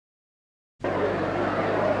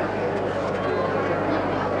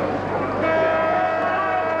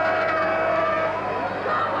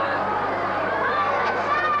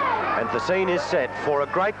scene is set for a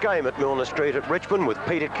great game at Milner Street at Richmond with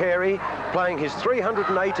Peter Carey playing his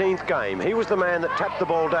 318th game. He was the man that tapped the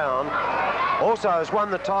ball down. Also has won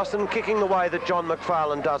the toss and kicking the way that John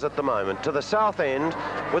McFarlane does at the moment. To the south end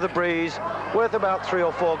with a breeze worth about 3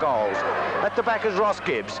 or 4 goals. At the back is Ross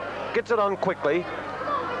Gibbs. Gets it on quickly.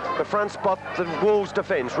 The front spot, the Wolves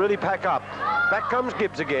defence really pack up. Back comes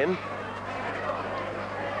Gibbs again.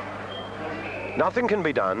 Nothing can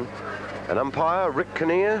be done. And umpire Rick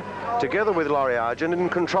Kinnear, together with Laurie Argent, in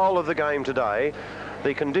control of the game today.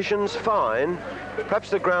 The conditions fine.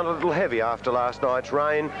 Perhaps the ground a little heavy after last night's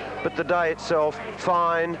rain, but the day itself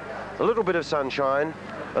fine. A little bit of sunshine,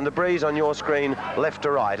 and the breeze on your screen left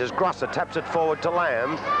to right as Grosser taps it forward to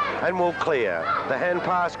Lamb and will clear. The hand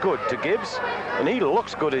pass good to Gibbs, and he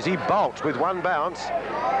looks good as he bolts with one bounce.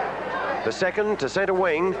 The second to centre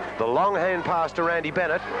wing, the long hand pass to Randy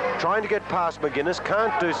Bennett, trying to get past McGuinness,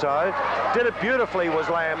 can't do so. Did it beautifully was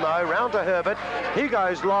Lamb though, round to Herbert. He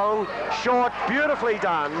goes long, short, beautifully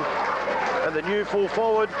done. And the new full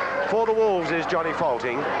forward for the Wolves is Johnny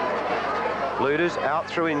Faulting. Luders out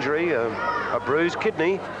through injury, a bruised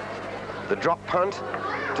kidney. The drop punt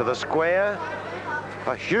to the square.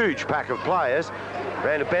 A huge pack of players.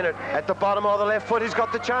 Randy Bennett at the bottom of the left foot. He's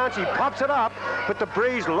got the chance. He pops it up, but the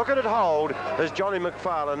breeze, look at it hold as Johnny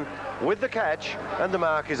McFarlane with the catch, and the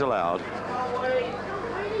mark is allowed.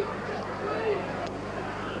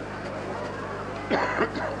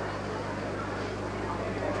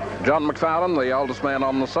 John McFarlane, the oldest man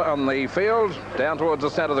on the field, down towards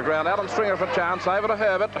the centre of the ground. Alan Stringer for chance, over to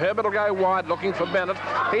Herbert. Herbert will go wide looking for Bennett.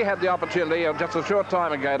 He had the opportunity just a short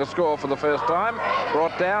time ago to score for the first time.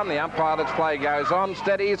 Brought down, the umpire lets play goes on,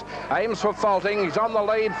 steadies, aims for Faulting. He's on the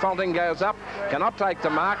lead, Faulting goes up, cannot take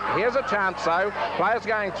the mark. Here's a chance though. Players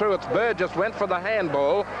going through, it's Burgess, went for the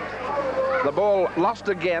handball. The ball lost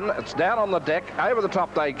again. It's down on the deck. Over the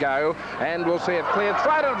top they go, and we'll see it cleared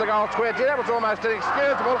straight into the goal square. Gee, that was almost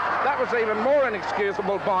inexcusable. That was even more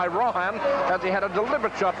inexcusable by Ryan, as he had a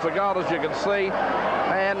deliberate shot for goal, as you can see.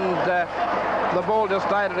 And the ball just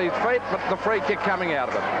stayed at his feet, but the free kick coming out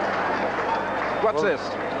of it. What's this?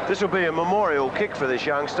 This will be a memorial kick for this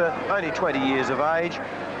youngster, only 20 years of age.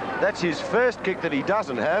 That's his first kick that he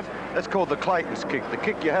doesn't have. That's called the Clayton's kick, the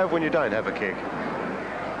kick you have when you don't have a kick.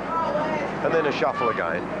 And then a shuffle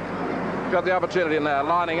again. Got the opportunity now,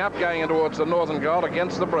 lining up, going in towards the northern goal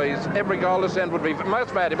against the breeze. Every goal this end would be most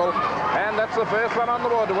valuable, and that's the first one on the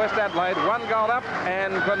board to West Adelaide. 1 goal up,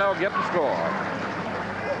 and Glenelg get the score.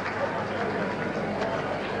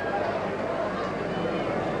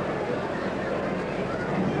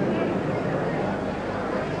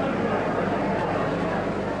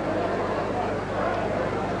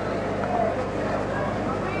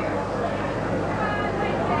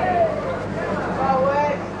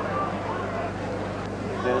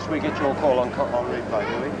 We get your call on replay,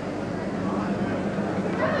 do we?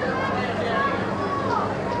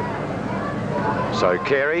 So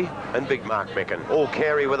Carey and big Mark Meccan. All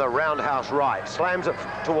Carey with a roundhouse right. Slams it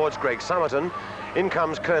towards Greg Somerton. In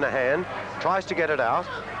comes Kernahan. Tries to get it out.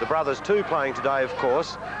 The brothers too playing today, of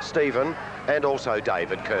course. Stephen and also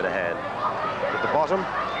David Kernahan. At the bottom,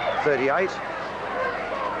 38,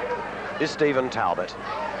 is Stephen Talbot.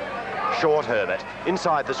 Short Herbert,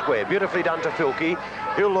 inside the square, beautifully done to Filkey.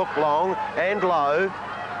 He'll look long and low,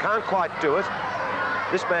 can't quite do it.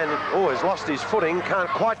 This man, has lost his footing, can't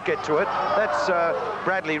quite get to it. That's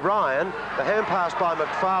Bradley Ryan. The hand pass by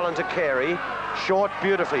McFarlane to Carey. Short,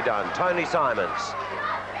 beautifully done, Tony Simons.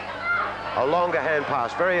 A longer hand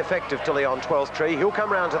pass, very effective to Leon Twelfthtree. He'll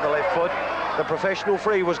come round to the left foot. The professional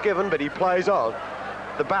free was given, but he plays on.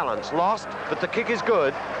 The balance lost, but the kick is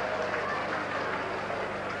good.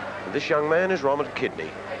 This young man is Robert Kidney.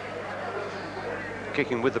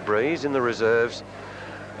 Kicking with the breeze in the reserves.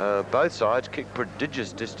 Both sides kick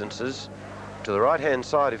prodigious distances to the right-hand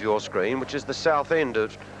side of your screen, which is the south end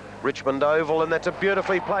of Richmond Oval, and that's a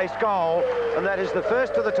beautifully placed goal, and that is the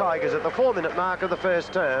first of the Tigers at the 4-minute mark of the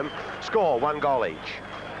first term. Score 1 goal each.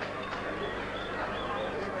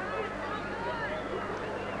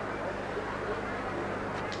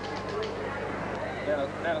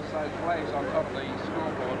 Dennis, those flags on top of the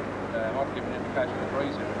scoreboard might give an indication of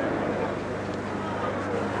breeze in there.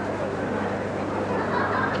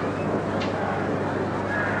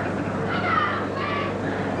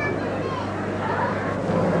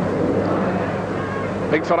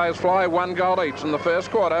 Big fellows fly 1 goal each in the first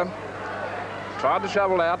quarter. Tried to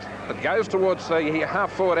shovel out. It goes towards the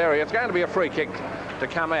half-forward area. It's going to be a free kick to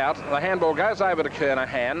come out. The handball goes over to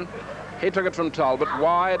Kernahan. He took it from Talbot,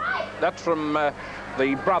 wide. That's from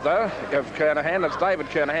the brother of Kernahan. It's David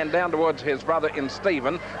Kernahan down towards his brother in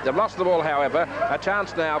Stephen. They've lost the ball, however. A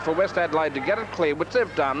chance now for West Adelaide to get it clear, which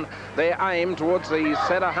they've done. Their aim towards the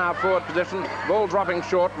centre half-forward position. Ball dropping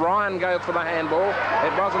short. Ryan goes for the handball.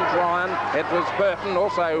 It wasn't Ryan. It was Burton,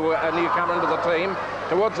 also a newcomer into the team.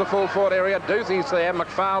 Towards the full forward area. Doothy's there.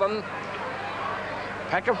 McFarlane.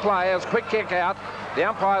 Pack of players. Quick kick out. The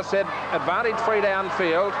umpire said advantage free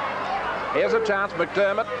downfield. Here's a chance,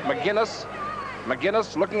 McDermott,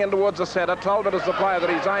 McGuinness looking in towards the centre. Talbot is the player that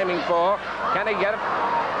he's aiming for. Can he get it?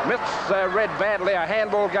 Misread badly. A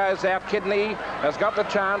handball goes out. Kidney has got the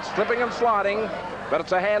chance, slipping and sliding, but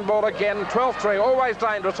it's a handball again. 12-3, always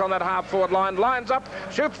dangerous on that half-forward line. Lines up,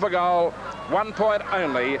 shoots for goal. 1 point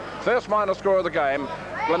only. First minor score of the game.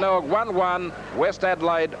 Glenelg 1-1, West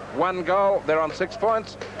Adelaide 1 goal. They're on 6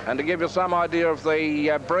 points. And to give you some idea of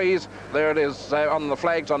the breeze, there it is on the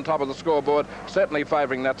flags on top of the scoreboard, certainly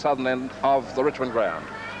favouring that southern end of the Richmond ground.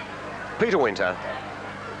 Peter Winter,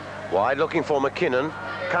 wide looking for McKinnon,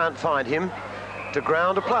 can't find him. To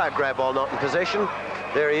ground, a player grab while not in possession.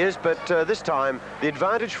 There he is, but this time the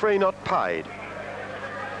advantage free not paid.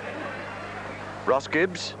 Ross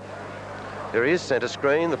Gibbs, there he is, centre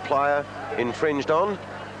screen, the player infringed on.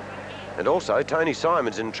 And also Tony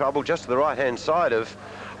Simon's in trouble just to the right-hand side of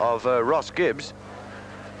Ross Gibbs.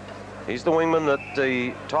 He's the wingman that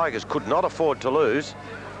the Tigers could not afford to lose.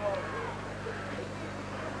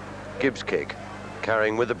 Gibbs kick,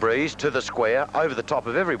 carrying with the breeze to the square, over the top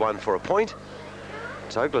of everyone for a point.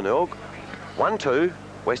 So Glenelg, 1-2,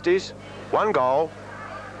 Westies, 1 goal,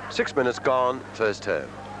 6 minutes gone, first term.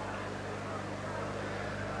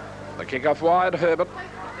 The kick-off wide, Herbert.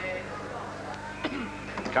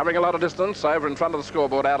 Covering a lot of distance over in front of the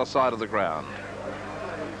scoreboard, outer side of the ground.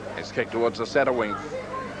 He's kicked towards the centre wing.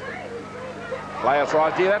 Players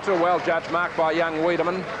right here. That's a well-judged mark by young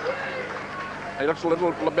Wiedemann. He looks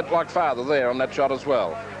a bit like father there on that shot as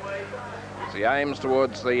well. As he aims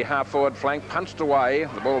towards the half-forward flank, punched away.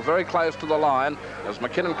 The ball very close to the line as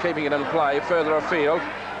McKinnon keeping it in play further afield.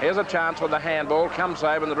 Here's a chance with the handball. Comes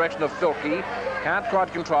over in the direction of Filkey. Can't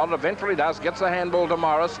quite control it. Eventually does. Gets the handball to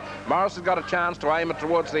Morris. Morris has got a chance to aim it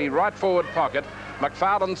towards the right forward pocket.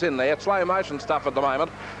 McFarlane's in there. Slow motion stuff at the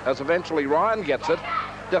moment as eventually Ryan gets it.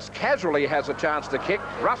 Just casually has a chance to kick.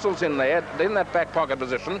 Russell's in there, in that back pocket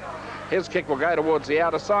position. His kick will go towards the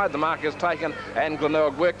outer side. The mark is taken and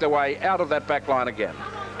Glenelg work their way out of that back line again.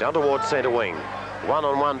 Down towards centre wing.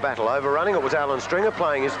 One-on-one battle overrunning. It was Alan Stringer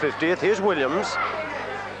playing his 50th. Here's Williams.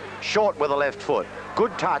 Short with the left foot.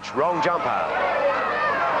 Good touch, wrong jumper.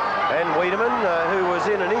 And Wiedemann, who was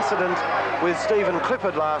in an incident with Stephen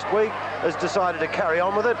Clifford last week, has decided to carry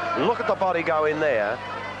on with it. Look at the body go in there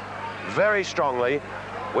very strongly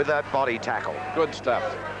with that body tackle. Good stuff.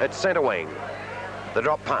 It's centre wing. The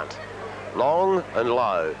drop punt. Long and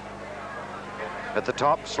low. At the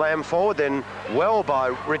top, slam forward, then well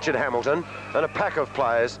by Richard Hamilton and a pack of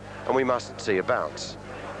players, and we must see a bounce.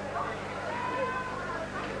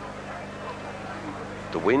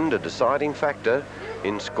 The wind, a deciding factor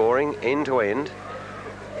in scoring end to end.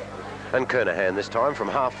 And Kernahan this time from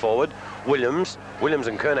half forward. Williams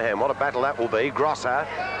and Kernahan, what a battle that will be. Grosser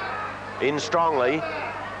in strongly.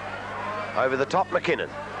 Over the top, McKinnon.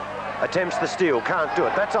 Attempts the steal, can't do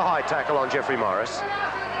it. That's a high tackle on Jeffrey Morris.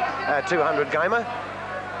 200 gamer.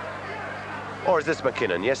 Or is this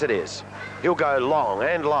McKinnon? Yes, it is. He'll go long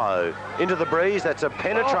and low. Into the breeze, that's a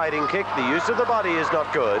penetrating kick. The use of the body is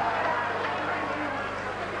not good.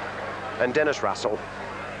 And Dennis Russell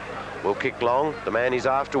will kick long. The man he's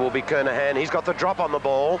after will be Kernahan. He's got the drop on the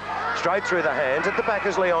ball, straight through the hands. At the back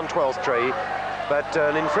is Leon 12th tree, but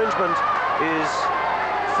an infringement is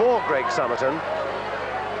for Greg Summerton.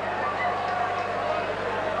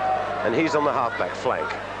 And he's on the halfback flank.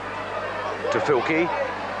 To Filkey.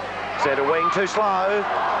 Centre wing, too slow.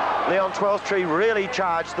 Leon 12th tree really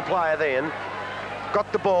charged the player then.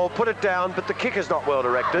 Got the ball, put it down, but the kick is not well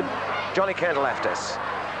directed. Johnny Cantalaftis.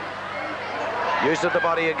 Use of the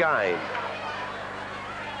body again.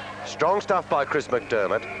 Strong stuff by Chris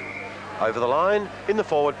McDermott. Over the line, in the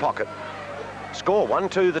forward pocket. Score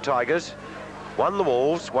 1-2 the Tigers, 1 the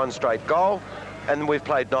Wolves, 1 straight goal, and we've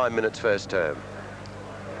played 9 minutes first term.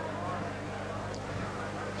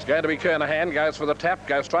 It's going to be Kernahan, goes for the tap,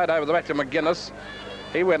 goes straight over the back to McGuinness.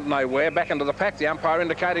 He went nowhere, back into the pack, the umpire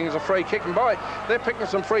indicating it's a free kick, and boy, they're picking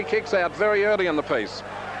some free kicks out very early in the piece.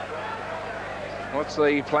 What's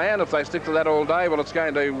the plan? If they stick to that all day, well, it's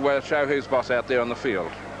going to show who's boss out there on the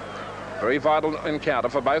field. Very vital encounter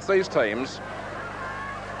for both these teams.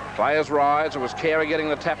 Players rise. It was Carey getting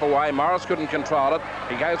the tap away. Morris couldn't control it.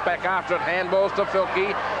 He goes back after it. Handballs to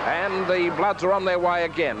Filkey. And the Bloods are on their way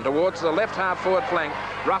again towards the left half forward flank.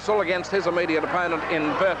 Russell against his immediate opponent in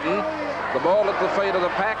Burton. The ball at the feet of the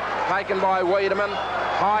pack, taken by Wiedemann.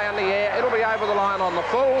 High in the air. It'll be over the line on the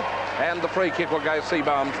full. And the free kick will go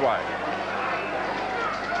Seabohm's way.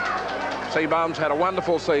 Seabohm's had a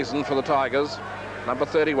wonderful season for the Tigers. Number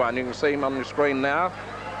 31, you can see him on your screen now.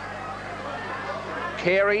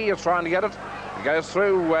 Carey is trying to get it. He goes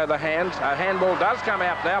through the hands. A handball does come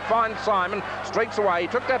out now. Finds Simon. Streaks away. He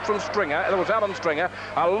took that from Stringer. It was Alan Stringer.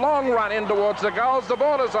 A long run in towards the goals. The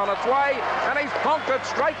ball is on its way. And he's plonked it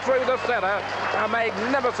straight through the centre. A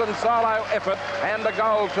magnificent solo effort. And a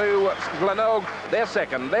goal to Glenelg. Their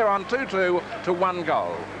second. They're on 2-2 to 1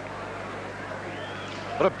 goal.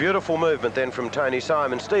 What a beautiful movement then from Tony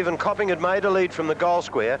Simon. Stephen Copping had made a lead from the goal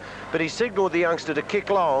square, but he signalled the youngster to kick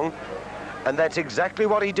long. And that's exactly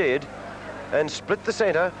what he did, and split the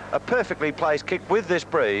centre, a perfectly placed kick with this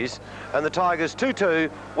breeze, and the Tigers 2-2,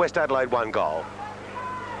 West Adelaide 1 goal.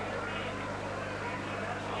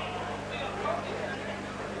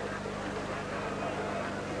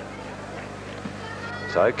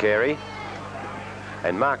 So Carey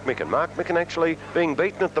and Mark Micken. Mark Micken actually being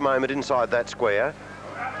beaten at the moment inside that square.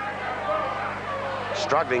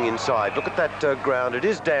 Struggling inside. Look at that ground. It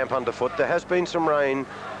is damp underfoot. There has been some rain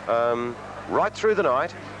right through the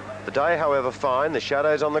night. The day, however, fine. The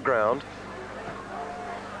shadows on the ground.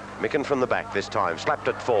 Micken from the back this time. Slapped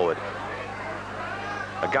it forward.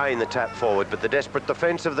 Again the tap forward, but the desperate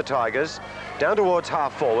defence of the Tigers. Down towards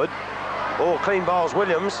half forward. Oh, clean bowls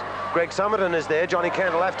Williams. Greg Summerton is there. Johnny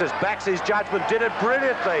Candlelafters backs his judgment. Did it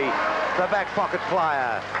brilliantly. The back pocket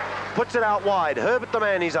player. Puts it out wide. Herbert the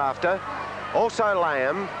man he's after. Also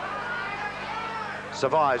Lamb.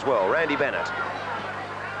 Survives well. Randy Bennett.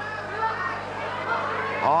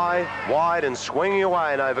 High, wide and swinging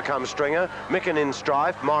away and overcomes Stringer. Micken in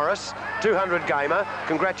strife. Morris, 200 gamer.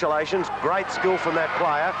 Congratulations. Great skill from that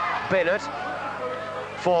player. Bennett,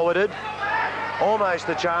 forwarded. Almost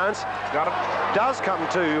the chance. Got it. Does come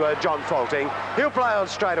to John Faulting. He'll play on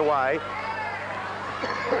straight away.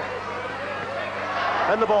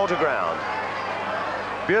 And the ball to ground.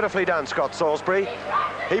 Beautifully done, Scott Salisbury.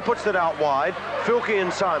 He puts it out wide. Filkey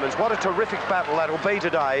and Simons. What a terrific battle that'll be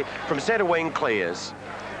today from centre wing clears.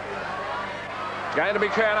 Going to be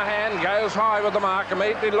Kernahan, goes high with the mark,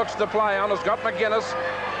 immediately looks to play on, has got McGuinness,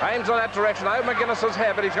 aims in that direction, over McGuinness's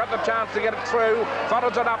head, but he's got the chance to get it through,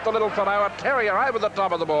 follows it up the little fellow, a terrier over the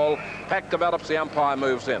top of the ball, pack develops, the umpire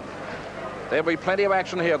moves in. There'll be plenty of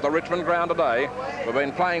action here at the Richmond ground today. We've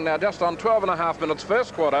been playing now just on 12.5 minutes,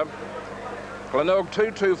 first quarter. Glenelg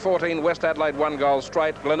 2-2-14, West Adelaide 1 goal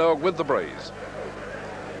straight, Glenelg with the breeze.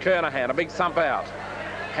 Kernahan, a big thump out.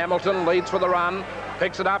 Hamilton leads for the run.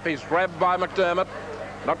 Picks it up, he's grabbed by McDermott.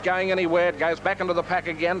 Not going anywhere, it goes back into the pack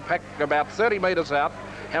again, pack about 30 metres out.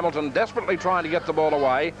 Hamilton desperately trying to get the ball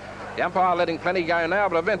away. The umpire letting plenty go now,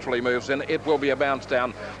 but eventually moves in. It will be a bounce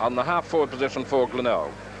down on the half-forward position for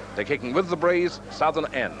Glenelg. They're kicking with the breeze,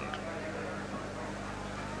 southern end.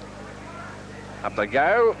 Up they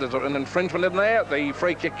go, there's an infringement in there. The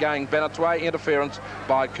free kick going Bennett's way, interference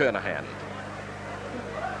by Kernahan.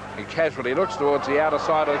 He casually looks towards the outer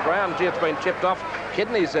side of the ground. Gee, it's been chipped off.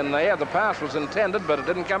 Kidney's in there. The pass was intended, but it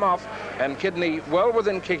didn't come off. And Kidney well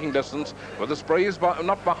within kicking distance with this breeze,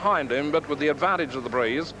 not behind him, but with the advantage of the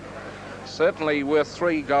breeze. Certainly worth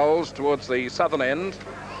 3 goals towards the southern end.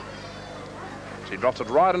 He drops it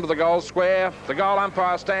right into the goal square. The goal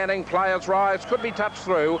umpire standing, players rise, could be touched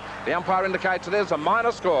through. The umpire indicates it is a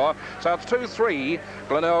minor score, so it's 2-3.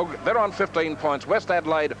 Glenelg, they're on 15 points. West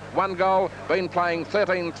Adelaide, 1 goal, been playing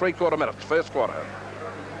 13 3/4 minutes, first quarter.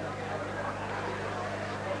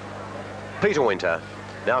 Peter Winter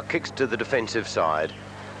now kicks to the defensive side.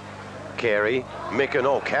 Carey, Micken,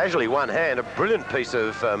 all casually one hand, a brilliant piece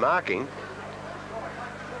of marking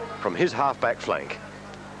from his half-back flank.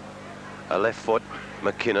 A left foot,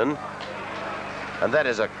 McKinnon, and that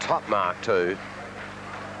is a top mark too.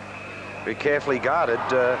 Be carefully guarded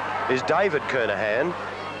is David Kernahan,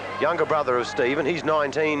 younger brother of Stephen. He's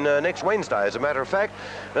 19 next Wednesday, as a matter of fact,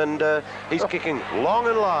 and he's kicking long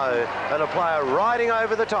and low, and a player riding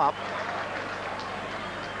over the top.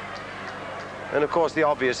 And of course the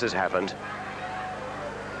obvious has happened.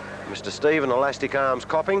 Mr. Stephen Elastic Arms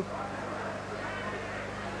Copping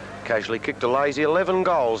casually kicked a lazy 11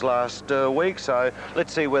 goals last week, so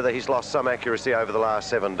let's see whether he's lost some accuracy over the last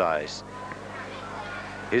 7 days.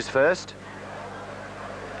 His first.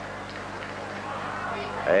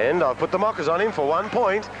 And I've put the mockers on him for 1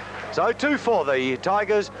 point. So 2 for the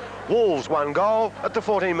Tigers. Wolves 1 goal at the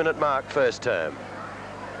 14-minute mark, first term.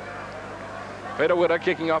 Peter Witter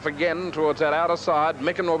kicking off again towards that outer side.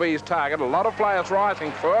 Micken will be his target. A lot of players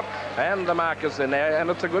rising for it, and the mark is in there, and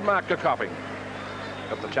it's a good mark to Copping.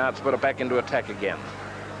 Got the chance to put it back into attack again.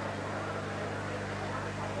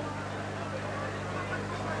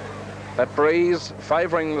 That breeze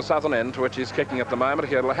favouring the southern end, to which he's kicking at the moment.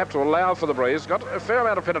 He'll have to allow for the breeze. Got a fair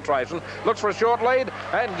amount of penetration. Looks for a short lead,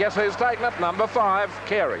 and guess who's taken it? Number 5,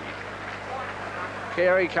 Carey.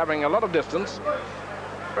 Carey covering a lot of distance.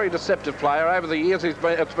 Very deceptive player. Over the years,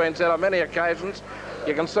 it's been said on many occasions.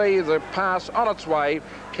 You can see the pass on its way.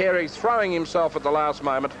 Carey throwing himself at the last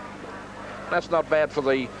moment. That's not bad for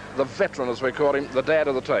the veteran, as we call him, the dad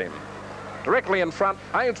of the team. Directly in front,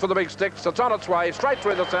 aims for the big sticks. It's on its way, straight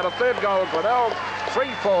through the centre. Third goal, Glenelg.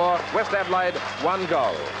 3-4, West Adelaide, 1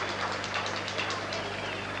 goal.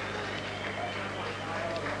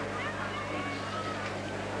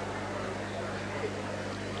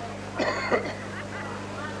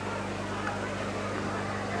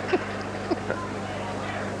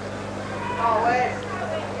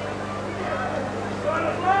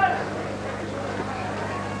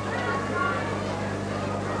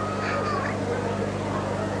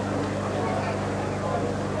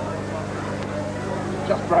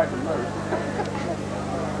 Just broken loose.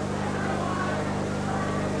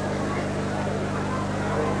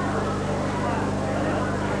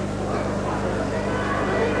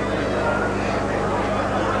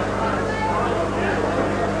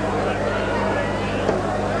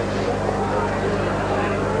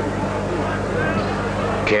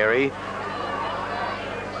 Carey.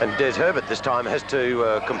 And Des Herbert this time has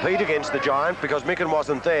to compete against the Giant because Micken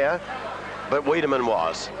wasn't there, but Wiedemann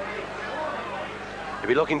was. He'll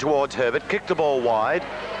be looking towards Herbert, kicked the ball wide.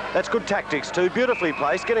 That's good tactics too, beautifully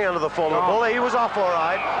placed, getting under the form of the ball. He was off all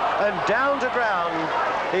right, and down to ground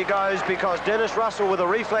he goes because Dennis Russell, with a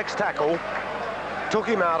reflex tackle, took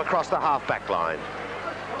him out across the half-back line.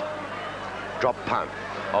 Drop punt.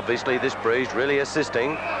 Obviously this breeze really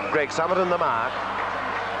assisting. Greg Summit in the mark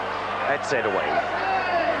at centre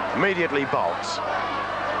wing. Immediately bolts.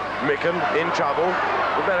 Micken in trouble.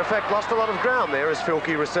 As a matter of fact, lost a lot of ground there as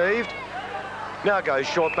Filkey received. Now goes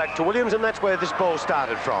short back to Williams, and that's where this ball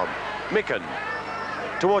started from. Micken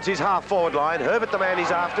towards his half-forward line. Herbert, the man he's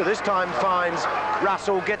after, this time finds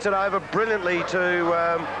Russell, gets it over brilliantly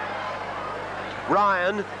to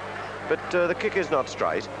Ryan, but the kick is not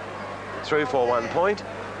straight. Through for 1 point.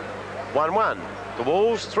 1-1. The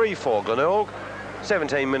Wolves, 3-4 Glenelg.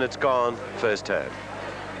 17 minutes gone, first term.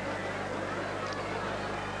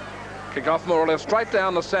 Kick off more or less straight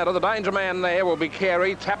down the centre. The danger man there will be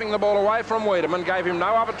Carey, tapping the ball away from Wiedemann, gave him no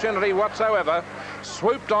opportunity whatsoever.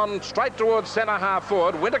 Swooped on straight towards centre half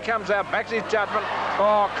forward. Winter comes out, backs his judgment.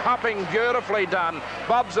 Oh, Copping, beautifully done.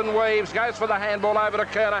 Bobs and weaves, goes for the handball over to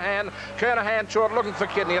Kernahan. Kernahan short, looking for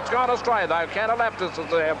Kidney. It's gone astray though. Cantalaptis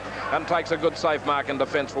is there and takes a good safe mark in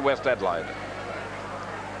defence for West Adelaide.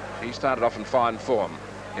 He started off in fine form.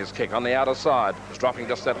 His kick on the outer side is dropping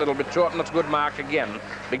just that little bit short, and it's a good mark again.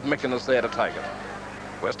 Big Micken is there to take it.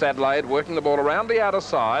 West Adelaide working the ball around the outer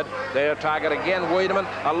side. Their target again, Wiedemann.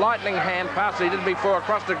 A lightning hand pass he did before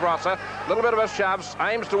across to Grosser. A little bit of a shove,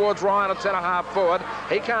 aims towards Ryan at centre half forward.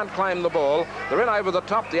 He can't claim the ball. They're in over the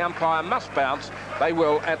top. The umpire must bounce. They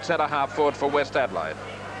will at centre half forward for West Adelaide.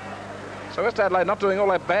 So West Adelaide not doing all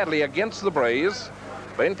that badly against the breeze.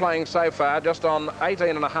 Been playing so far just on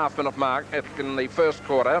 18.5-minute mark in the first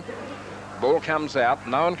quarter. Ball comes out,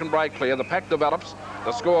 no one can break clear. The pack develops.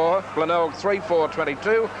 The score, Glenelg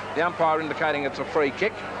 3-4-22. The umpire indicating it's a free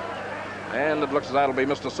kick. And it looks as though it'll be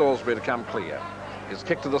Mr. Salisbury to come clear. His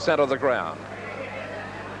kick to the centre of the ground.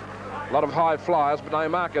 A lot of high flyers, but no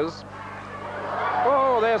markers.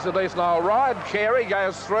 Oh, there's a decent old ride. Carey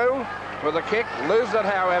goes through with a kick, loses it,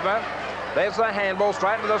 however. There's the handball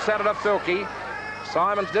straight into the centre to Filkey.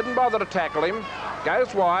 Simons didn't bother to tackle him.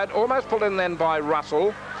 Goes wide, almost pulled in then by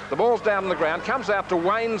Russell. The ball's down on the ground, comes out to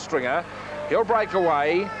Wayne Stringer. He'll break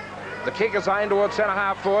away. The kick is aimed towards centre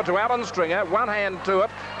half forward to Alan Stringer. One hand to it.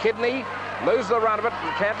 Kidney loses the run of it.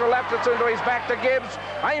 Cantalaptis into his back to Gibbs.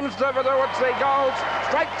 Aims towards the goals.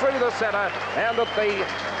 Straight through the centre. And at the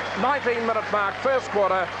 19-minute mark, first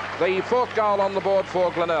quarter, the fourth goal on the board for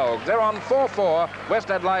Glenelg. They're on 4-4.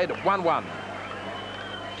 West Adelaide 1-1.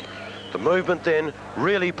 The movement then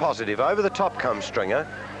really positive. Over the top comes Stringer.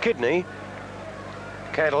 Kidney.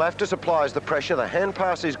 Cantalaptis applies the pressure. The hand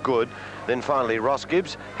pass is good. Then finally Ross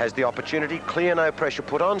Gibbs has the opportunity. Clear, no pressure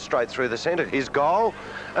put on, straight through the centre. His goal.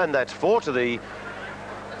 And that's 4 to the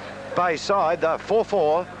Bay side.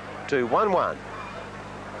 4-4 to 1-1.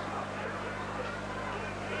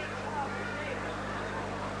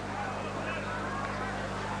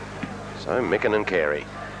 So Micken and Carey.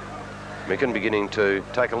 Micken beginning to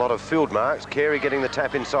take a lot of field marks. Carey getting the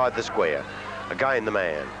tap inside the square. Again the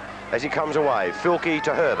man. As he comes away, Filkey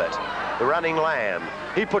to Herbert. The running Lamb.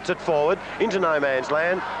 He puts it forward into no man's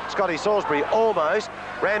land. Scotty Salisbury almost.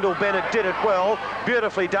 Randall Bennett did it well.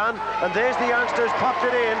 Beautifully done. And there's the youngsters popped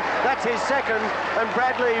it in. That's his second. And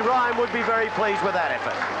Bradley Ryan would be very pleased with that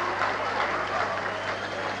effort.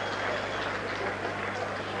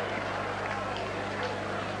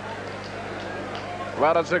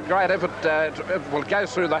 Well, it's a great effort. It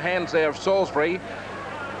goes through the hands there of Salisbury.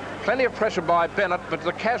 Plenty of pressure by Bennett, but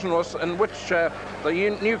the casualness in which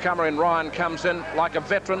the newcomer in Ryan comes in like a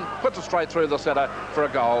veteran, puts it straight through the centre for a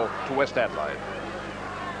goal to West Adelaide.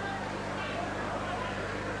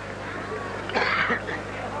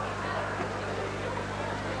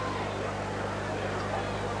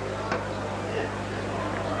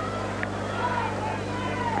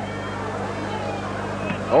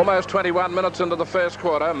 Almost 21 minutes into the first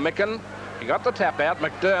quarter. Micken, he got the tap out.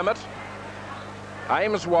 McDermott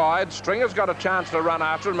aims wide. Stringer's got a chance to run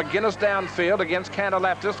after it. McGuinness downfield against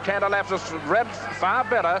Cantalaftis. Cantalaftis read far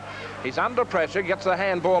better. He's under pressure, gets the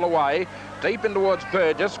handball away. Deep in towards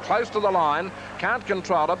Burgess, close to the line. Can't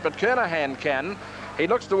control it, but Kernahan can. He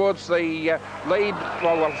looks towards the lead.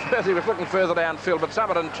 Well, he was looking further downfield, but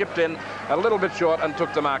Summerton chipped in a little bit short and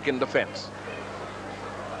took the mark in defence.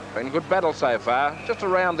 Been a good battle so far, just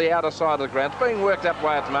around the outer side of the ground. It's being worked that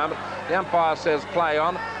way at the moment. The umpire says play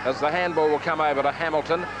on, as the handball will come over to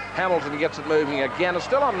Hamilton. Hamilton gets it moving again. It's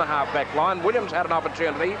still on the half-back line. Williams had an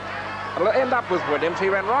opportunity. It'll end up with Williams. He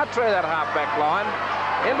ran right through that half-back line,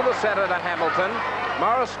 into the centre to Hamilton.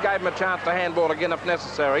 Morris gave him a chance to handball again if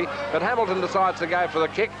necessary, but Hamilton decides to go for the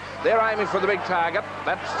kick. They're aiming for the big target.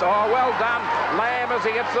 That's, oh, well done. Lamb as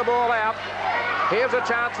he gets the ball out. Here's a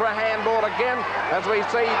chance for a handball again, as we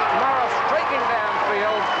see Morris streaking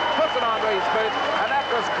downfield, puts it onto his boot, and that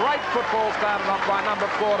was great football started off by number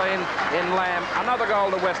 14 in Lamb. Another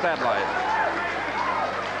goal to West Adelaide.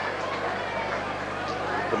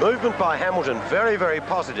 The movement by Hamilton, very, very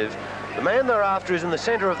positive. The man they're after is in the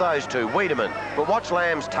centre of those two, Wiedemann, but watch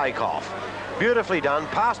Lamb's take off. Beautifully done,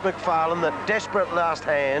 past McFarlane, that desperate last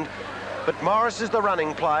hand, but Morris is the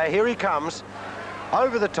running player. Here he comes,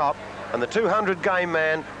 over the top, and the 200 game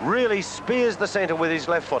man really spears the centre with his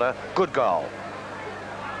left footer. Good goal.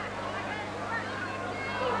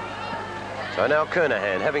 So now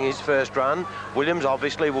Kernahan having his first run. Williams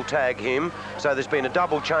obviously will tag him, so there's been a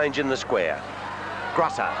double change in the square.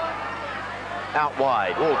 Grosser out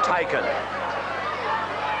wide, all taken.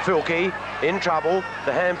 Filkey in trouble,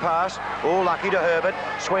 the hand pass, all lucky to Herbert,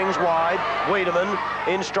 swings wide. Wiedemann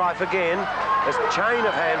in strife again. There's a chain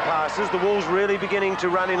of hand passes. The Wolves really beginning to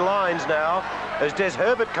run in lines now as Des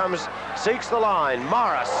Herbert comes, seeks the line.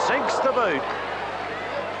 Morris sinks the boot.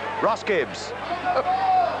 Ross Gibbs.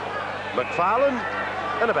 McFarlane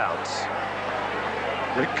and a bounce.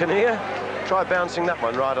 Rick Kinnear tried bouncing that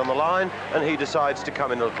one right on the line, and he decides to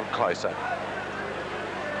come in a little closer.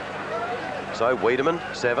 So Wiedemann,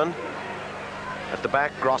 7. At the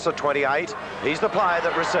back, Grosser, 28. He's the player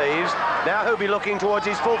that receives. Now he'll be looking towards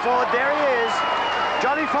his full forward. There he is.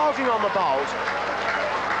 Johnny Faulting on the bolt.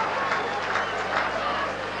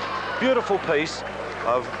 Beautiful piece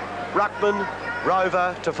of ruckman,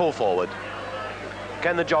 rover to full forward.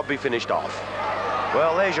 Can the job be finished off?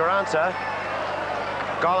 Well, there's your answer.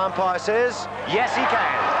 Goal umpire says, yes, he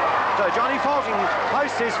can. So Johnny Faulting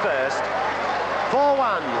posts his first.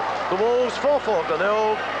 4-1. The Wolves, 4-4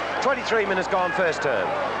 Glenelg. 23 minutes gone first term.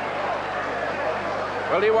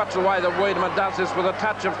 Well, you watch the way that Wiedemann does this with a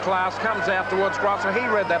touch of class, comes out towards Grosser. He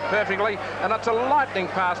read that perfectly, and it's a lightning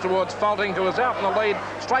pass towards Faulting, who was out in the lead,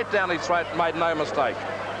 straight down his throat, made no mistake.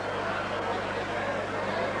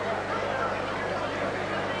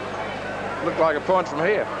 Looked like a point from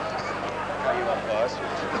here. How you up, guys?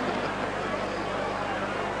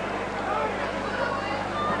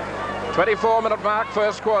 24-minute mark,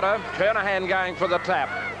 first quarter. Kernahan going for the tap.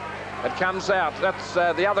 It comes out. That's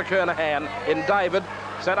the other Kernahan in David.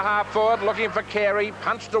 Centre half forward, looking for Carey.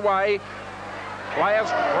 Punched away. Players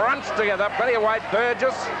crunched together. Plenty of weight.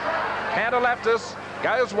 Burgess. Cantalaftis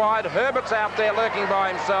goes wide. Herbert's out there lurking by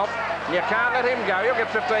himself. And you can't let him go. You'll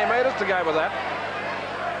get 15 metres to go with that.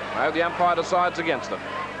 No, the umpire decides against it.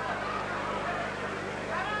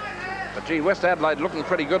 But gee, West Adelaide looking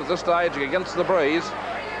pretty good at this stage against the breeze.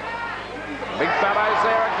 Big fellows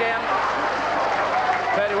there again.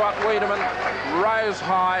 Tell you what, Wiedemann rose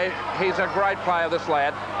high. He's a great player, this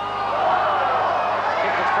lad.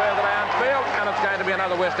 Kick is further downfield, and it's going to be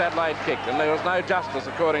another West Adelaide kick. And there was no justice,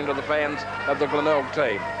 according to the fans of the Glenelg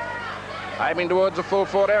team. Aiming towards the full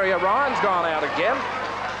forward area. Ryan's gone out again.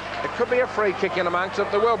 It could be a free kick in amongst it.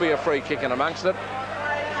 There will be a free kick in amongst it.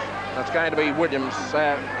 That's going to be Williams.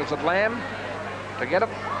 Is it Lamb to get it?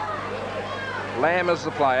 Lamb is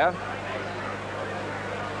the player.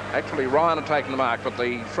 Actually, Ryan had taken the mark, but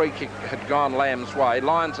the free kick had gone Lamb's way.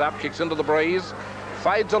 Lines up, kicks into the breeze.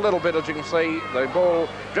 Fades a little bit, as you can see. The ball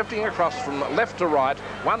drifting across from left to right.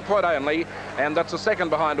 1 point only, and that's a second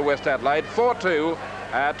behind to West Adelaide. 4-2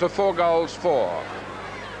 to 4 goals 4.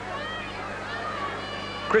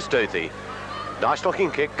 Chris Duthie. Nice looking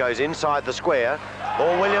kick, goes inside the square.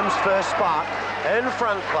 Ball Williams first spark and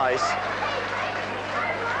front place.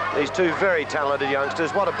 These two very talented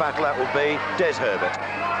youngsters. What a battle that will be. Des Herbert.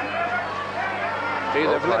 Gee,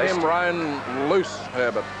 they've let him run loose,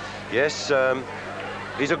 Herbert. Yes,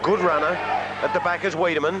 he's a good runner. At the back is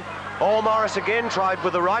Wiedemann. All Morris again tried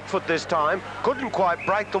with the right foot this time. Couldn't quite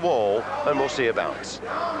break the wall, and we'll see a bounce.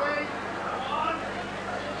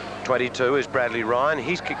 22 is Bradley Ryan.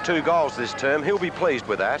 He's kicked 2 goals this term. He'll be pleased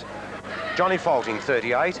with that. Johnny Faulting,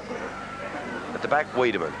 38. At the back,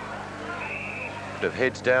 Wiedemann. Bit of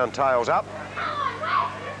heads down, tails up.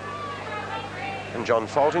 And John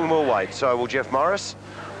Faulting will wait. So will Jeff Morris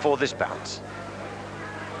for this bounce.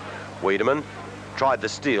 Wiedemann tried the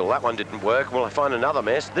steal. That one didn't work. We'll find another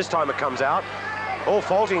mess. This time it comes out. All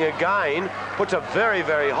Faulting again. Puts a very,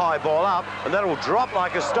 very high ball up. And that will drop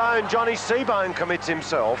like a stone. Johnny Seabone commits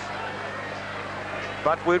himself.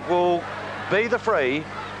 But it will be the free.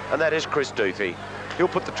 And that is Chris Duthie. He'll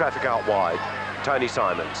put the traffic out wide. Tony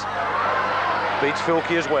Simons. Beats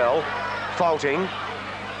Filkey as well. Faulting.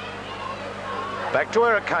 Back to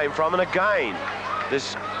where it came from, and again,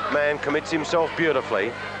 this man commits himself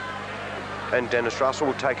beautifully. And Dennis Russell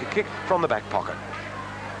will take a kick from the back pocket.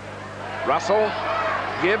 Russell,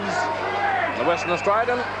 Gibbs, the Western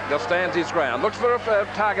Australian, just stands his ground. Looks for a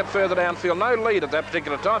target further downfield. No lead at that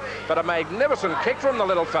particular time, but a magnificent kick from the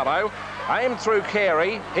little fellow. Aimed through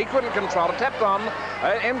Carey. He couldn't control it. Tapped on.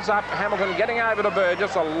 Ends up Hamilton getting over to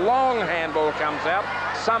Burgess. A long handball comes out.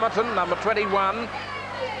 Somerton, number 21.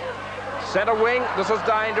 Centre wing. This is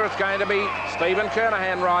danger. It's going to be Stephen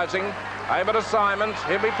Kernahan rising. Over to Simons.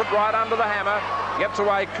 He'll be put right under the hammer. Gets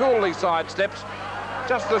away coolly, sidesteps.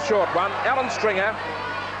 Just the short one. Alan Stringer.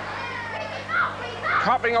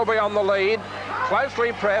 Copping will be on the lead.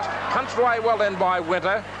 Closely pressed. Punched away well then by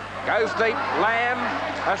Winter. Goes deep. Lamb.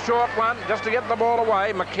 A short one just to get the ball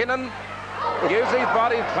away. McKinnon. Use his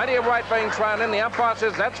body. Plenty of weight being thrown in. The umpire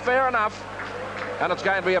says that's fair enough. And it's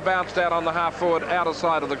going to be a bounce down on the half-forward outer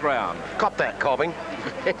side of the ground. Cop that, Cobbing.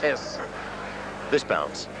 Yes. This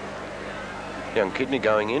bounce. Young Kidney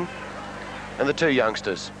going in. And the 2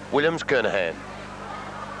 youngsters, Williams, Kernahan.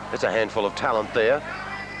 There's a handful of talent there.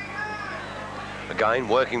 Again,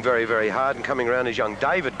 working very, very hard, and coming around is young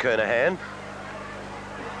David Kernahan.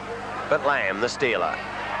 But Lamb, the stealer.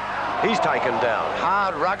 He's taken down.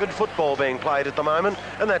 Hard, rugged football being played at the moment,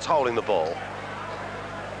 and that's holding the ball.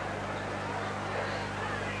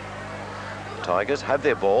 Tigers have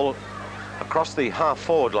their ball across the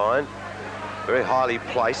half-forward line. Very highly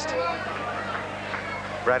placed.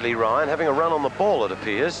 Bradley Ryan having a run on the ball, it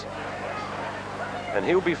appears. And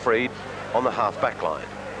he'll be freed on the half-back line.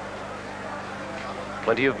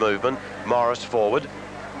 Plenty of movement. Morris forward.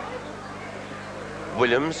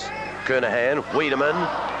 Williams, Kernahan, Wiedemann,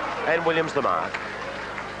 and Williams the mark.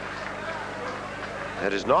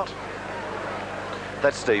 That is not.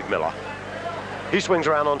 That's Steve Miller. He swings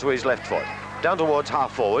around onto his left foot. Down towards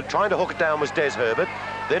half forward. Trying to hook it down was Des Herbert.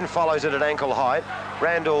 Then follows it at ankle height.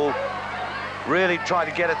 Randall really tried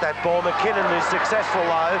to get at that ball. McKinnon is successful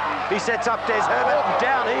though. He sets up Des Herbert and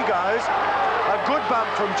down he goes. A good bump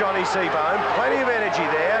from Johnny Seabone. Plenty of energy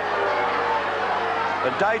there.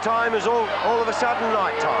 And daytime is all of a sudden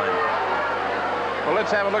nighttime. Well,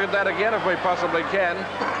 let's have a look at that again if we possibly can.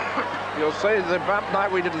 You'll see the bump. No,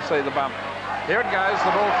 we didn't see the bump. Here it goes,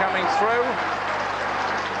 the ball coming through.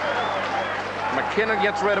 McKinnon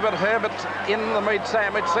gets rid of it. Herbert in the meat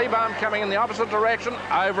sandwich. Seabone coming in the opposite direction.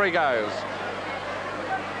 Over he goes.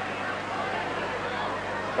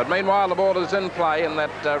 But meanwhile, the ball is in play in that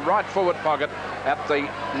right forward pocket at the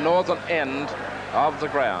northern end of the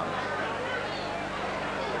ground.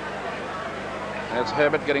 There's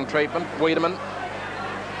Herbert getting treatment. Wiedemann.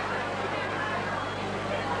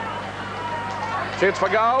 Shoots for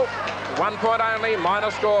goal. 1 point only.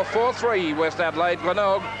 Minor score 4-3 West Adelaide.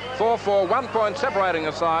 Glenelg 4-4. 1 point separating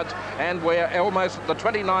the sides. And we're almost at the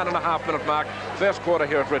 29.5-minute mark. First quarter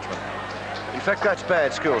here at Richmond. In fact, that's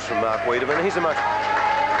bad skills from Mark Wiedemann. He's a much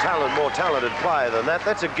more talented player than that.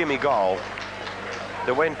 That's a gimme goal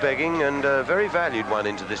that went begging, and a very valued one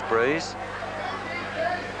into this breeze.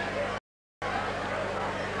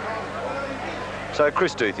 So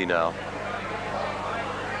Chris Duthie now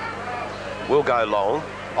will go long,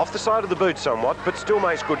 off the side of the boot somewhat, but still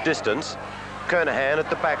makes good distance. Kernahan at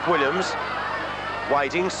the back, Williams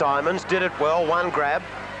waiting. Simons did it well, one grab.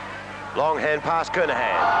 Long hand pass,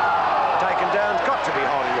 Kernahan. Taken down, got to be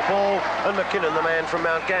holding the ball, and McKinnon, the man from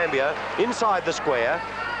Mount Gambier, inside the square.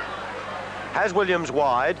 Has Williams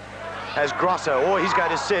wide, has Grosser, he's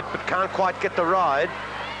going to sit, but can't quite get the ride.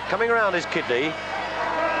 Coming around is Kidney,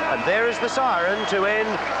 and there is the siren to end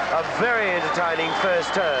a very entertaining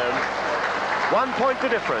first term. 1 point the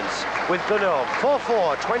difference with Glenelg,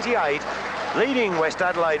 4-4-28, leading West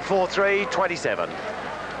Adelaide 4-3-27.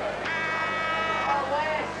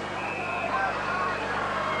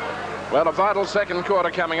 Well, a vital second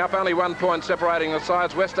quarter coming up. Only 1 point separating the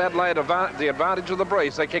sides. West Adelaide the advantage of the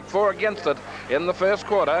breeze. They kicked 4 against it in the first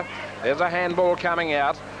quarter. There's a handball coming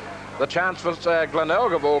out. The chance for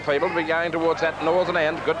Glenelg, of all people, to be going towards that northern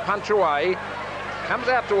end. Good punch away. Comes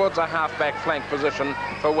out towards a half-back flank position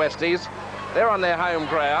for Westies. They're on their home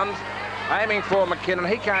ground. Aiming for McKinnon.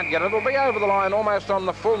 He can't get it. It'll be over the line almost on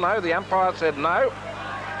the full no. The umpire said no.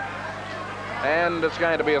 And it's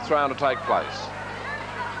going to be a throw to take place.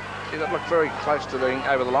 See, that looked very close to being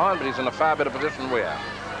over the line, but he's in a far better position than we are.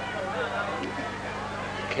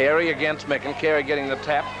 Carey against Micken. Carey getting the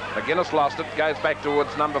tap. McGuinness lost it. Goes back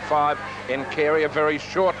towards number 5 in Carey. A very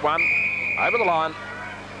short one. Over the line.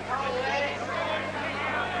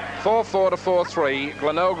 4-4-4-3.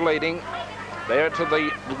 Glenelg leading. There to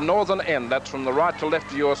the northern end. That's from the right to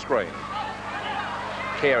left of your screen.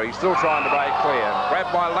 Carey still trying to break clear.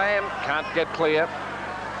 Grabbed by Lamb. Can't get clear.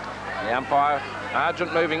 The umpire,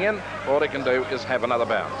 Argent, moving in. All he can do is have another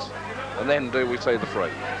bounce. And then do we see the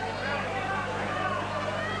free.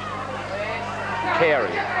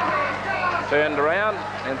 Carey turned around,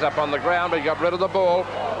 ends up on the ground, but he got rid of the ball.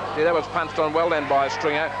 See, that was punched on well then by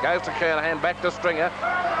Stringer. Goes to Kernahan, back to Stringer.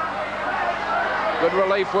 Good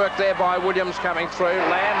relief work there by Williams coming through.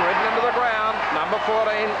 Lamb ridden into the ground. Number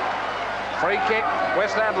 14. Free kick,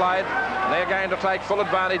 West Adelaide. And they're going to take full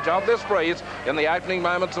advantage of this breeze in the opening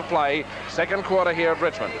moments of play. Second quarter here at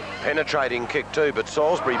Richmond. Penetrating kick too, but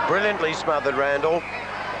Salisbury brilliantly smothered Randall.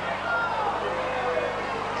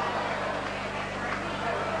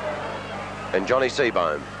 And Johnny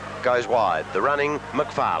Seabohm goes wide. The running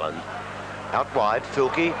McFarland. Out wide,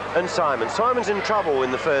 Filkey and Simon. Simon's in trouble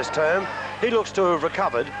in the first term. He looks to have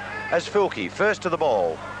recovered as Filkey first to the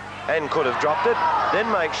ball and could have dropped it.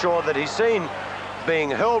 Then make sure that he's seen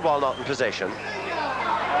being hurled while not in possession.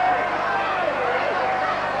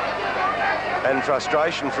 And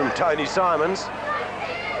frustration from Tony Simons.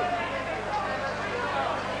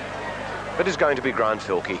 But it's going to be Grant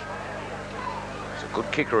Filkey. It's a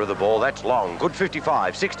good kicker of the ball. That's long. Good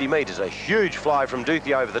 55, 60 metres. A huge fly from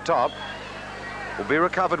Duthie over the top. Will be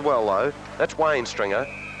recovered well, though. That's Wayne Stringer,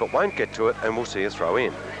 but won't get to it, and we'll see a throw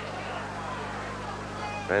in.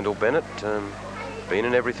 Randall Bennett, been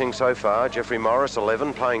in everything so far. Jeffrey Morris,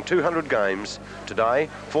 11, playing 200 games today.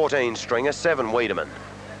 14 Stringer, 7 Wiedemann.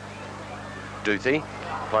 Duthie,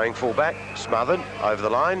 playing fullback, smothered, over the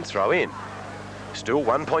line, throw in. Still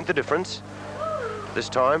 1 point the difference. This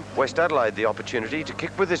time, West Adelaide the opportunity to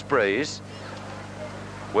kick with this breeze.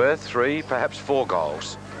 Worth 3, perhaps 4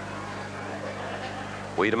 goals.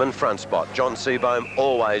 Wiedemann front spot. John Seabohm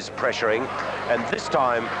always pressuring. And this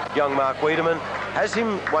time, young Mark Wiedemann has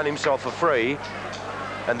won himself a free.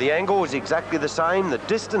 And the angle is exactly the same, the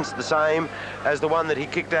distance the same as the one that he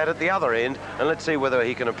kicked at the other end. And let's see whether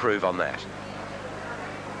he can improve on that.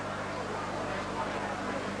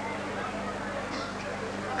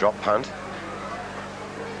 Drop punt.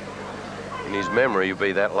 In his memory will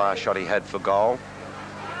be that last shot he had for goal.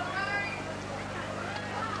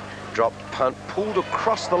 Drop punt pulled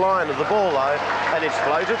across the line of the ball though, and it's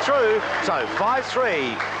floated through. So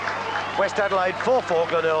 5-3. West Adelaide 4-4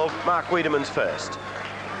 Glenelg. Mark Wiedemann's first.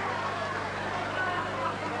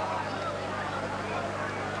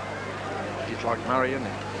 He's like Murray, isn't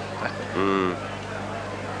he?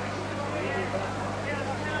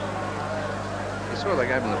 You saw they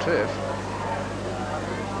gave him the turf.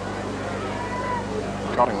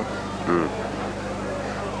 Cottingham.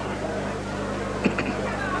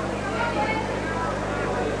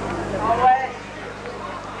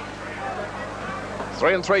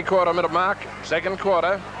 3 3/4 minute mark, second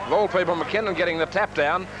quarter. Of all people, McKinnon getting the tap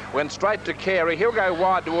down, went straight to Carey. He'll go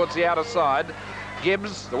wide towards the outer side.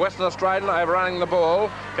 Gibbs, the Western Australian, overrunning the ball,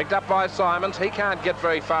 picked up by Simons. He can't get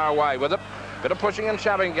very far away with it. Bit of pushing and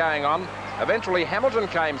shoving going on. Eventually Hamilton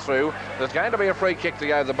came through. There's going to be a free kick to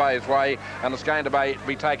go the Bay's way, and it's going to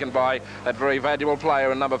be taken by that very valuable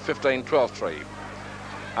player in number 15, 12th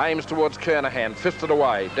Aims towards Kernahan, fisted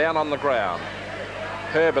away, down on the ground.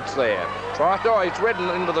 Herbert's there. He's ridden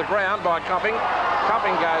into the ground by Copping.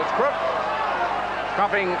 Copping goes crook.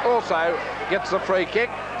 Copping also gets the free kick.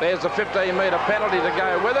 There's a 15-metre penalty to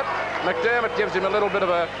go with it. McDermott gives him a little bit of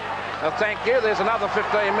a thank you. There's another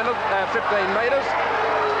 15 metres.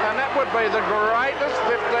 And that would be the greatest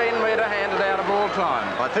 15-metre handed out of all time.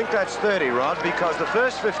 I think that's 30, Rod, because the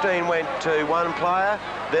first 15 went to one player,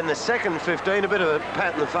 then the second 15, a bit of a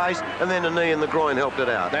pat in the face, and then a knee in the groin helped it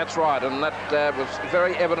out. That's right, and that was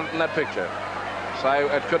very evident in that picture. So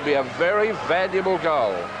it could be a very valuable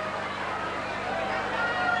goal.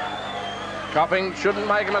 Copping shouldn't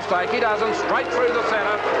make a mistake. He doesn't. Straight through the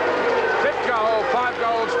centre. Fifth goal, 5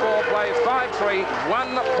 goals, 4 plays, 5-3,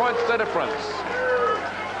 1 point's the difference.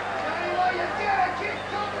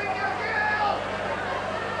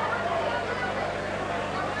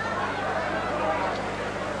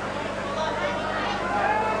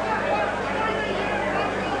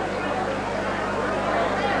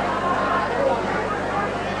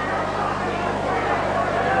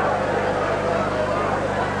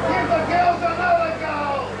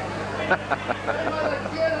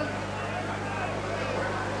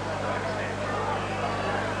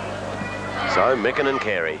 So Micken and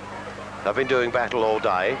Carey, they've been doing battle all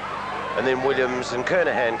day, and then Williams and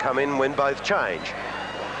Kernahan come in when both change.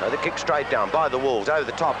 So the kick straight down by the Wolves over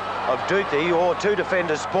the top of Duthie, or 2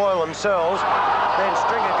 defenders spoil themselves. Then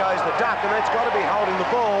Stringer goes the duck, and that's got to be holding the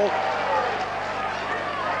ball.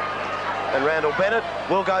 And Randall Bennett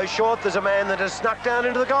will go short. There's a man that has snuck down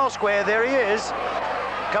into the goal square. There he is,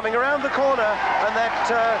 coming around the corner, and that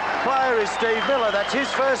player is Steve Miller. That's his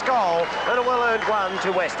first goal, and a well-earned one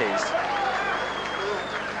to Westies.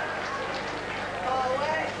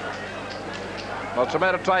 Well, it's a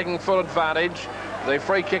matter of taking full advantage. The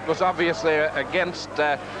free kick was obvious there against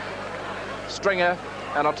Stringer,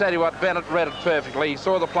 and I'll tell you what, Bennett read it perfectly. He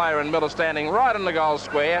saw the player in Miller standing right in the goal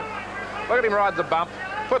square. Look at him ride the bump,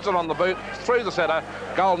 puts it on the boot, through the centre,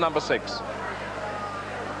 goal number 6.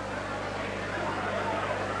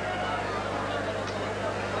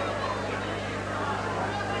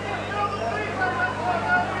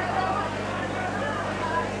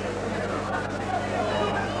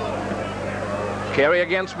 Carey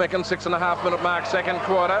against Micken, 6.5-minute mark, second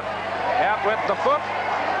quarter. Out went the foot.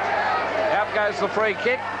 Out goes the free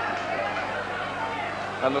kick.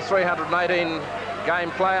 And the 318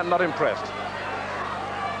 game player not impressed.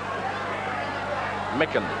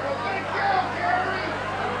 Micken.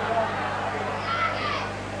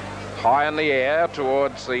 High in the air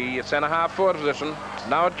towards the centre-half forward position.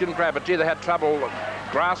 No one can grab it. Gee, they had trouble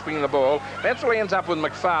grasping the ball. Eventually ends up with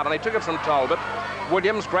McFarlane. He took it from Talbot.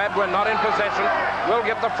 Williams grabbed when not in possession. Will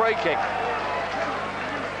get the free kick.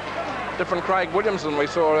 Different Craig Williams than we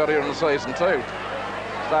saw earlier in the season too.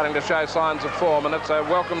 Starting to show signs of form, and it's a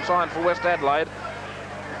welcome sign for West Adelaide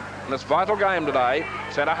in this vital game today.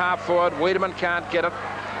 Centre half forward, Wiedemann can't get it.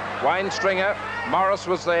 Wayne Stringer, Morris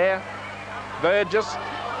was there. Burgess.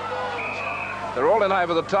 They're all in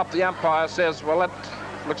over the top. The umpire says, well, that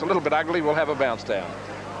looks a little bit ugly. We'll have a bounce down.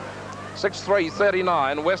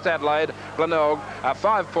 6-3-39, West Adelaide, Glenelg are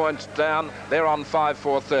 5 points down. They're on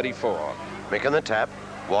 5-4-34. Micken the tap,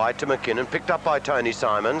 wide to McKinnon, picked up by Tony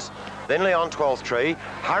Simons. Then Leon Twelfthtree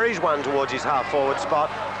hurries one towards his half-forward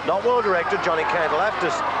spot. Not well directed, Johnny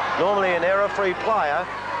Cantalaftis, normally an error-free player.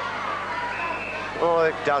 Oh,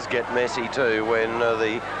 it does get messy too when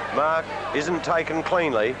the mark isn't taken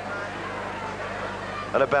cleanly.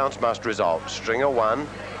 And a bounce must result. Stringer 1,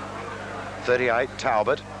 38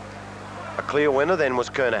 Talbot. A clear winner then was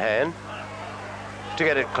Kernahan to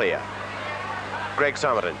get it clear. Greg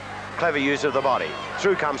Somerton, clever use of the body.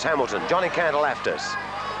 Through comes Hamilton, Johnny Cantalaftis.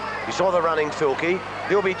 He saw the running Filkey.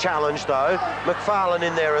 He'll be challenged though. McFarlane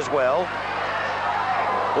in there as well.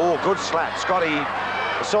 Oh, good slap. Scotty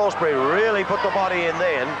Salisbury really put the body in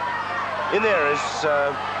then. In there is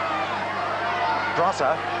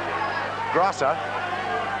Grosser.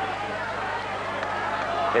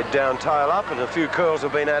 Head down, tail up, and a few curls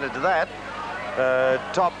have been added to that.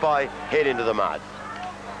 Top by head into the mud.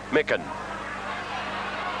 Micken.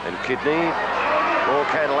 And Kidney or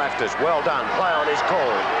Cantalaftis. Well done. Play on is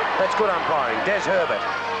called. That's good umpiring. Des Herbert.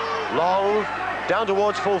 Long, down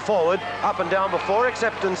towards full forward. Up and down before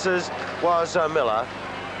acceptances was Miller.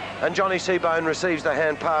 And Johnny Seabone receives the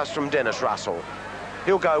hand pass from Dennis Russell.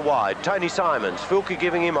 He'll go wide. Tony Simons. Filkey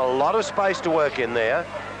giving him a lot of space to work in there.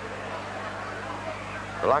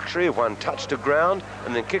 The luxury of one touch to ground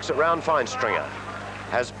and then kicks it round, finds Stringer.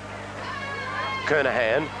 Has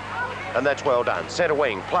Kernahan, and that's well done. Centre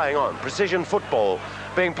wing, playing on. Precision football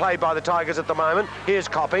being played by the Tigers at the moment. Here's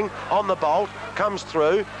Copping on the bolt, comes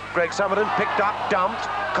through. Greg Somerton picked up, dumped.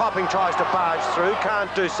 Copping tries to barge through,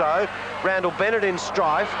 can't do so. Randall Bennett in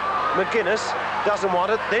strife. McGuinness doesn't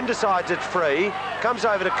want it, then decides it's free. Comes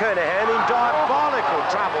over to Kernahan in diabolical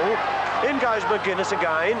trouble. In goes McGuinness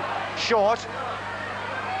again. Short.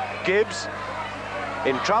 Gibbs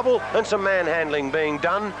in trouble, and some manhandling being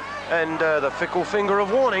done, and the fickle finger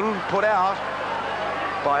of warning put out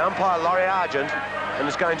by umpire Laurie Argent, and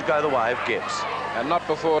it's going to go the way of Gibbs. And not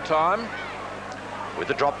before time. With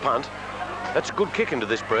the drop punt. That's a good kick into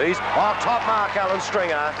this breeze. Oh, top mark, Alan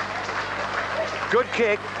Stringer. Good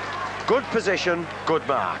kick, good position, good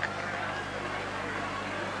mark.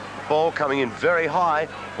 Ball coming in very high.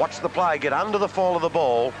 Watch the play get under the fall of the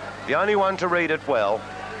ball. The only one to read it well.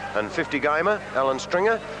 And 50-gamer, Alan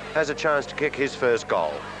Stringer, has a chance to kick his first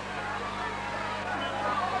goal.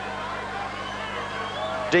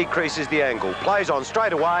 Decreases the angle, plays on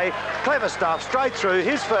straight away. Clever stuff, straight through,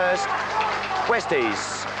 his first.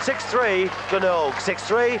 Westies, 6-3, Glenelg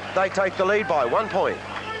 6-3. They take the lead by 1 point.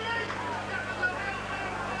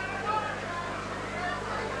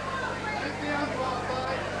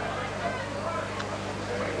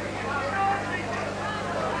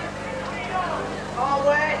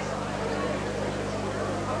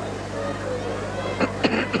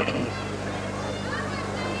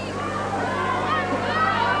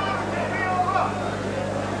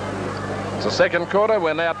 It's the second quarter.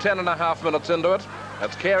 We're now 10.5 minutes into it.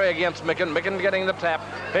 It's Carey against Micken. Micken getting the tap.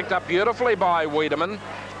 Picked up beautifully by Wiedemann.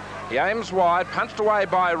 He aims wide, punched away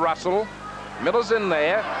by Russell. Miller's in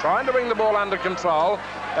there, trying to bring the ball under control.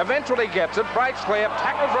 Eventually gets it, breaks clear,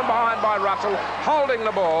 tackled from behind by Russell, holding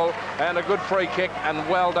the ball, and a good free kick, and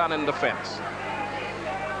well done in defence.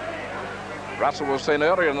 Russell was seen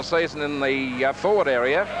earlier in the season in the forward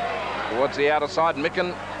area, towards the outer side.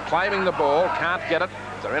 Micken claiming the ball, can't get it.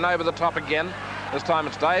 They're in over the top again. This time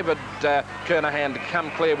it's David Kernahan to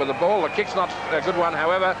come clear with the ball. The kick's not a good one,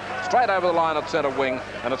 however, straight over the line at centre wing,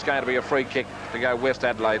 and it's going to be a free kick to go West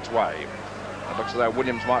Adelaide's way. It looks as though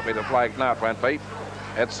Williams might be the play. No, it won't be.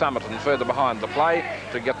 It's Somerton further behind the play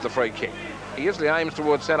to get the free kick. He usually aims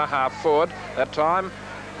towards centre half forward. That time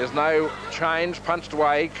there's no change, punched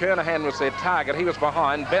away. Kernahan was their target. He was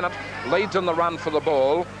behind. Bennett leads in the run for the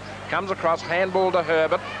ball. Comes across, handball to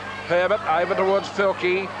Herbert. Herbert over towards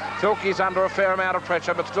Filkey. Filkey's under a fair amount of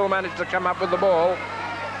pressure, but still managed to come up with the ball.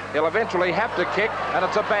 He'll eventually have to kick, and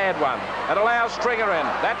it's a bad one. It allows Stringer in.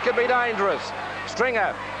 That could be dangerous.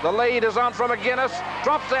 Stringer, the lead is on from McGuinness.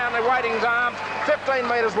 Drops down the waiting's arms. 15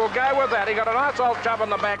 metres will go with that. He got a nice old shove on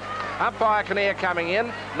the back. Umpire Kinnear coming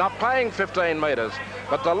in, not paying 15 metres,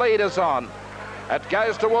 but the lead is on. It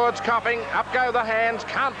goes towards Copping. Up go the hands.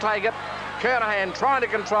 Can't take it. Kernahan trying to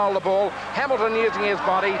control the ball. Hamilton using his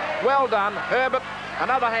body. Well done. Herbert,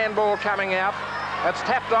 another handball coming out. It's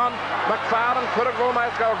tapped on. McFarlane could have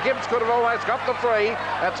almost got, Gibbs could have almost got the free.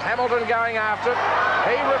 It's Hamilton going after it.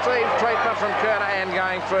 He receives treatment from Kernahan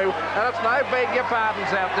going through, and it's no beg your pardons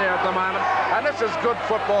out there at the moment. And this is good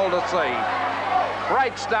football to see.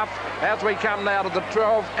 Great stuff as we come now to the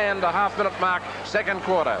 12.5-minute mark, second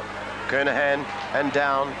quarter. Kernahan and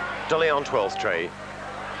down to Leon Twelfthtree.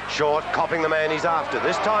 Short, Copping the man he's after.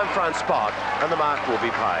 This time front spot, and the mark will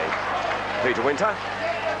be paid. Peter Winter.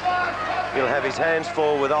 He'll have his hands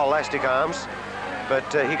full with elastic arms, but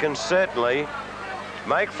he can certainly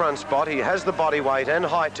make front spot. He has the body weight and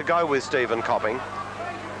height to go with Stephen Copping.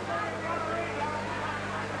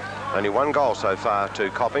 Only one goal so far to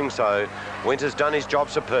Copping, so Winter's done his job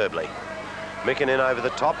superbly. Micken in over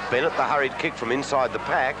the top. Bennett, the hurried kick from inside the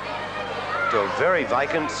pack to a very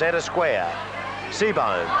vacant centre square.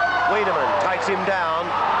 Seabone, Wiedemann takes him down,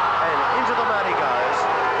 and into the mud he goes.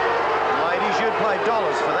 Ladies, you'd play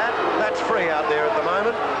dollars for that. That's free out there at the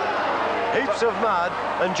moment. Heaps of mud,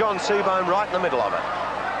 and John Seabone right in the middle of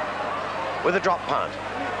it. With a drop punt.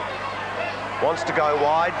 Wants to go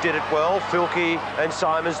wide, did it well. Filkey and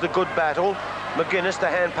Simons, the good battle. McGuinness, the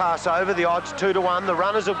hand pass over, the odds 2-1. The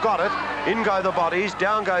runners have got it. In go the bodies,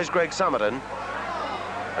 down goes Greg Somerton.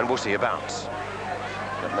 And we'll see a bounce.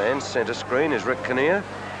 That man's centre screen is Rick Kinnear.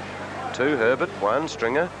 2 Herbert, 1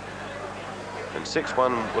 Stringer. And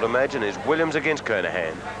 6-1 would imagine is Williams against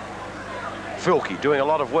Kernahan. Filkey doing a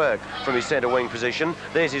lot of work from his centre wing position.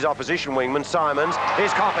 There's his opposition wingman, Simons.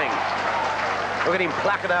 Here's Copping. Look at him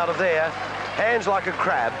pluck it out of there. Hands like a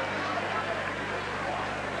crab.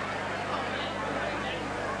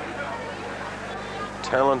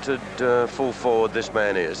 Talented full forward this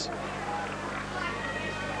man is.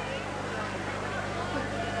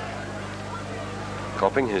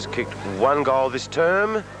 Copping has kicked 1 goal this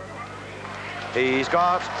term. He's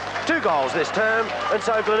got 2 goals this term, and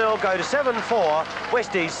so Glenelg go to 7-4,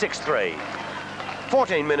 Westies 6-3.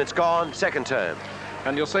 14 minutes gone, second term.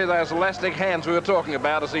 And you'll see those elastic hands we were talking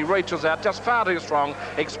about as he reaches out, just far too strong,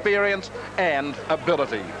 experience and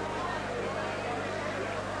ability.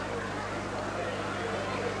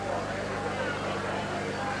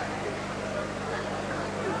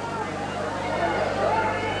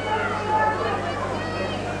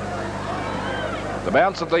 The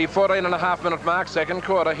bounce at the 14.5-minute mark, second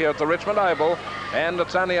quarter here at the Richmond Oval, and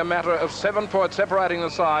it's only a matter of 7 points separating the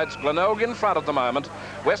sides. Glenelg in front at the moment.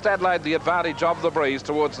 West Adelaide the advantage of the breeze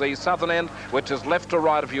towards the southern end, which is left to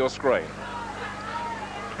right of your screen.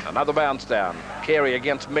 Another bounce down. Carey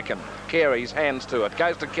against Micken. Carey's hands to it.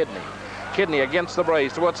 Goes to Kidney. Kidney against the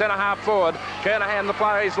breeze towards centre half forward. Kernahan, the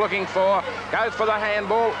player he's looking for, goes for the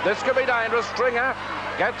handball. This could be dangerous. Stringer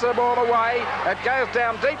gets the ball away. It goes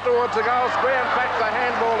down deep towards the goal square. In fact, the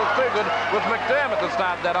handball is too good with McDermott to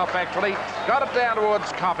start that off, actually. Got it down towards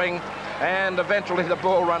Copping, and eventually the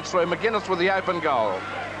ball runs through. McGuinness with the open goal.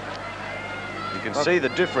 You can see the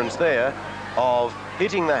difference there of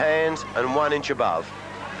hitting the hands and 1 inch above.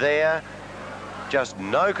 There, just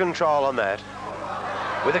no control on that.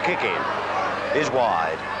 With a kick in. Is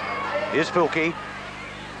wide. Here's Filkey.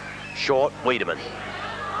 Short, Wiedemann.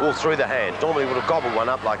 All through the hands. Normally would have gobbled one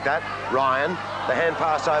up like that. Ryan, the hand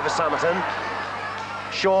pass over Somerton.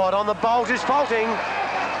 Short on the bolt is faulting.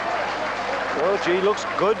 Well, gee, looks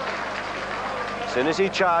good. As soon as he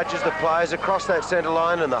charges, the players across that centre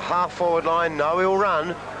line and the half-forward line know he'll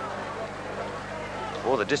run.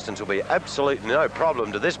 Well, the distance will be absolutely no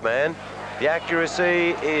problem to this man. The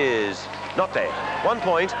accuracy is not there. 1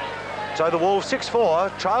 point. So the Wolves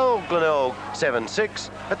 6-4 trail Glenelg 7-6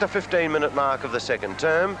 at the 15-minute mark of the second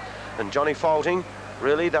term. And Johnny Faulting,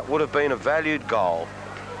 really, that would have been a valued goal.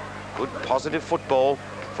 Good positive football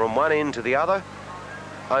from one end to the other,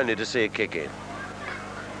 only to see a kick in.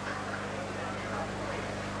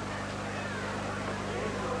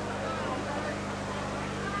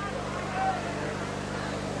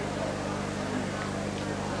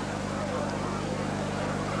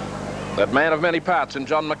 That man of many parts in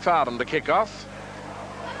John McFarlane to kick off.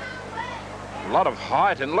 A lot of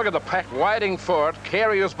height, and look at the pack waiting for it.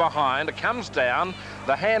 Carey is behind. It comes down.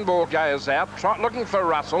 The handball goes out. Looking for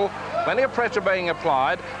Russell. Plenty of pressure being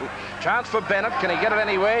applied. Chance for Bennett. Can he get it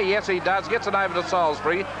anywhere? Yes, he does. Gets it over to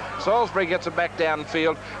Salisbury. Salisbury gets it back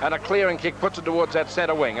downfield, and a clearing kick puts it towards that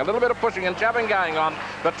centre wing. A little bit of pushing and shoving going on,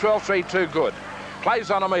 but 12-3 too good.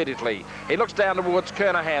 Plays on immediately. He looks down towards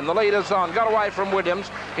Kernahan. The leader's on. Got away from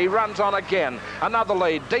Williams. He runs on again. Another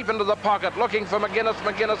lead. Deep into the pocket. Looking for McGuinness.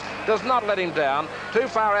 McGuinness does not let him down. Too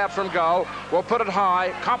far out from goal. Will put it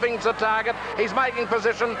high. Copping's the target. He's making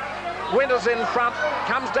position. Winters in front.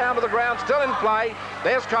 Comes down to the ground. Still in play.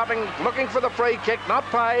 There's Copping looking for the free kick. Not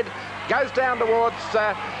paid. Goes down towards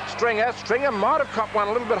Stringer. Stringer might have copped one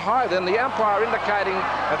a little bit higher than the umpire indicating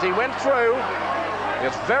as he went through.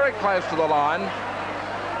 It's very close to the line.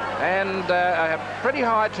 And a pretty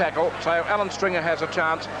high tackle, so Alan Stringer has a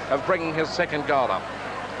chance of bringing his second goal up.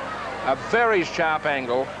 A very sharp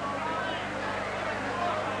angle.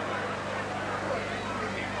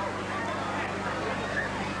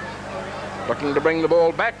 Looking to bring the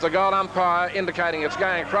ball back. The goal umpire indicating it's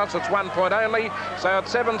going across. It's 1 point only, so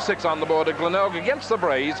it's 7-6 on the board at Glenelg against the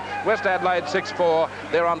breeze. West Adelaide 6-4.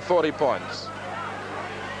 They're on 40 points.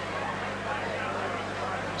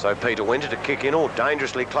 So Peter Winter to kick in, all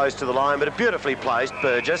dangerously close to the line, but a beautifully placed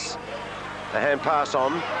Burgess. The hand pass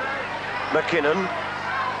on. McKinnon.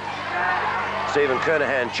 Stephen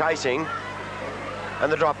Kernahan chasing.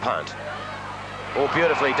 And the drop punt. All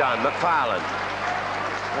beautifully done. McFarlane.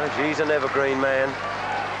 Oh, geez, an evergreen man.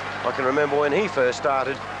 I can remember when he first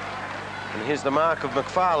started. And here's the mark of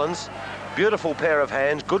McFarlane's. Beautiful pair of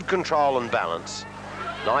hands, good control and balance.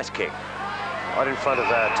 Nice kick. Right in front of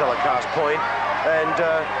telecast point. And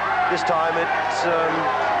this time it's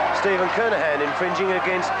Stephen Kernahan infringing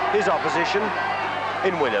against his opposition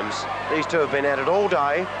in Williams. These two have been at it all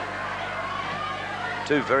day.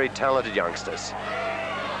 Two very talented youngsters.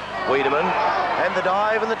 Wiedemann, and the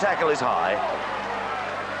dive, and the tackle is high.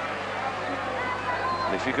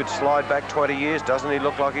 And if you could slide back 20 years, doesn't he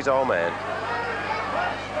look like his old man?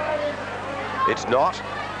 It's not.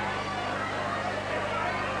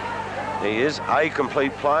 He is a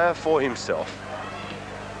complete player for himself.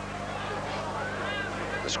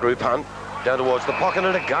 The screw punt down towards the pocket,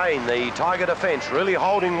 and again the Tiger defence really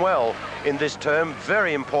holding well in this term.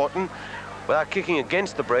 Very important without kicking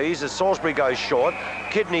against the breeze as Salisbury goes short.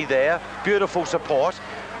 Kidney there, beautiful support,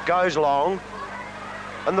 goes long,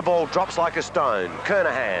 and the ball drops like a stone.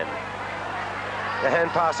 Kernahan, the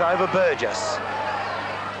hand pass over Burgess.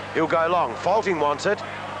 He'll go long. Faulting wants it.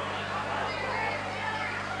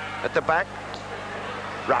 At the back,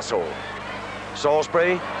 Russell.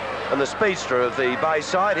 Salisbury, and the speedster of the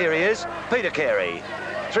Bayside, here he is, Peter Carey.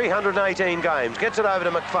 318 games, gets it over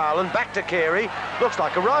to McFarlane, back to Carey, looks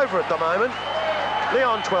like a rover at the moment.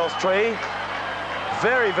 Leon 12th tree,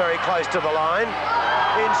 very, very close to the line.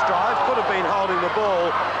 In strive, could have been holding the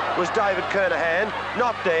ball, was David Kernahan,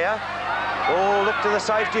 not there. Oh, look to the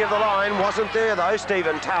safety of the line, wasn't there though,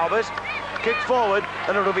 Stephen Talbot. Kick forward,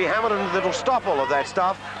 and it'll be Hamilton that'll stop all of that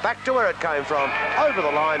stuff, back to where it came from, over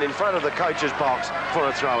the line in front of the coach's box for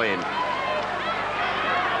a throw-in.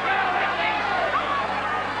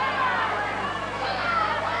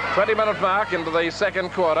 "20-minute mark into the second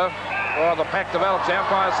quarter. Oh, the pack develops. The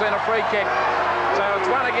umpire's seen a free kick. So it's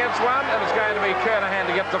 1 against 1, and it's going to be Kernahan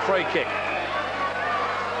to get the free kick.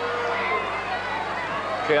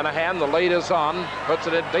 Kernahan, the lead is on, puts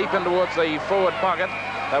it in deep in towards the forward pocket.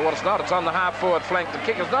 Though what it's not, it's on the half-forward flank. The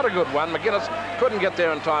kick is not a good one. McGuinness couldn't get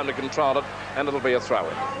there in time to control it, and it'll be a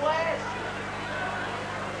throw-in.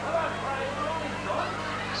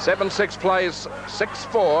 7-6 plays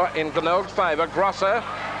 6-4 in Glenelg's favour. Grosser,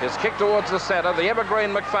 his kick towards the centre. The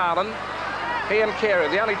evergreen McFarlane. He and Carey,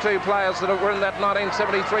 the only two players that were in that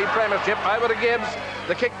 1973 premiership. Over to Gibbs.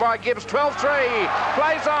 The kick by Gibbs, 12-3.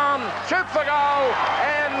 Plays on, shoots the goal,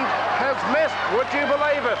 and has missed. Would you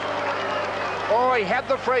believe it? Oh, he had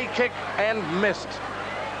the free kick and missed.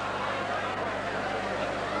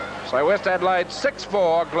 So West Adelaide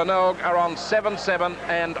 6-4, Glenelg are on 7-7,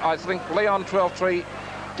 and I think Leon 12-3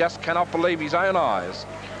 just cannot believe his own eyes.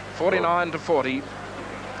 49-40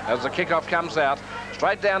 as the kickoff comes out.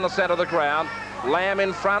 Straight down the centre of the ground. Lamb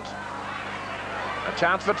in front. A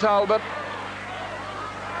chance for Talbot.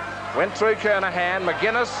 Went through Kernahan.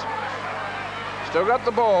 McGuinness still got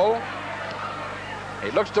the ball. He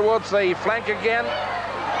looks towards the flank again,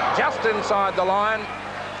 just inside the line,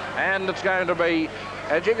 and it's going to be,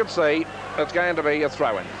 as you can see, it's going to be a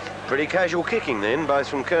throw-in. Pretty casual kicking then, both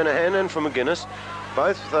from Kernahan and from McGuinness.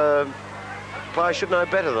 Both players should know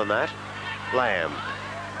better than that. Lamb.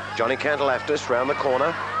 Johnny Cantalaftis round the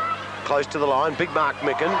corner, close to the line. Big Mark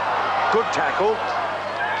Micken, good tackle.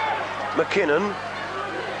 McKinnon,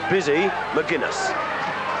 busy. McGuinness.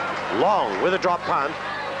 Long with a drop punt.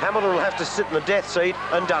 Hamilton will have to sit in the death seat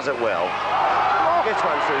and does it well. Gets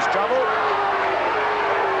one for his trouble.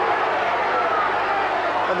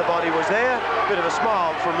 And the body was there. Bit of a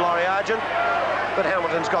smile from Laurie Argent, but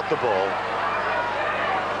Hamilton's got the ball.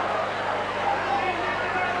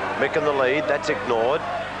 Mick in the lead, that's ignored.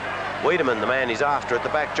 Wiedemann, the man he's after at the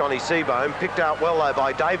back, Johnny Seabohm, picked out well though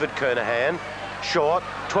by David Kernahan. Short,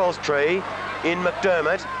 12th tree, in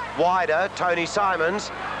McDermott, wider, Tony Simons.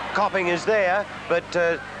 Copping is there,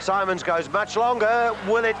 but Simons goes much longer.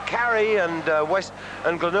 Will it carry? And West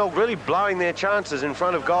and Glenelg really blowing their chances in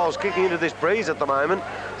front of goals, kicking into this breeze at the moment.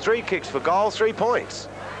 3 kicks for goal, 3 points.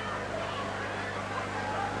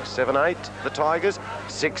 7-8, the Tigers.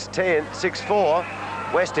 6-10, 6-4,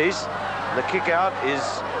 Westies. The kick out is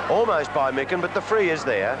almost by Micken, but the free is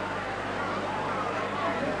there.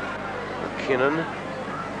 McKinnon,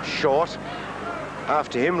 short.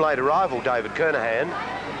 After him, late arrival, David Kernahan.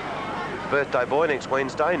 Birthday boy next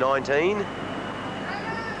Wednesday, 19.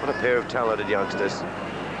 What a pair of talented youngsters.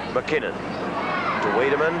 McKinnon to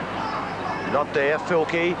Wiedemann. Not there.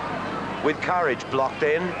 Filkey with courage blocked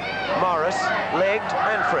in. Morris legged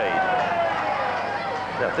and freed.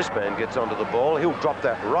 Now if this man gets onto the ball, he'll drop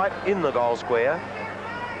that right in the goal square.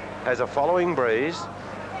 Has a following breeze.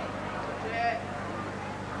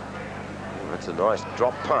 That's a nice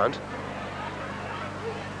drop punt.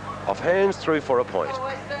 Off hands through for a point.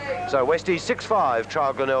 So Westies 6-5,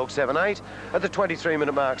 trial Glenelg 7-8 at the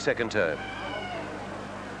 23-minute mark, second term.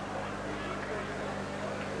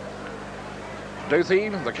 Duthie,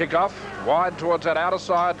 the kick-off, wide towards that outer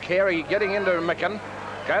side. Carey getting into Micken.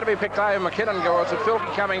 Going to be picked over. McKinnon goes.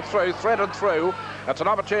 Filkey coming through, threaded through. It's an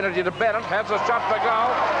opportunity to Bennett. Has a shot for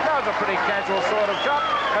goal. That was a pretty casual sort of shot,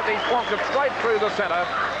 as he plonked it straight through the centre.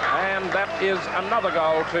 And that is another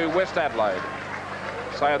goal to West Adelaide.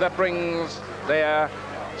 So that brings their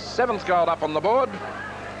 7th goal up on the board.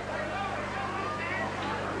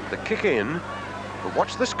 The kick in, but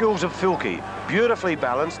watch the skills of Filkey. Beautifully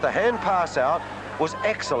balanced. The hand pass out was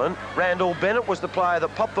excellent. Randall Bennett was the player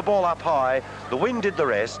that popped the ball up high. The wind did the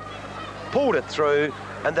rest. Pulled it through,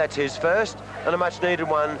 and that's his first, and a much needed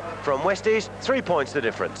one from Westies. 3 points the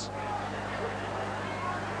difference.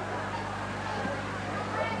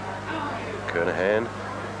 Kernahan.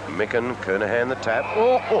 Micken, Kernahan the tap.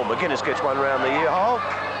 Oh, McGuinness gets one round the ear hole.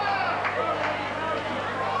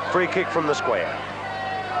 Free kick from the square.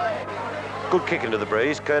 Good kick into the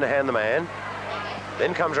breeze. Kernahan the man.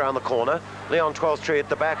 Then comes around the corner. Leon 12th tree at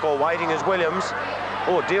the back, all waiting is Williams.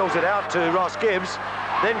 or deals it out to Ross Gibbs,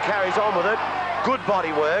 then carries on with it. Good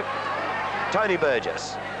body work. Tony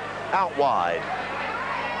Burgess, out wide.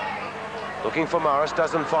 Looking for Morris,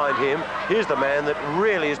 doesn't find him. Here's the man that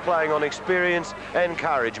really is playing on experience and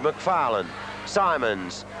courage, McFarlane.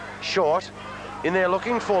 Simons, short. In there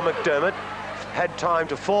looking for McDermott. Had time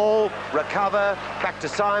to fall, recover, back to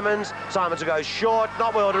Simons. Simons goes short,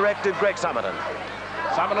 not well directed, Greg Summerton.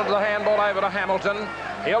 Summerton to the handball over to Hamilton.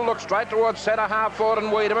 He'll look straight towards centre half forward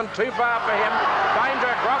and Wiedemann. Too far for him.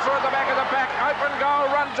 Danger, Grosser at the back of the pack. Open goal,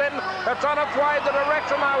 runs in. It's on its way. The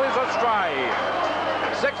direction though is astray.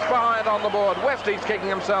 6 behind on the board. Westies kicking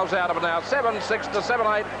themselves out of it now. 7-6 to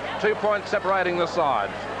 7-8. 2 points separating the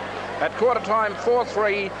sides. At quarter time,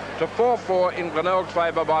 4-3 to 4-4 in Glenelg's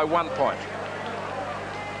favour by 1 point.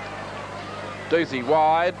 Duthie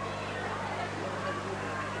wide.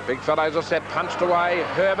 Big fellows are set, punched away.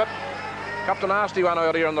 Herbert copped a nasty one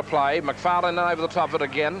earlier in the play. McFarlane over the top of it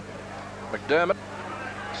again. McDermott.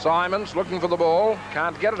 Simons looking for the ball.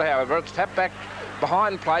 Can't get it, however. It's tapped back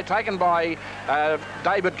behind play, taken by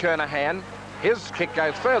David Kernahan. His kick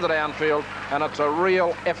goes further downfield, and it's a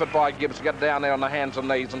real effort by Gibbs to get down there on the hands and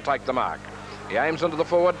knees and take the mark. He aims into the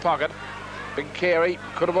forward pocket. Big Carey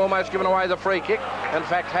could have almost given away the free kick. In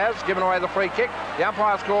fact, has given away the free kick. The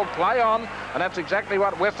umpire's called play on, and that's exactly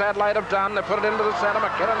what West Adelaide have done. They put it into the centre.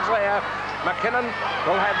 McKinnon's there. McKinnon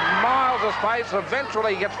will have miles of space.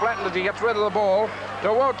 Eventually he gets flattened as he gets rid of the ball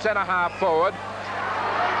towards centre half forward.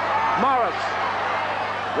 Morris.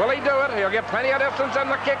 Will he do it? He'll get plenty of distance in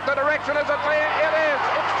the kick. The direction is clear. It is.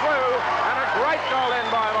 It's through. And a great goal in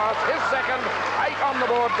by Morris. His second. 8 on the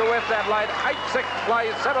board to West Adelaide. 8-6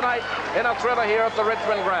 plays 7-8 in a thriller here at the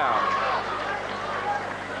Richmond ground.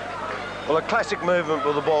 Well, a classic movement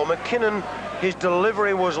with the ball. McKinnon, his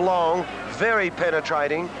delivery was long, very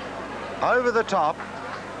penetrating, over the top.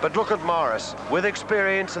 But look at Morris, with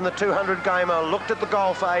experience in the 200 gamer, looked at the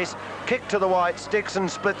goal face, kicked to the white sticks and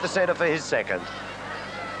split the centre for his second.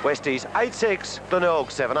 Westies 8-6, Glenelg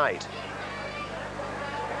 7-8.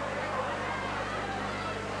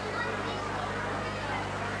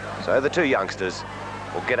 So the two youngsters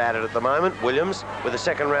will get at it at the moment. Williams with a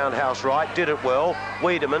second roundhouse right, did it well.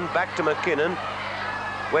 Wiedemann back to McKinnon.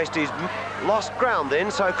 Westies lost ground then,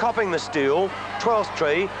 so copping the steal. 12th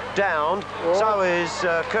tree, downed. Oh. So is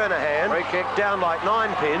Kernahan. Free kick. Down like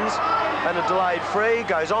 9 pins. And a delayed free,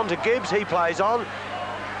 goes on to Gibbs, he plays on.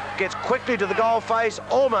 Gets quickly to the goal face,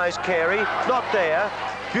 almost Carey, not there.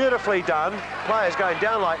 Beautifully done. Players going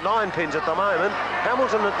down like 9 pins at the moment.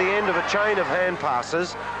 Hamilton at the end of a chain of hand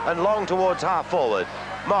passes and long towards half forward.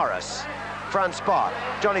 Morris, front spot.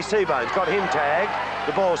 Johnny Seabone's got him tagged.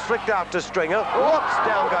 The ball's flicked up to Stringer. Whoops,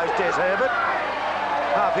 down goes Des Herbert.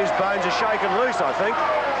 Half his bones are shaken loose, I think.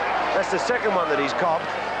 That's the second one that he's copped.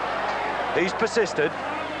 He's persisted.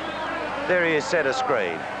 There he is, centre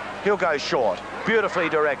screen. He'll go short. Beautifully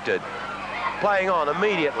directed. Playing on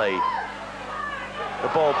immediately. The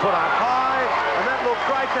ball put up high, and that looked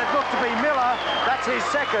great. That looked to be Miller. That's his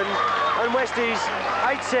second. And Westies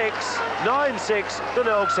 8-6, 9-6,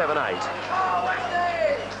 Glenelg 7-8.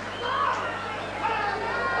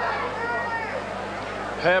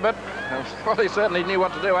 Herbert, well, he certainly knew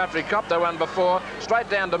what to do after he copped that one before. Straight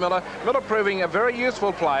down to Miller. Miller proving a very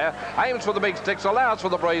useful player. Aims for the big sticks, allows for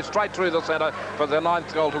the breeze, straight through the centre for the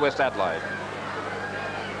 9th goal to West Adelaide.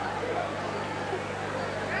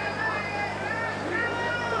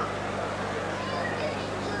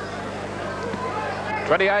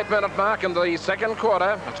 28-minute mark in the second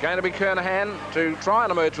quarter. It's going to be Kernahan to try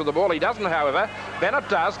and emerge with the ball. He doesn't, however. Bennett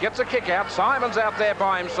does, gets a kick out. Simon's out there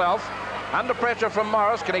by himself. Under pressure from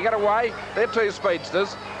Morris. Can he get away? They're two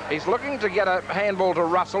speedsters. He's looking to get a handball to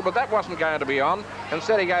Russell, but that wasn't going to be on.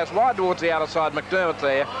 Instead, he goes wide towards the outer side. McDermott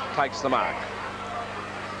there takes the mark.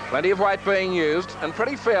 Plenty of weight being used, and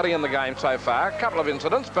pretty fairly in the game so far. A couple of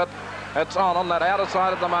incidents, but it's on that outer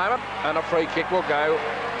side at the moment, and a free kick will go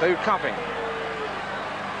to Copping.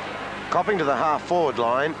 Copping to the half-forward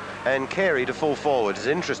line and Carey to full forward is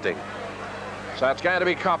interesting. So it's going to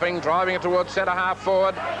be Copping, driving it towards centre half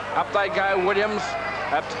forward. Up they go, Williams,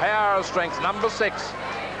 a tower of strength, number 6.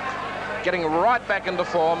 Getting right back into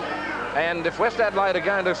form. And if West Adelaide are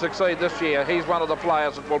going to succeed this year, he's one of the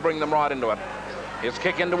players that will bring them right into it. His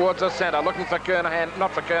kick in towards the centre, looking for Kernahan,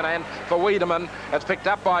 not for Kernahan, for Wiedemann. It's picked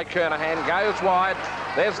up by Kernahan, goes wide.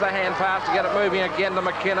 There's the hand pass to get it moving again to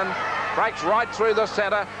McKinnon. Breaks right through the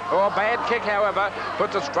centre. Oh, a bad kick, however.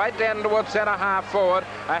 Puts it straight down towards centre half forward.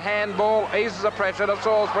 A handball eases the pressure to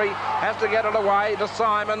Salisbury. Has to get it away to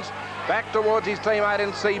Simons. Back towards his teammate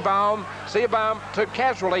in Seabohm. Seabohm to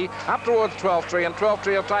Casually up towards 12th tree, and 12th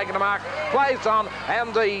tree have taken a mark. Plays on,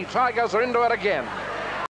 and the Tigers are into it again.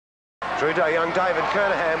 Through to young David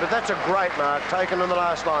Kernahan, but that's a great mark taken on the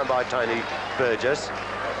last line by Tony Burgess.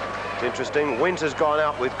 It's interesting, Winter's gone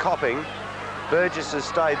out with Copping. Burgess has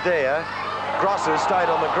stayed there. Gross has stayed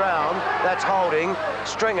on the ground. That's holding.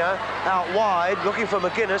 Stringer out wide, looking for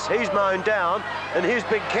McGuinness. He's mown down, and here's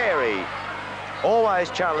Big Carey.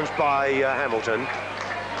 Always challenged by Hamilton,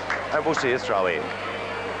 and we'll see a throw in.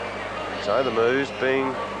 So the moves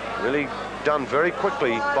being really done very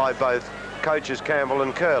quickly by both coaches Campbell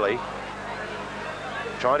and Curley.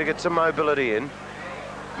 Trying to get some mobility in.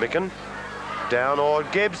 Micken down, or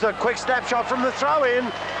Gibbs, a quick snapshot from the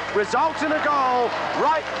throw-in results in a goal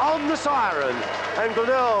right on the siren. And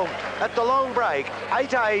Glenelg at the long break,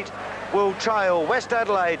 8-8, will trail West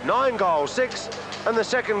Adelaide 9-6, and the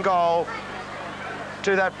second goal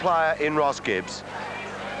to that player in Ross Gibbs.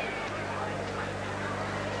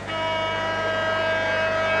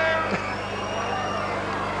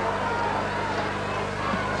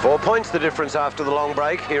 Four points the difference after the long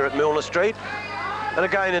break here at Milner Street. And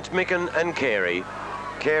again, it's Micken and Carey.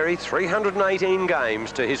 Carey, 318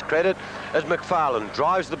 games to his credit as McFarlane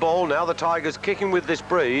drives the ball. Now the Tigers kicking with this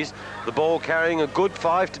breeze. The ball carrying a good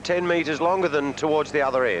 5 to 10 metres longer than towards the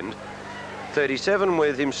other end. 37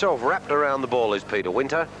 with himself wrapped around the ball is Peter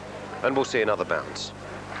Winter. And we'll see another bounce.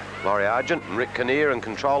 Laurie Argent and Rick Kinnear in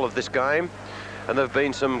control of this game. And there have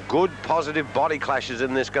been some good positive body clashes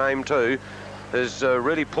in this game too. Has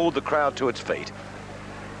really pulled the crowd to its feet.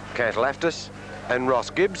 Cantalaftis and Ross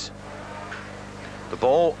Gibbs. The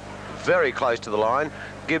ball very close to the line.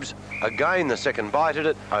 Gibbs again the second bite at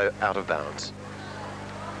it, out of bounds.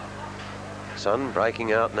 Sun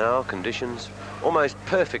breaking out now, conditions almost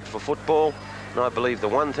perfect for football. And I believe the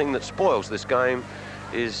one thing that spoils this game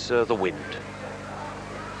is the wind.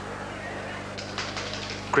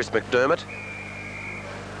 Chris McDermott.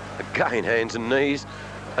 Again hands and knees.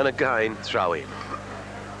 And again, throw in.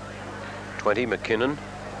 20, McKinnon.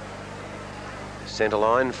 Centre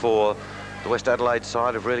line for the West Adelaide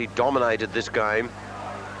side have really dominated this game.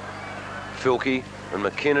 Filkey and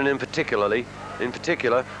McKinnon in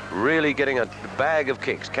particular, really getting a bag of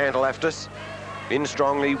kicks. Cantalaftis in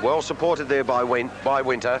strongly, well supported there by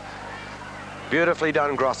Winter. Beautifully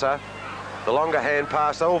done, Grosser. The longer hand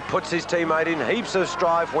pass, puts his teammate in heaps of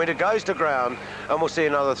strife. Winter goes to ground, and we'll see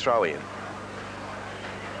another throw in.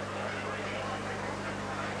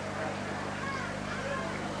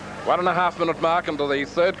 One and a half minute mark into the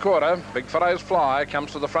third quarter. Big Furrow's fly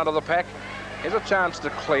comes to the front of the pack. Here's a chance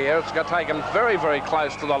to clear. It's got taken very, very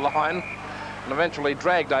close to the line and eventually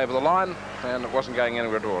dragged over the line, and it wasn't going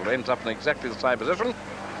anywhere at all. It ends up in exactly the same position,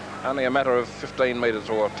 only a matter of 15 metres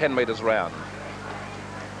or 10 metres round.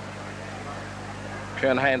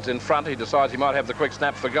 Kernahan's in front. He decides he might have the quick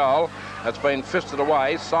snap for goal. It's been fisted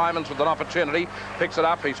away. Simons with an opportunity, picks it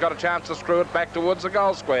up. He's got a chance to screw it back towards the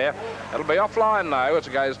goal square. It'll be offline though as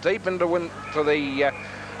it goes deep into the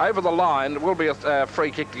over the line. It will be a free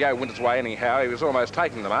kick to go Winter's way anyhow. He was almost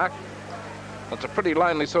taking the mark. It's a pretty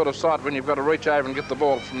lonely sort of sight when you've got to reach over and get the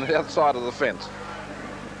ball from the other side of the fence.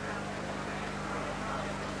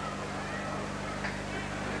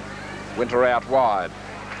 Winter out wide.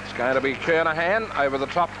 It's going to be Kernahan over the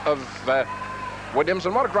top of Williams,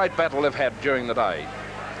 and what a great battle they've had during the day.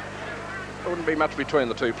 There wouldn't be much between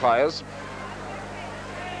the two players.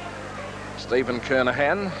 Stephen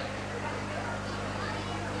Kernahan.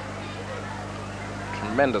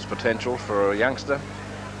 Tremendous potential for a youngster.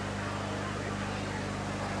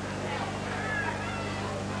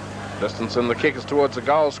 Distance in the kick is towards the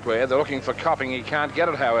goal square. They're looking for Copping. He can't get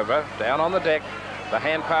it, however. Down on the deck. The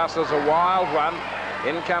hand pass is a wild one.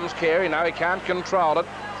 In comes Carey. No, he can't control it.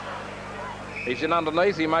 He's in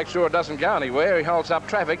underneath. He makes sure it doesn't go anywhere. He holds up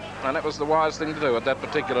traffic, and that was the wise thing to do at that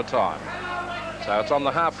particular time. So it's on the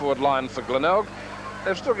half-forward line for Glenelg.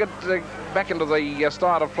 They've still got back into the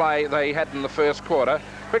style of play they had in the first quarter.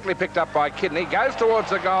 Quickly picked up by Kidney. Goes towards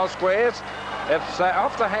the goal squares. It's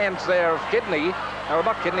off the hands there of Kidney. Oh,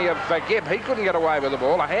 not Kidney, of Gibb. He couldn't get away with the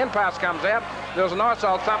ball. A hand pass comes out. There was a nice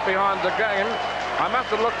old thump behind the game. I must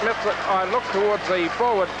have looked towards the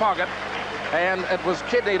forward pocket, and it was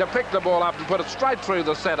Kidney to pick the ball up and put it straight through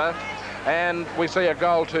the centre, and we see a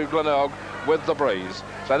goal to Glenelg with the breeze.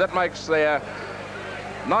 So that makes their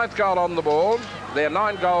 9th goal on the board, their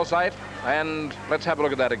 9-8, and let's have a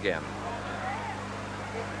look at that again.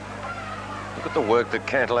 Look at the work that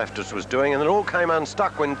Cantalaftis was doing, and it all came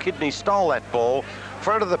unstuck when Kidney stole that ball.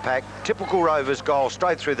 Front of the pack, typical Rovers goal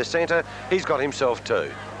straight through the centre. He's got himself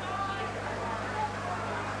 2.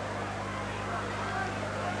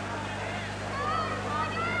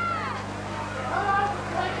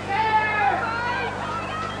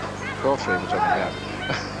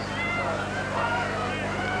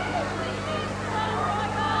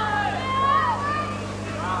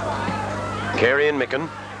 Carey and Micken.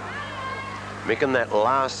 Micken, that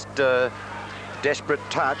last desperate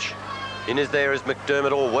touch. In is there is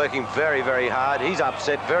McDermott, all working very, very hard. He's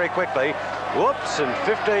upset very quickly. Whoops, and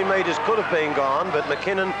 15 metres could have been gone, but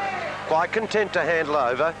McKinnon quite content to handle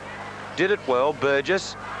over. Did it well,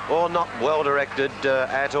 Burgess, or not well directed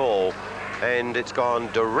at all. And it's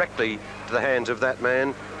gone directly to the hands of that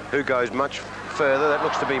man who goes much further. That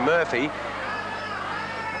looks to be Murphy.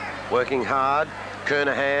 Working hard,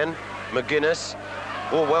 Kernahan, McGuinness,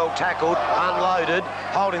 all well tackled, unloaded,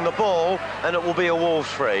 holding the ball, and it will be a Wolves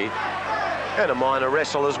free. And a minor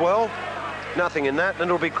wrestle as well. Nothing in that, and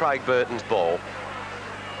it'll be Craig Burton's ball.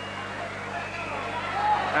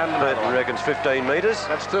 And Burton reckons 15 metres.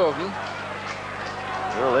 That's two of them.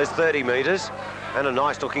 Well, there's 30 metres, and a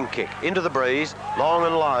nice looking kick. Into the breeze, long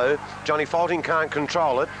and low. Johnny Faulting can't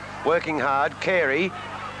control it. Working hard, Carey,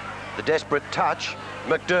 the desperate touch.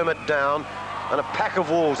 McDermott down, and a pack of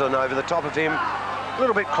Wolves on over the top of him. A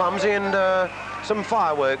little bit clumsy, and some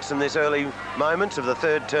fireworks in this early moments of the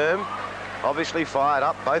third term. Obviously fired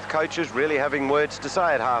up, both coaches really having words to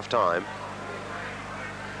say at half-time.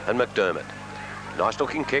 And McDermott, nice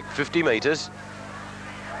looking kick, 50 metres.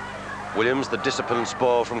 Williams, the discipline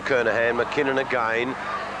spoil from Kernahan. McKinnon again.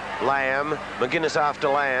 Lamb, McGuinness after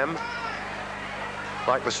Lamb.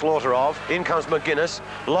 Like the slaughter of. In comes McGuinness,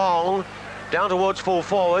 long, down towards full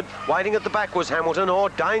forward. Waiting at the back was Hamilton, or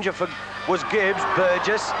danger for was Gibbs.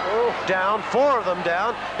 Burgess down, four of them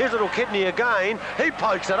down. Here's little Kidney again. He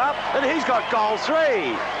pokes it up, and he's got goal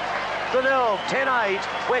 3. Glenelg 10-8,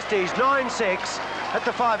 Westies 9-6 at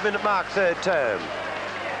the 5-minute mark, third term.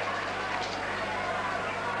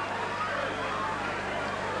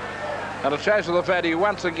 And it shows the value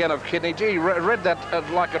once again of Kidney. Gee, read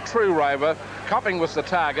that like a true rover. Copping was the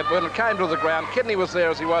target. When it came to the ground, Kidney was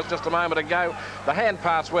there as he was just a moment ago. The hand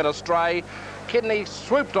pass went astray. Kidney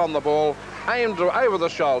swooped on the ball, aimed over the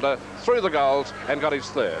shoulder, through the goals, and got his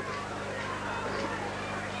third.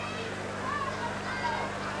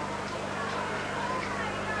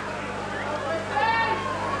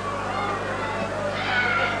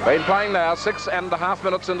 Been playing now 6.5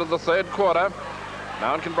 minutes into the third quarter.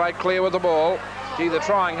 No one can break clear with the ball. Gee, they're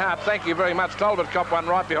trying hard. Thank you very much. Talbot copped one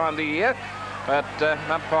right behind the ear. But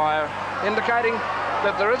umpire indicating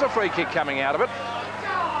that there is a free kick coming out of it.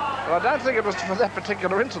 Well, I don't think it was for that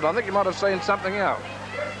particular incident. I think you might have seen something else.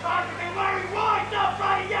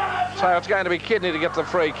 So it's going to be Kidney to get the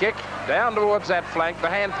free kick. Down towards that flank. The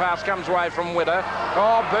hand pass comes away from Widder.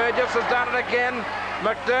 Oh, Burgess has done it again.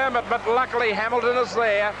 McDermott, but luckily Hamilton is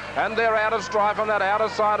there, and they're out of strife on that outer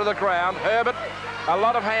side of the ground. Herbert, a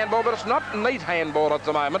lot of handball, but it's not neat handball at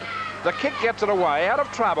the moment. The kick gets it away, out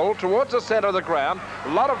of trouble, towards the centre of the ground.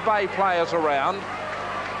 A lot of Bay players around.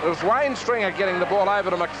 It was Wayne Stringer getting the ball over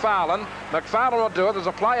to McFarlane. McFarlane will do it. There's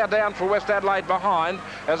a player down for West Adelaide behind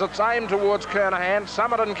as it's aimed towards Kernahan.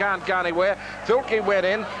 Summerton can't go anywhere. Filkey went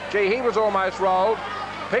in. Gee, he was almost rolled.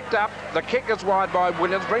 Picked up. The kick is wide by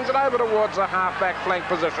Williams. Brings it over towards the half-back flank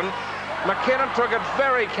position. McKinnon took it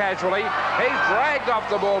very casually. He's dragged off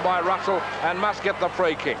the ball by Russell and must get the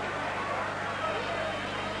free kick.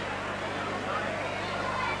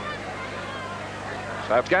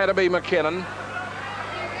 So it's going to be McKinnon.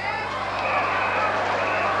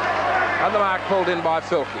 And the mark pulled in by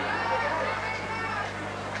Filkey.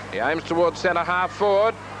 He aims towards centre half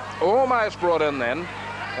forward. Almost brought in then.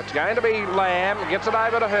 It's going to be Lamb. Gets it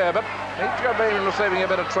over to Herbert. He's been receiving a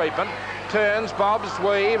bit of treatment. Turns, bobs,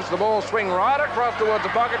 weaves. The ball swing right across towards the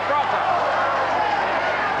pocket. Cropper.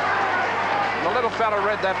 The little fella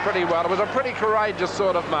read that pretty well. It was a pretty courageous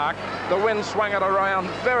sort of mark. The wind swung it around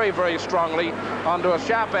very, very strongly onto a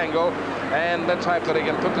sharp angle. And let's hope that he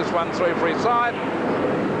can put this one through for his side.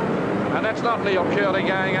 And that's not Neil Curley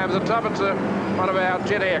going over the top. It's one of our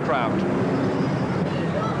jet aircraft.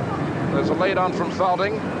 There's a lead on from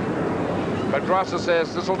Faulting. But Grosser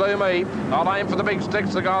says, this'll do me. I'll aim for the big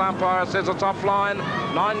sticks. The goal umpire says it's offline.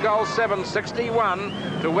 9 goals 7,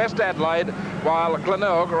 61 to West Adelaide, while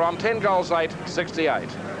Glenelg are on 10 goals 8, 68.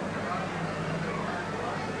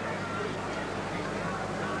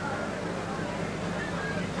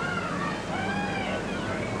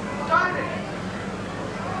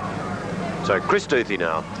 So Chris Duthie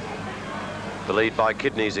now. The lead by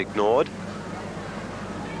Kidney's ignored.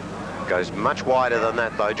 Goes much wider than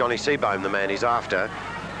that though. Johnny Seabohm, the man he's after.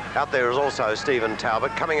 Out there is also Stephen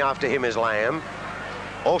Talbot. Coming after him is Lamb.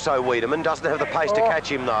 Also Wiedemann. Doesn't have the pace to catch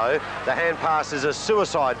him though. The hand pass is a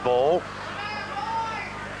suicide ball.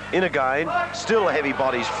 In again. Still heavy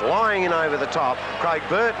bodies flying in over the top. Craig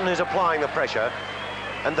Burton is applying the pressure.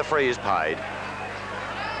 And the free is paid.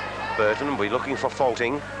 Burton will be looking for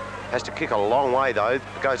Faulting. Has to kick a long way, though.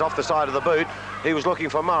 Goes off the side of the boot. He was looking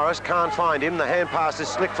for Morris. Can't find him. The hand pass is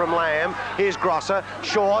slick from Lamb. Here's Grosser.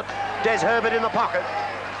 Short. Des Herbert in the pocket.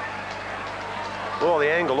 Well, the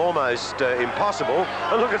angle almost impossible.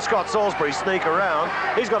 And look at Scott Salisbury sneak around.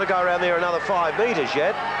 He's got to go around there another 5 metres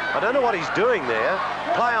yet. I don't know what he's doing there.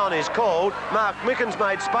 Play on is called. Mark Micken's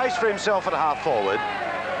made space for himself at half forward.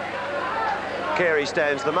 Carey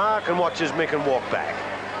stands the mark and watches Micken walk back.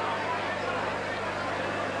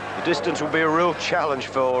 The distance will be a real challenge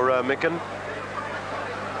for Micken.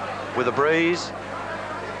 With a breeze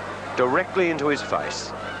directly into his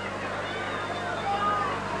face.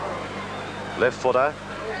 Left footer,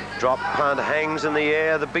 drop punt, hangs in the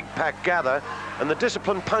air, the big pack gather, and the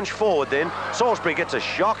disciplined punch forward then. Salisbury gets a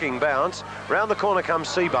shocking bounce. Round the corner comes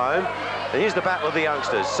Seabohm, and here's the battle of the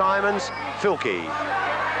youngsters. Simons, Filkey,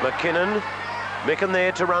 McKinnon, Micken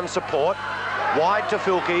there to run support. Wide to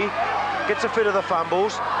Filkey, gets a fit of the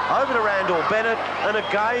fumbles, over to Randall Bennett, and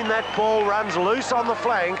again that ball runs loose on the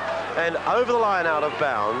flank and over the line out of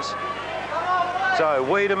bounds. So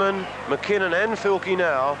Wiedemann, McKinnon and Filkey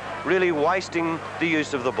now really wasting the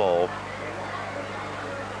use of the ball.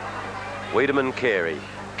 Wiedemann, Carey.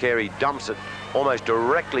 Carey dumps it almost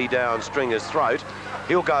directly down Stringer's throat.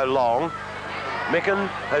 He'll go long. Micken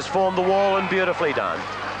has formed the wall and beautifully done.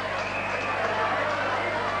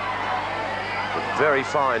 A very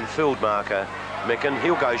fine field marker, Micken.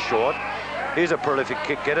 He'll go short. Here's a prolific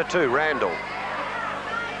kick getter too, Randall.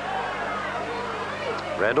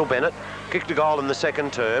 Randall Bennett kicked a goal in the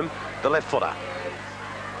second term, the left footer.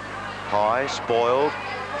 High, spoiled,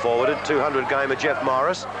 forwarded, 200 gamer Jeff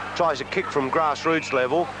Morris. Tries a kick from grassroots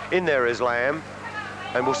level. In there is Lamb,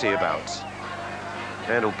 and we'll see a bounce.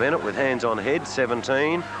 Randall Bennett with hands on head,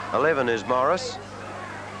 17. 11 is Morris.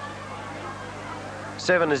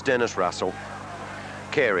 7 is Dennis Russell.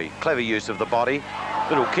 Carey, clever use of the body.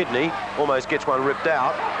 Little kidney, almost gets one ripped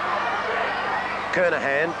out.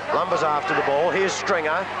 Kernahan lumbers after the ball. Here's Stringer.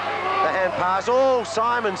 The hand pass. Oh,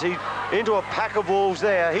 Simons, he into a pack of wolves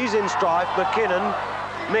there. He's in strife. McKinnon,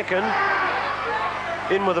 Micken,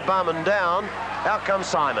 in with a bum and down. Out comes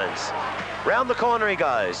Simons. Round the corner he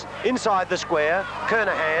goes. Inside the square.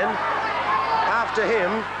 Kernahan. After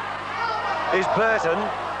him is Burton.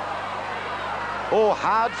 Oh,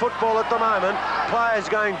 hard football at the moment. Players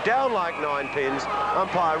going down like 9 pins.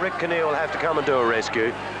 Umpire Rick Kinnear will have to come and do a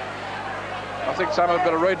rescue. I think someone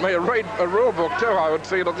better read me a rule book too, I would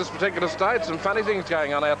feel, at this particular stage. Some funny things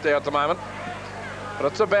going on out there at the moment.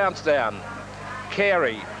 But it's a bounce down.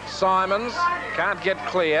 Carey, Simons, can't get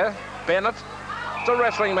clear. Bennett, it's a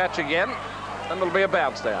wrestling match again, and it'll be a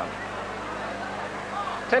bounce down.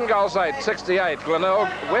 10 goals, 8, 68. Glenelg,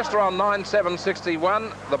 West are on 9-7,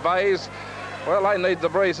 61. The Bays, well, they need the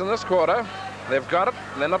breeze in this quarter. They've got it,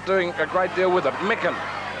 and they're not doing a great deal with it. Micken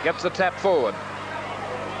gets the tap forward.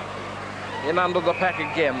 In under the pack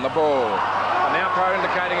again, the ball. And now pro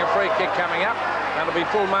indicating a free kick coming up. That'll be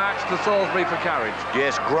full marks to Salisbury for courage.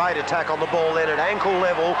 Yes, great attack on the ball then at ankle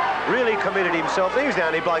level. Really committed himself. He was the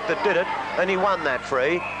only bloke that did it, and he won that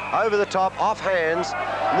free. Over the top, off hands.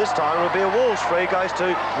 And this time it'll be a Wolves free, goes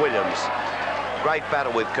to Williams. Great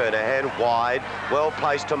battle with Kernahan, wide, well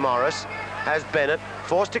placed to Morris. Has Bennett,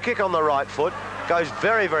 forced to kick on the right foot. Goes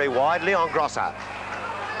very, very wide. Leon Grosser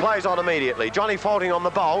plays on immediately. Johnny Faulting on the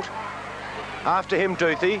bolt. After him,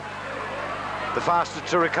 Duthie. The fastest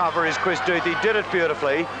to recover is Chris Duthie. Did it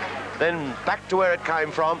beautifully. Then back to where it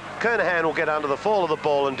came from. Kernahan will get under the fall of the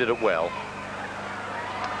ball and did it well.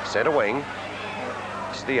 Centre wing.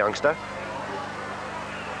 This is the youngster.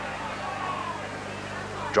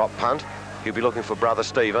 Drop punt. He'll be looking for brother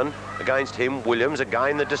Stephen. Against him, Williams.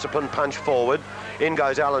 Again, the disciplined punch forward. In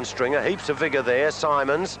goes Alan Stringer. Heaps of vigour there.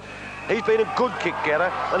 Simons. He's been a good kick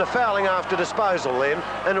getter and a fouling after disposal then,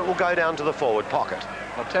 and it will go down to the forward pocket.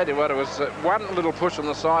 I'll tell you what, it was one little push on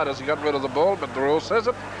the side as he got rid of the ball, but the rule says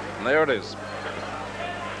it, and there it is.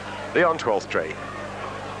 Leon 12th tree.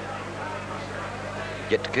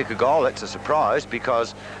 Yet to kick a goal, that's a surprise,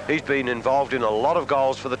 because he's been involved in a lot of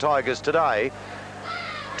goals for the Tigers today.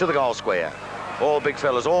 To the goal square. All big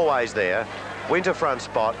fellas always there. Winter front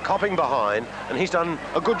spot, copping behind, and he's done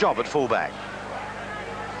a good job at fullback.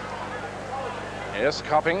 Yes,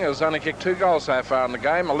 Copping has only kicked 2 goals so far in the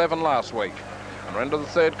game, 11 last week. And we're into the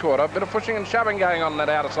third quarter. A bit of pushing and shoving going on that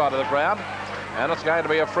outer side of the ground. And it's going to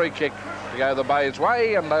be a free kick to go the Bays'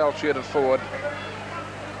 way, and they'll shoot it forward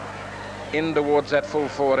in towards that full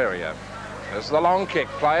forward area. There's the long kick.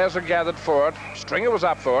 Players are gathered for it. Stringer was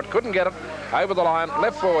up for it, couldn't get it. Over the line,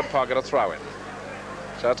 left forward pocket, a throw in.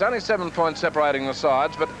 So it's only 7 points separating the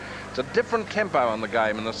sides, but it's a different tempo in the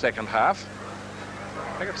game in the second half.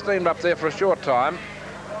 I think it steamed up there for a short time.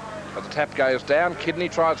 But the tap goes down. Kidney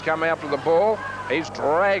tries to come out with the ball. He's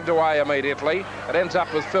dragged away immediately. It ends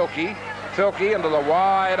up with Filkey. Filkey into the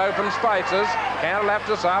wide open spaces.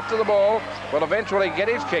 Counterlaptis after the ball. Will eventually get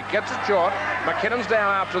his kick. Gets it short. McKinnon's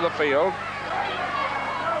down after the field.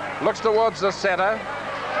 Looks towards the centre.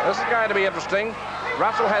 This is going to be interesting.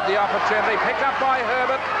 Russell had the opportunity. Picked up by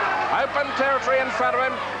Herbert. Open territory in front of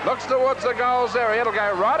him. Looks towards the goals area. It'll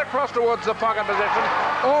go right across towards the pocket position.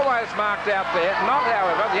 Almost marked out there. Not,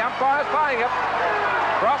 however. The umpire's playing it.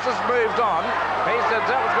 Ross has moved on. He said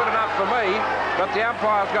that was good enough for me, but the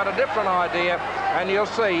umpire's got a different idea, and you'll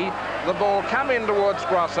see the ball come in towards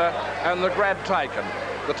Grosser and the grab taken.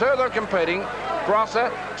 The two of them competing.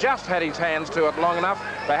 Grosser just had his hands to it long enough.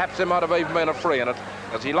 Perhaps there might have even been a free in it.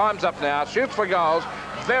 As he lines up now, shoots for goals,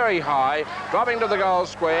 very high, dropping to the goal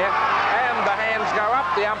square, and the hands go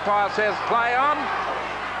up. The umpire says play on.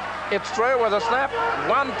 It's through with a snap.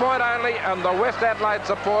 1 point only, and the West Adelaide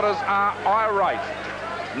supporters are irate.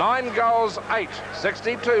 9 goals, 8.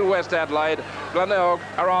 62 West Adelaide. Glenelg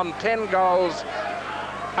are on 10 goals,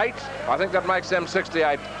 8. I think that makes them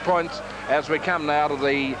 68 points as we come now to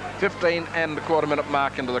the 15 and a quarter minute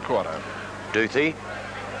mark into the quarter. Duthie.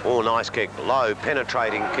 Oh, nice kick. Low,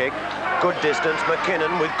 penetrating kick. Good distance.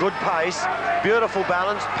 McKinnon with good pace. Beautiful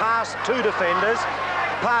balance. Past 2 defenders.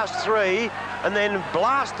 Past 3. And then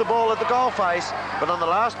blast the ball at the goal face. But on the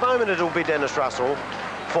last moment, it'll be Dennis Russell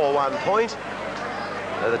for 1 point.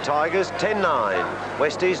 The Tigers 10-9,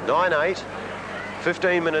 Westies 9-8,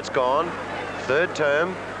 15 minutes gone, third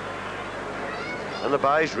term, and the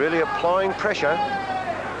Bays really applying pressure,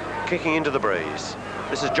 kicking into the breeze.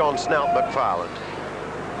 This is John Snout McFarland.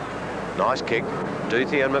 Nice kick.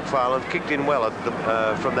 Duthie and McFarland kicked in well at the,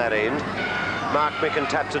 from that end. Mark Micken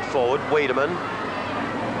taps it forward. Wiedemann,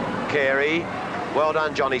 Carey, well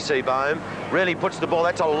done Johnny Seabohm. Really puts the ball,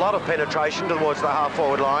 that's a lot of penetration towards the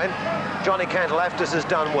half-forward line. Johnny Cantalaftis has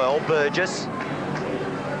done well. Burgess.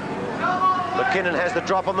 McKinnon has the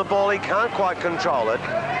drop on the ball. He can't quite control it.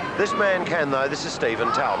 This man can, though. This is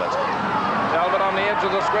Stephen Talbot. Talbot on the edge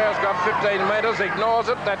of the square has got 15 metres,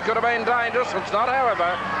 ignores it. That could have been dangerous. It's not, however.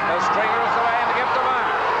 A stringer is the man to get the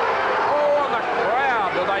mark. Oh, and the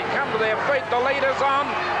crowd, do they come to their feet? The leader's on.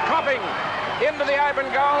 Copping into the open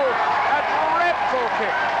goal. A dreadful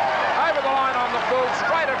kick. Over the line on the full,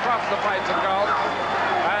 straight across the face of goal.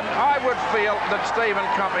 And I would feel that Stephen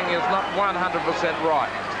Copping is not 100% right.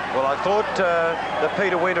 Well, I thought that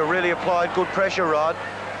Peter Winter really applied good pressure, Rod.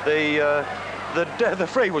 The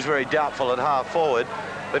free was very doubtful at half forward,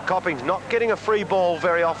 but Copping's not getting a free ball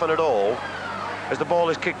very often at all as the ball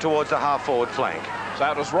is kicked towards the half forward flank. So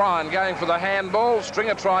it was Ryan going for the handball.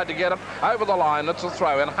 Stringer tried to get it over the line. It's a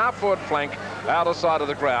throw in, half forward flank, outer side of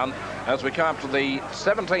the ground, as we come up to the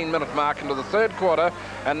 17-minute mark into the third quarter,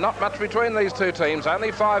 and not much between these two teams,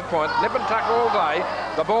 only 5 points. Nip and tuck all day.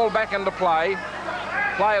 The ball back into play.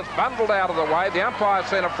 Players bundled out of the way. The umpire's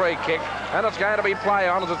seen a free kick, and it's going to be play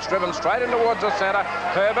on as it's driven straight in towards the centre.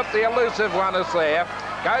 Herbert, the elusive one, is there.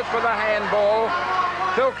 Goes for the handball.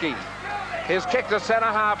 Filkey. His kick to centre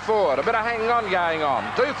half forward. A bit of hanging on going on.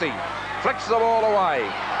 Duthie flicks the ball away.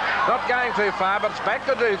 Not going too far, but it's back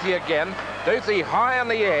to Duthie again. Duthie high in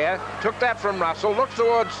the air. Took that from Russell. Looks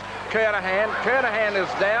towards Kernahan. Kernahan is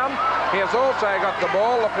down. He has also got the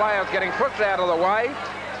ball. The player's getting pushed out of the way.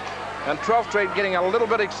 And 12th Street getting a little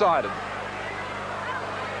bit excited.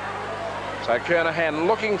 So Kernahan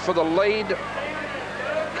looking for the lead.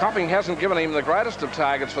 Copping hasn't given him the greatest of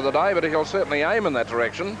targets for the day, but he'll certainly aim in that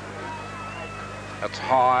direction. It's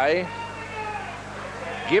high.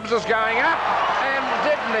 Gibbs is going up, and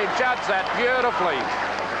didn't he judge that beautifully?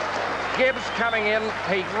 Gibbs coming in,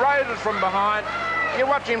 he rode it from behind. You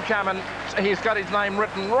watch him coming, he's got his name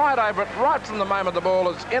written right over it, right from the moment the ball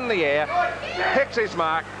is in the air. Picks his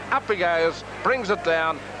mark, up he goes, brings it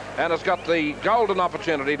down, and has got the golden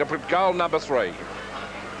opportunity to put goal number 3.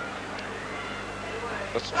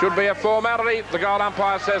 This should be a formality. The goal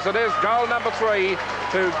umpire says it is. Goal number 3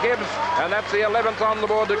 to Gibbs, and that's the 11th on the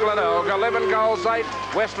board to Glenelg. 11 goals, 8.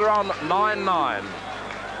 West are on 9-9.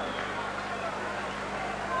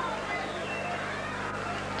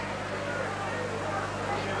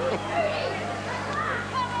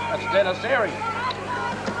 That's Dennis Airy.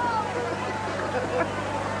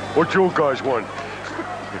 What you guys want?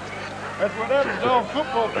 That's what happens to all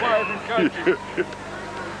football players and coaches.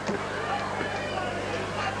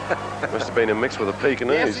 Must have been a mix with a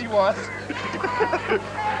Pekingese. Yes, he was.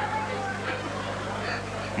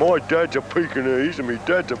 My dad's a Pekingese and my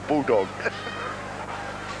dad's a bulldog.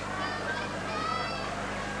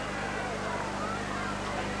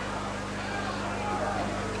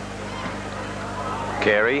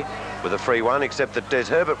 Carey with a free one, except that Des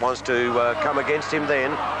Herbert wants to come against him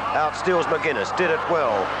then. Out steals McGuinness, did it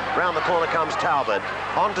well. Round the corner comes Talbot,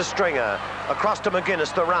 on to Stringer, across to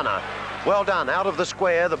McGuinness, the runner. Well done, out of the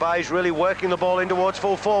square. The Bay's really working the ball in towards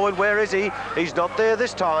full forward. Where is he? He's not there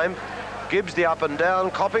this time. Gibbs the up and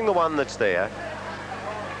down, copping the one that's there.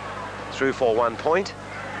 Through for 1 point.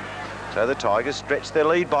 So the Tigers stretch their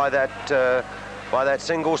lead by that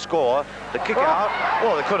single score. The kick out,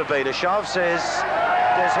 well, there could have been a shove, says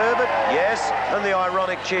Des Herbert. Yes, and the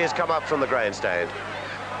ironic cheers come up from the grandstand.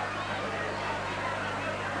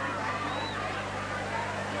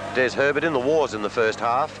 Des Herbert in the wars in the first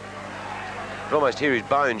half. You could almost hear his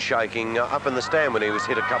bones shaking up in the stand when he was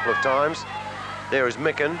hit a couple of times. There is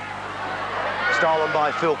Micken. Stolen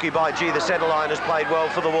by Filkey. By G, the centre line has played well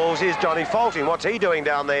for the Wolves. Here's Johnny Faulting. What's he doing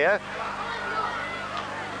down there?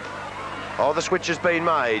 Oh, the switch has been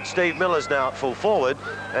made. Steve Miller's now at full forward,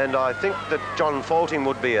 and I think that John Faulting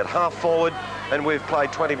would be at half forward, and we've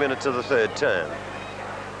played 20 minutes of the third term.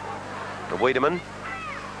 The Wiedemann.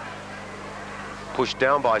 Pushed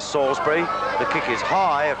down by Salisbury. The kick is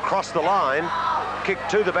high across the line. Kick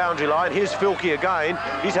to the boundary line. Here's Filkey again.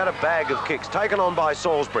 He's had a bag of kicks taken on by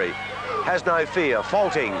Salisbury. Has no fear.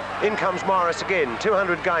 Faulting. In comes Morris again.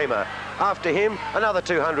 200 gamer. After him, another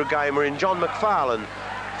 200 gamer in John McFarlane.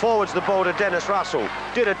 Forwards the ball to Dennis Russell.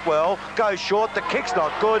 Did it well. Goes short. The kick's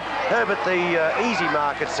not good. Herbert the easy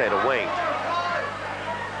mark at centre wing.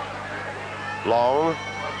 Long.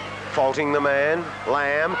 Faulting the man.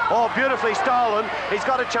 Lamb. Oh, beautifully stolen. He's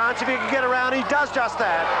got a chance if he can get around. He does just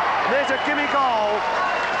that. And there's a gimme goal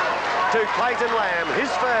to Clayton Lamb. His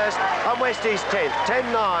first and Westie's 10th.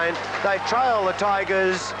 10-9. They trail the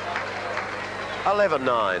Tigers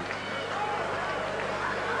 11-9.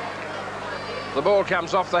 The ball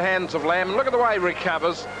comes off the hands of Lamb. Look at the way he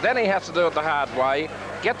recovers. Then he has to do it the hard way.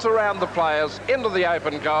 Gets around the players, into the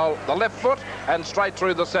open goal, the left foot, and straight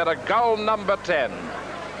through the centre. Goal number 10.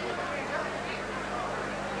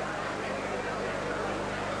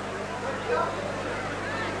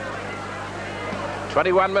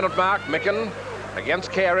 21-minute mark. Micken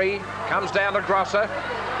against Carey. Comes down to Grosser.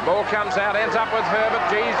 Ball comes out, ends up with Herbert.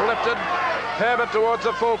 G's lifted. Herbert towards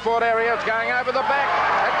the full forward area. It's going over the back.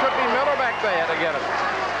 That could be Miller back there to get it.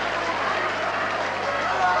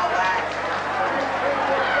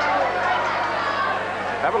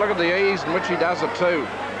 Have a look at the ease in which he does it too.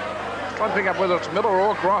 Try and pick up whether it's Miller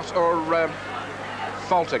or Gross or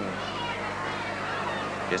Faulting.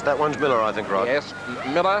 Yes, that one's Miller, I think, Rod. Yes,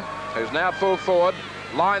 Miller, who's now full forward,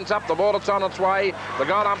 lines up the ball. It's on its way. The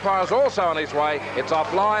goal umpire's also on his way. It's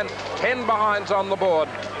offline. 10 behinds on the board.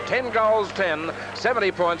 10 goals, 10,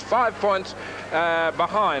 70 points, 5 points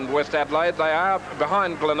behind West Adelaide. They are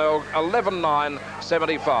behind Glenelg, 11-9,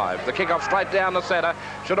 75. The kick-off straight down the centre.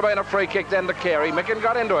 Should have been a free kick then to Carey. Micken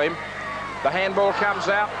got into him. The handball comes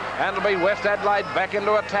out, and it'll be West Adelaide back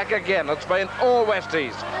into attack again. It's been all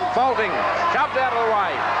Westies. Faulting, shoved out of the way.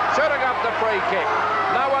 Should have got the free kick.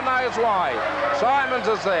 No one knows why. Simons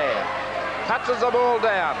is there. Touches the ball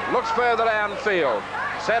down. Looks further downfield.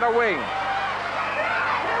 Centre wing.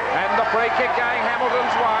 And the free kick going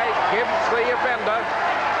Hamilton's way. Gives the offender.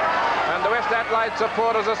 And the West Adelaide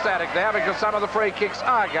supporters are static now because some of the free kicks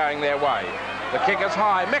are going their way. The kick is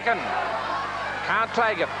high. Micken can't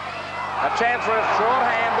take it. A chance for a short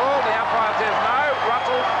handball. The umpire says no.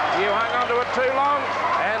 Russell, you hung on to it too long.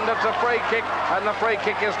 And it's a free kick. And the free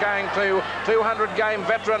kick is going to 200-game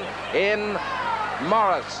veteran in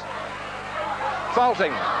Morris.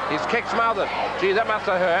 Faulting. His kick smothered. Gee, that must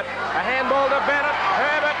have hurt. A handball to Bennett.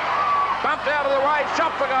 Herbert bumped out of the way.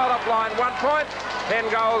 Shot the goal up line. 1 point.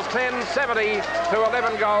 10 goals, 10. 70 to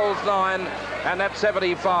 11 goals, 9. And that's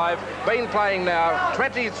 75. Been playing now.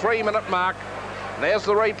 23-minute mark. There's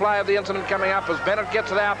the replay of the incident coming up as Bennett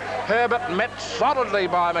gets it out. Herbert met solidly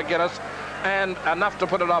by McGuinness and enough to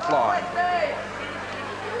put it offline.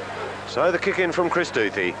 So the kick in from Chris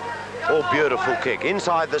Duthie. Oh, beautiful kick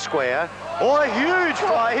inside the square. Oh, a huge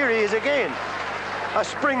fly. Here he is again. A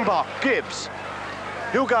springbok, Gibbs.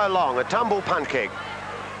 He'll go long, a tumble punt kick.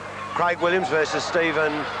 Craig Williams versus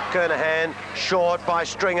Stephen Kernahan. Short by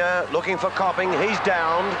Stringer, looking for Copping. He's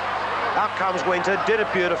downed. Out comes Winter, did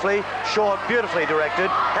it beautifully. Short, beautifully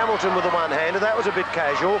directed. Hamilton with the one-hander. That was a bit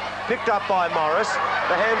casual. Picked up by Morris.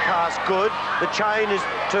 The hand pass good. The chain is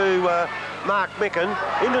to Mark Micken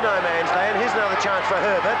into no man's land. Here's another chance for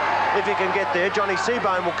Herbert. If he can get there, Johnny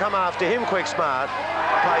Seabone will come after him quick smart.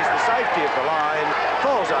 Plays the safety of the line.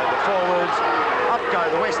 Falls over forwards. Up go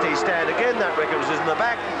the Westies stand again. That reckons is in the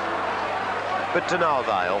back. But to no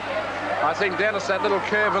avail. I think, Dennis, that little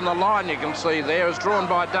curve in the line you can see there is drawn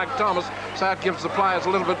by Doug Thomas. so it gives the players a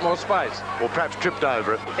little bit more space. Or perhaps tripped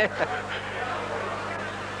over it.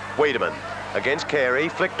 Wiedemann against Carey,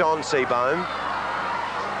 flicked on Seabohm.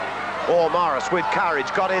 Oh, Morris with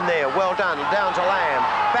courage, got in there, well done, down to Lamb.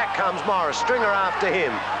 Back comes Morris, Stringer after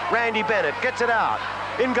him. Randy Bennett gets it out.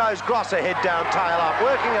 In goes Grosser, head down, tail up,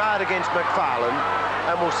 working hard against McFarlane,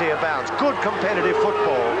 and we'll see a bounce. Good competitive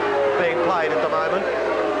football being played at the moment.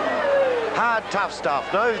 Hard, tough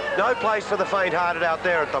stuff. No place for the faint-hearted out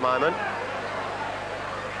there at the moment.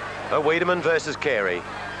 Wiedemann versus Carey.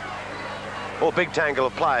 Oh, big tangle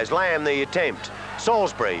of players. Lamb the attempt.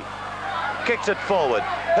 Salisbury kicks it forward.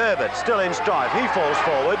 Herbert still in strife. He falls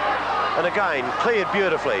forward. And again, cleared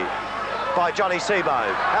beautifully by Johnny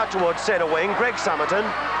Seabohm. Out towards centre wing. Greg Summerton.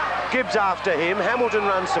 Gibbs after him. Hamilton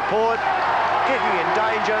runs support. Getting in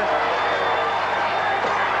danger.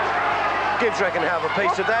 Gibbs reckon have a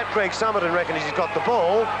piece of that. Greg Summerton reckons he's got the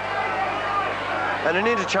ball. And an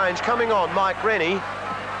interchange coming on. Mike Rennie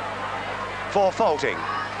for faulting.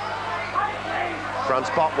 Front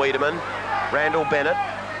spot Wiedemann. Randall Bennett.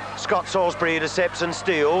 Scott Salisbury intercepts and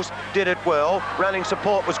steals. Did it well. Running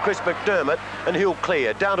support was Chris McDermott, and he'll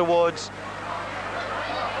clear. Down towards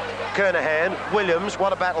Kernahan. Williams,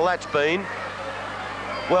 what a battle that's been.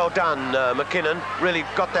 Well done, McKinnon. Really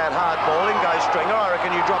got that hard ball. In goes Stringer. I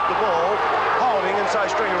reckon you dropped the ball. Holding, and so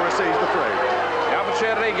Stringer receives the free. The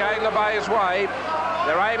opportunity going the Bay's way.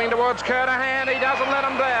 They're aiming towards Kernahan. He doesn't let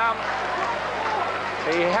them down.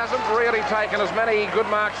 He hasn't really taken as many good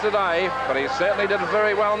marks today, but he certainly did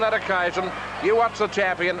very well on that occasion. You watch the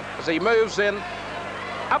champion as he moves in.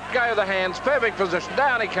 Up go the hands, perfect position.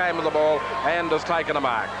 Down he came with the ball and has taken a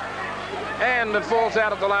mark. And it falls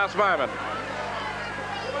out at the last moment.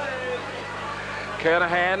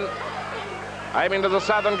 Kernahan aiming to the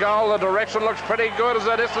southern goal. The direction looks pretty good as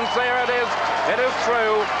the distance there. It is. It is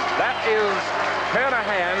through. That is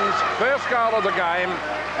Kernahan's first goal of the game.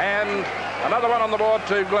 And another one on the board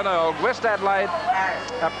to Glenelg. West Adelaide,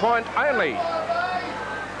 a point only.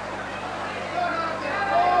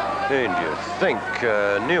 And you think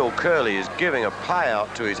Neil Curley is giving a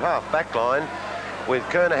payout to his half-back line with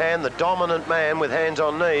Kernahan, the dominant man with hands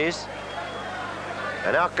on knees.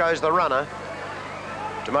 And out goes the runner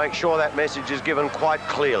to make sure that message is given quite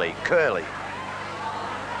clearly. Curley.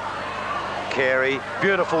 Carey,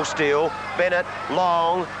 beautiful steal. Bennett,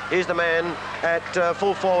 long. Here's the man at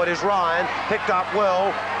full forward is Ryan. Picked up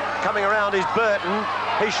well. Coming around is Burton.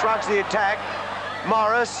 He shrugs the attack.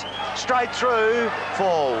 Morris, straight through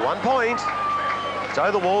for 1 point.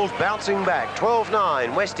 So the Wolves bouncing back.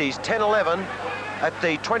 12-9. Westies 10-11 at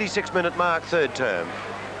the 26-minute mark, third term.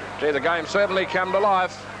 Gee, the game certainly come to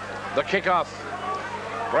life. The kick-off.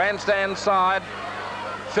 Grandstand side.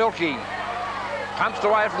 Filkey punched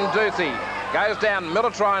away from Duthie. Goes down,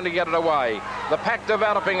 Miller trying to get it away. The pack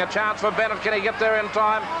developing, a chance for Bennett. Can he get there in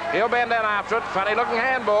time? He'll bend down after it. Funny looking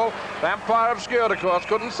handball. The umpire obscured, of course,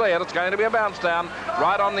 couldn't see it. It's going to be a bounce down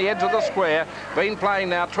right on the edge of the square. Been playing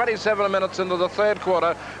now 27 minutes into the third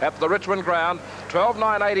quarter at the Richmond ground.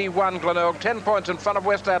 12-9-81 Glenelg, 10 points in front of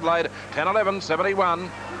West Adelaide. 10-11-71.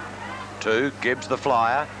 2, Gibbs the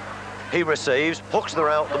flyer. He receives, hooks the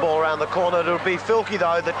ball around the corner. It'll be Filkey,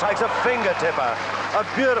 though, that takes a finger tipper. A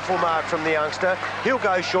beautiful mark from the youngster. He'll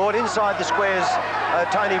go short. Inside the squares,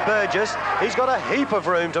 Tony Burgess. He's got a heap of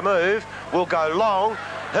room to move. Will go long.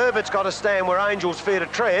 Herbert's got to stand where Angels fear to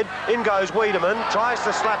tread. In goes Wiedemann. Tries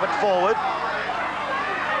to slap it forward.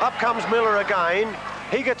 Up comes Miller again.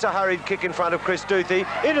 He gets a hurried kick in front of Chris Duthie.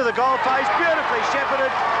 Into the goal face. Beautifully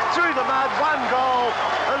shepherded. Through the mud. 1 goal.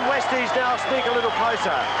 And Westies now sneak a little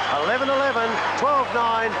closer. 11-11,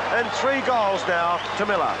 12-9, and 3 goals now to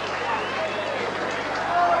Miller.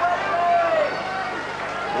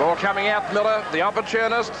 Ball coming out, Miller, the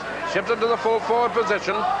opportunist, shifted to the full forward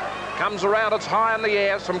position. Comes around, it's high in the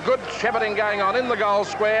air. Some good shepherding going on in the goal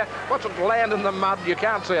square. Watch it land in the mud. You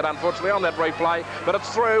can't see it, unfortunately, on that replay, but it's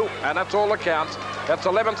through, and that's all that counts. That's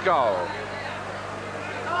 11th goal.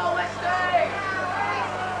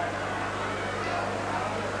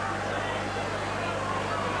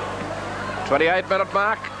 28-minute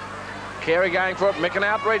mark. Carey going for it, Micken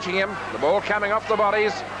out reaching him. The ball coming off the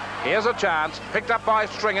bodies. Here's a chance, picked up by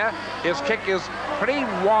Stringer. His kick is pretty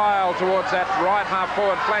wild towards that right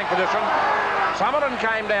half-forward flank position. Summerton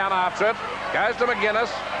came down after it. Goes to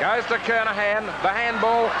McGuinness, goes to Kernahan. The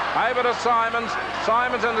handball over to Simons.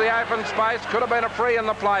 Simons into the open space. Could have been a free in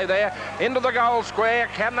the play there. Into the goal square.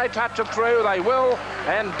 Can they touch it through? They will.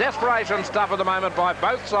 And desperation stuff at the moment by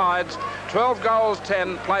both sides. 12 goals,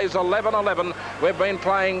 10, plays 11-11. We've been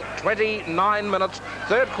playing 29 minutes.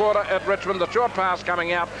 Third quarter at Richmond. The short pass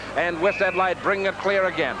coming out. And West Adelaide bring it clear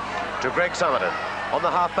again. To Greg Summerton on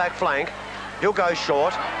the half-back flank. He'll go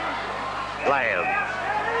short. Lamb.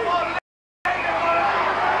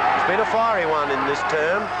 It's been a fiery one in this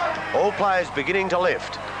term. All players beginning to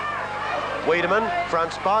lift. Wiedemann,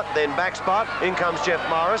 front spot, then back spot. In comes Jeff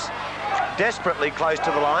Morris. Desperately close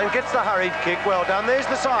to the line. Gets the hurried kick. Well done. There's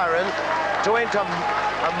the siren to enter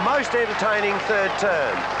a most entertaining third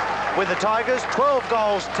term. With the Tigers, 12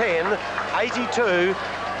 goals, 10, 82.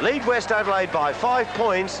 Lead West Adelaide by 5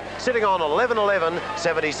 points, sitting on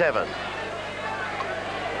 11-11-77.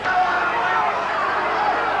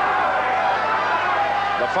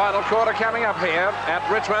 The final quarter coming up here at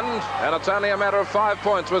Richmond, and it's only a matter of 5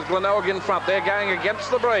 points with Glenelg in front. They're going against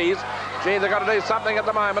the breeze. Gee, they've got to do something at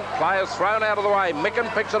the moment. Players thrown out of the way. Micken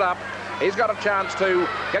picks it up. He's got a chance to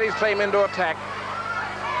get his team into attack.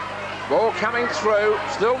 Ball coming through.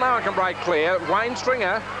 Still no one can break clear. Wayne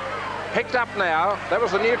Stringer picked up now. That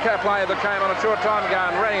was the Newco player that came on a short time ago,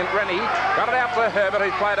 and Rennie got it out for Herbert.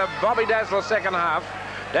 He's played a Bobby Dazzler second half.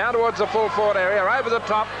 Down towards the full forward area, over the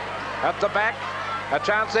top, at the back. A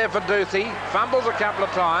chance there for Duthie. Fumbles a couple of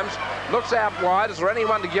times. Looks out wide. Is there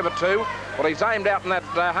anyone to give it to? Well, he's aimed out in that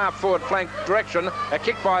half-forward flank direction. A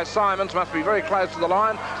kick by Simons. Must be very close to the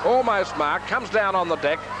line. Almost marked. Comes down on the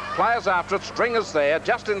deck. Players after it. Stringer's there,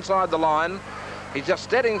 just inside the line. He's just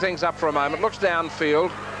steadying things up for a moment. Looks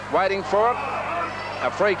downfield, waiting for it. A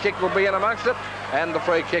free kick will be in amongst it, and the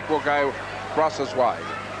free kick will go Ross's way.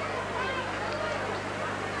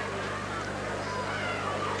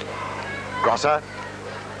 Grosser.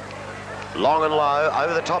 Long and low.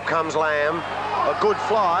 Over the top comes Lamb. A good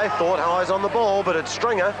fly. Thought eyes on the ball, but it's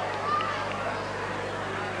Stringer.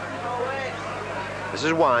 This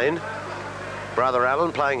is Wayne. Brother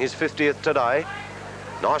Allen playing his 50th today.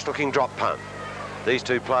 Nice looking drop punt. These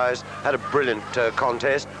two players had a brilliant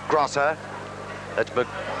contest. Grosser. That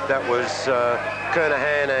was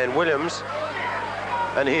Kernahan and Williams.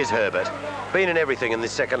 And here's Herbert. Been in everything in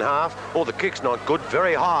this second half. Oh, the kick's not good.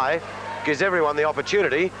 Very high. Gives everyone the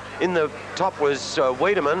opportunity. In the top was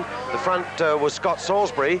Wiedemann. The front was Scott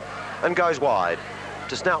Salisbury, and goes wide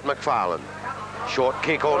to Snout McFarlane. Short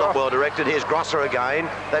kick, all not well directed. Here's Grosser again.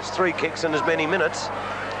 That's 3 kicks in as many minutes.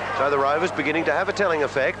 So the Rovers beginning to have a telling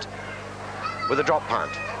effect with a drop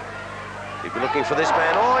punt. Keep looking for this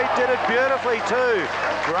man. Oh, he did it beautifully too.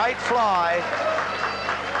 Great fly.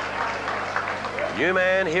 New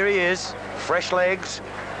man, here he is. Fresh legs,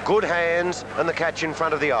 good hands, and the catch in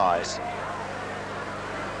front of the eyes.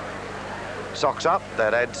 Socks up.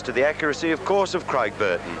 That adds to the accuracy, of course, of Craig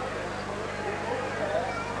Burton.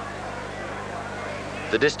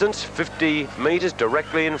 The distance, 50 metres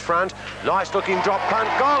directly in front. Nice looking drop punt.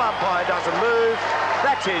 Goal umpire doesn't move.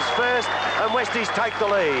 That's his first, and Westies take the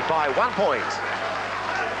lead by 1 point.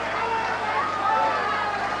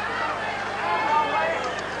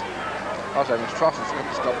 I was saying, Mr. Frost has got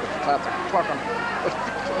to stop the clock on.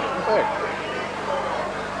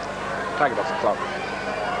 Take it off the clock.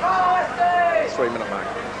 3-minute mark.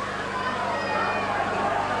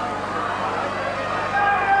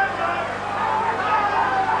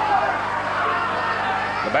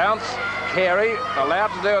 The bounce. Carey allowed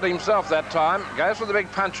to do it himself that time. Goes for the big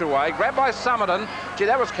punch away. Grabbed by Summerton. Gee,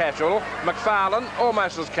 that was casual. McFarlane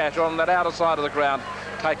almost as casual on that outer side of the ground,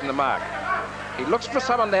 taking the mark. He looks for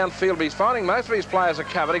someone downfield, but he's finding most of his players are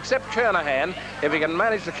covered, except Kernahan. If he can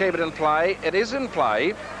manage to keep it in play, it is in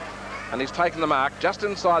play, and he's taken the mark just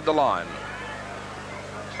inside the line.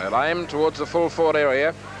 So aim towards the full forward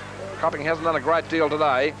area. Copping hasn't done a great deal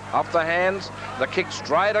today. Off the hands, the kick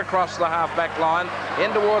straight across the half-back line,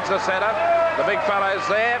 in towards the centre. The big fellow's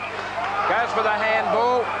there. Goes for the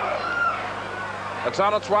handball. It's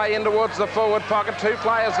on its way in towards the forward pocket. 2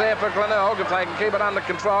 players there for Glenelg. If they can keep it under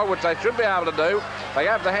control, which they should be able to do. They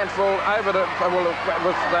gave the handful over to,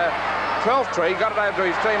 with the 12th tree, got it over to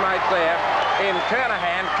his teammate there in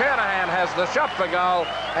Kernahan. Kernahan has the shot for goal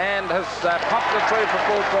and has popped it through for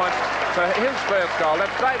full points for his first goal.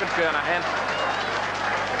 That's David Kernahan.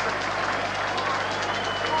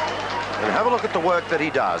 And have a look at the work that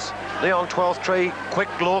he does. Leon 12th tree, quick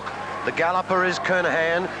look. The galloper is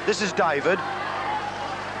Kernahan. This is David.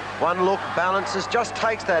 One look, balances, just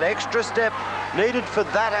takes that extra step needed for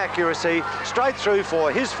that accuracy, straight through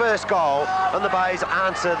for his first goal, and the Bays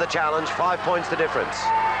answer the challenge. 5 points the difference.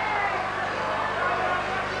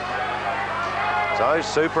 So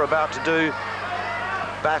Super about to do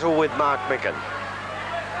battle with Mark Micken.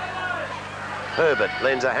 Herbert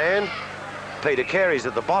lends a hand. Peter Carey's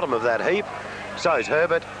at the bottom of that heap. So's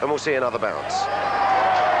Herbert, and we'll see another bounce.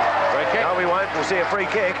 Free kick. No, we won't. We'll see a free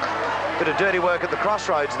kick. Bit of dirty work at the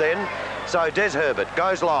crossroads then. So Des Herbert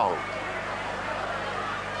goes long.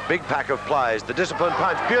 Big pack of players. The disciplined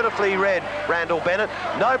punch, beautifully read, Randall Bennett.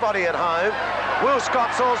 Nobody at home. Will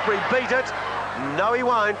Scott Salisbury beat it? No, he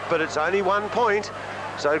won't, but it's only 1 point.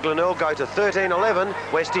 So Glenelg go to 13-11,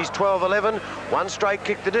 Westies 12-11. One straight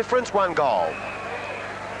kick the difference, 1 goal.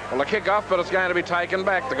 Well, the kick off, but it's going to be taken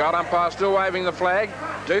back. The goal umpire still waving the flag.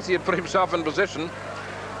 Duthie had put himself in position,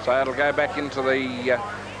 so it'll go back into the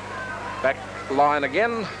back line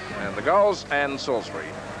again. And the goals and Salisbury.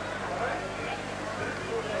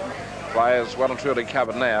 Players well and truly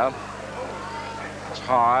covered now. It's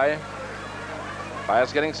high.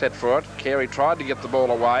 Players getting set for it. Carey tried to get the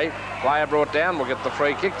ball away. Player brought down. We'll get the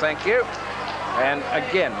free kick. Thank you. And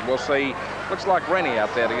again, we'll see. Looks like Rennie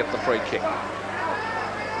out there to get the free kick.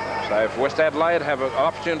 So if West Adelaide have an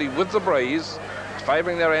opportunity with the breeze, it's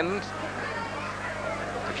favouring their end.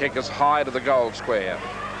 The kick is high to the goal square.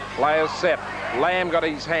 Players set. Lamb got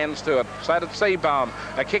his hands to it. So did Seabaum.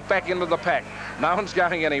 A kick back into the pack. No one's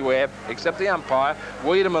going anywhere except the umpire.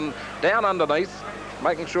 Wiedemann down underneath,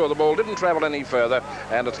 making sure the ball didn't travel any further,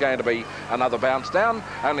 and it's going to be another bounce down,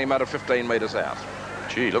 only a matter of 15 metres out.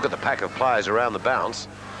 Gee, look at the pack of players around the bounce.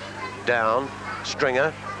 Down,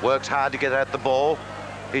 Stringer works hard to get at the ball.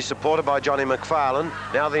 He's supported by Johnny McFarlane.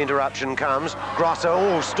 Now the interruption comes.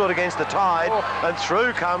 Grosser, stood against the tide, and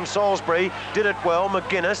through comes Salisbury. Did it well,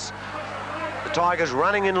 McGuinness. The Tigers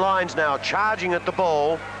running in lines now, charging at the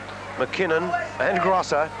ball. McKinnon and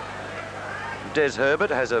Grosser. Des Herbert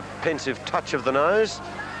has a pensive touch of the nose.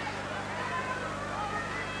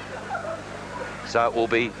 So it will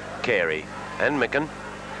be Carey and Micken.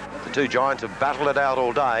 The two Giants have battled it out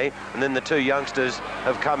all day, and then the two youngsters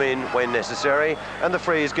have come in when necessary, and the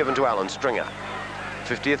free is given to Alan Stringer.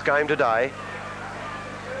 50th game today.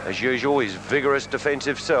 As usual, his vigorous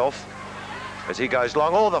defensive self as he goes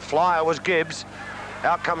long. Oh, the flyer was Gibbs.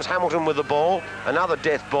 Out comes Hamilton with the ball. Another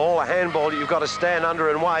death ball, a handball that you've got to stand under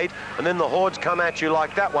and wait, and then the hordes come at you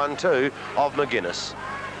like that one too of McGuinness.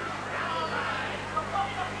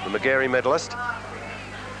 The McGarry medalist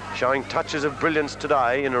showing touches of brilliance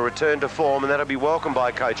today in a return to form, and that'll be welcomed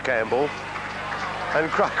by Coach Campbell. And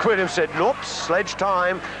Craig Williams said, nope, sledge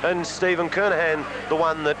time, and Stephen Kernahan, the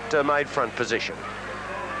one that made front position.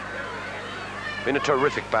 Been a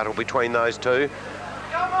terrific battle between those two.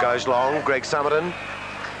 Goes long, Greg Summerton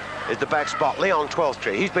is the back spot. Leon 12th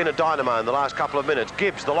Street, he's been a dynamo in the last couple of minutes.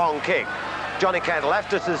 Gibbs, the long kick. Johnny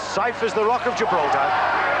Cantalaftis as safe as the Rock of Gibraltar.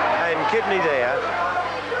 And Kidney there.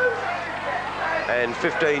 And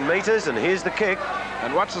 15 metres, and here's the kick.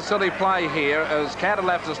 And watch the silly play here as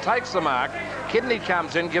Cantalaftis takes the mark. Kidney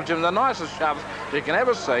comes in, gives him the nicest shove you can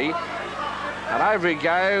ever see. And over he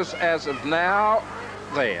goes as of now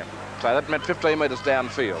there. So that meant 15 metres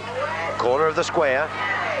downfield. Corner of the square,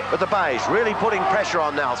 but the Bays really putting pressure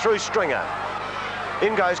on now through Stringer.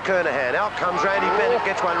 In goes Kernahan, out comes Randy Bennett,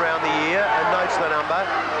 gets one round the ear and notes the number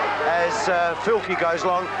as Filkey goes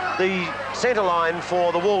long. The centre line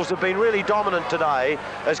for the Wolves have been really dominant today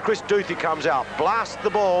as Chris Duthie comes out, blasts the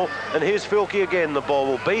ball, and here's Filkey again. The ball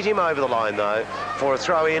will beat him over the line though for a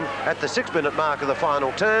throw in at the 6-minute mark of the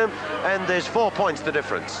final term, and there's 4 points the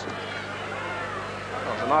difference.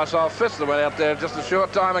 Well, it's a nice old fist that went out there just a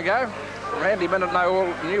short time ago. Randy Bennett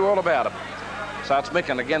knew all about it. So it's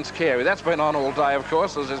Micken against Carey. That's been on all day, of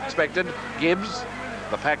course, as expected. Gibbs,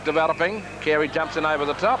 the pack developing. Carey jumps in over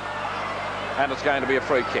the top, and it's going to be a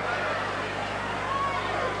free kick.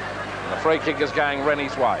 And the free kick is going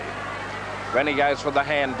Rennie's way. Rennie goes for the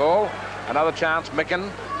handball. Another chance, Micken.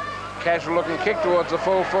 Casual-looking kick towards the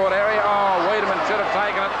full forward area. Oh, Wiedemann should have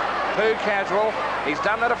taken it. Too casual. He's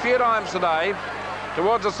done that a few times today.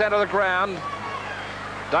 Towards the centre of the ground.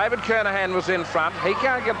 David Kernahan was in front. He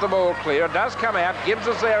can't get the ball clear. It does come out. Gibbs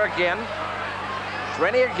is there again. It's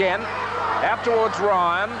Rennie again. Out towards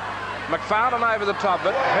Ryan. McFarlane over the top of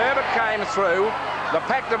it. Herbert came through. The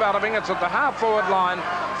pack developing. It's at the half-forward line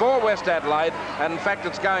for West Adelaide. And in fact,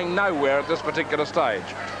 it's going nowhere at this particular stage.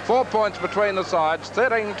 4 points between the sides.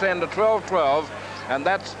 13-10 to 12-12. And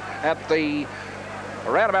that's at the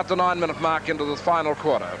around about the 9-minute mark into the final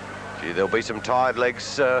quarter. Gee, there'll be some tired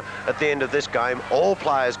legs at the end of this game. All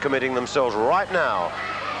players committing themselves right now.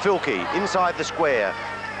 Filkey inside the square,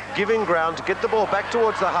 giving ground to get the ball back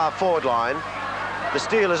towards the half-forward line. The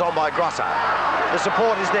steal is on by Grosser. The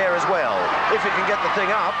support is there as well. If he can get the thing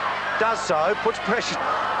up, does so, puts pressure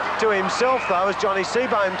to himself, though, as Johnny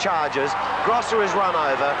Seabaum charges. Grosser is run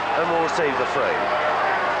over and will receive the free.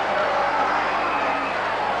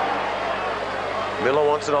 Miller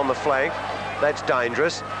wants it on the flank. That's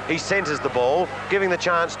dangerous. He centres the ball, giving the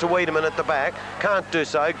chance to Wiedemann at the back. Can't do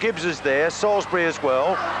so. Gibbs is there. Salisbury as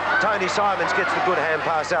well. Tony Simons gets the good hand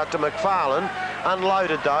pass out to McFarlane.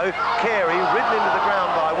 unloaded though. Carey ridden into the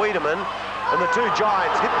ground by Wiedemann, and the two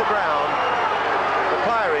giants hit the ground. The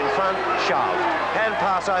player in front shoved. Hand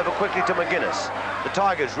pass over quickly to McGuinness. The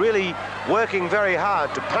Tigers really working very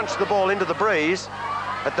hard to punch the ball into the breeze.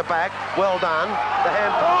 At the back, well done. The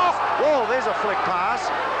hand pass. Whoa, there's a flick pass.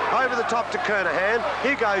 Over the top to Kernahan.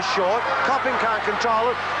 He goes short. Copping can't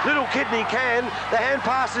control it. Little Kidney can. The hand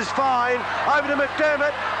pass is fine. Over to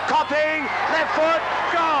McDermott. Copping. Left foot.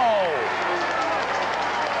 Goal.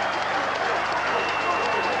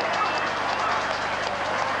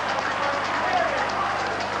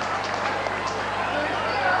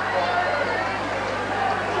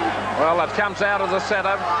 Well, it comes out of the centre.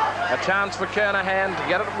 A chance for Kernahan to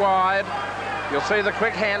get it wide. You'll see the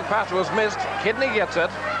quick hand pass was missed. Kidney gets it.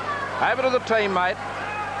 Over to the teammate.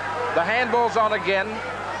 The handball's on again.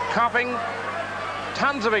 Copping.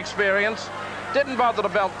 Tons of experience. Didn't bother to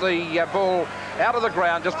belt the ball out of the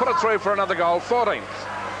ground. Just put it through for another goal. 14th.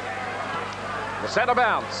 The centre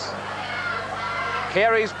bounce.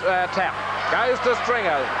 Carey's tap. Goes to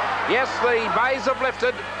Stringer. Yes, the bays have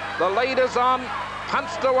lifted. The lead is on.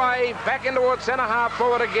 Punched away, back in towards centre half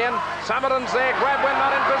forward again. Summerton's there, grab when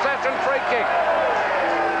not in possession, free kick.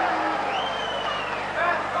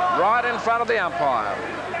 Right in front of the umpire.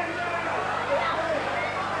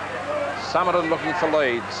 Summerton looking for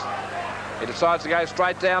leads. He decides to go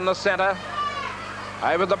straight down the centre.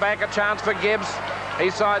 Over the back, a chance for Gibbs. He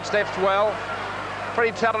sidesteps well.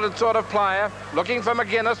 Pretty talented sort of player. Looking for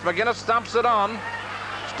McGuinness. McGuinness stumps it on.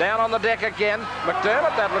 Down on the deck again.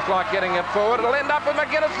 McDermott, that looked like getting it forward. It'll end up with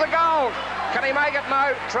McGuinness, the goal. Can he make it?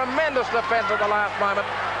 No. Tremendous defence at the last moment.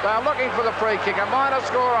 They're looking for the free kick. A minor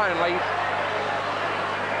score only.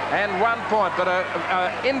 And 1 point, but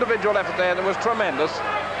an individual effort there that was tremendous.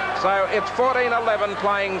 So it's 14-11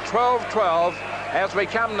 playing 12-12 as we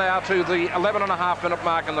come now to the 11.5-minute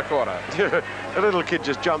mark in the quarter. A little kid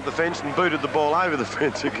just jumped the fence and booted the ball over the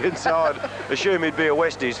fence again, so I'd assume he'd be a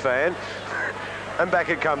Westies fan. And back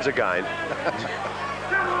it comes again.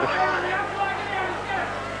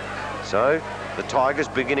 So the Tigers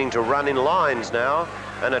beginning to run in lines now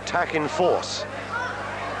and attack in force.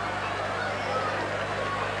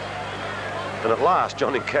 And at last,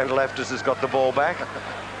 Johnny Cantalaftis has got the ball back.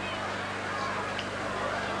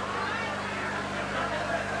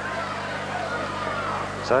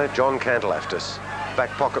 So John Cantalaftis,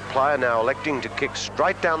 back pocket player, now electing to kick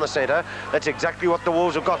straight down the centre. That's exactly what the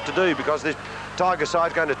Wolves have got to do, because this Tiger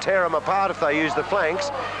side's going to tear them apart if they use the flanks.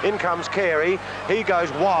 In comes Carey. He goes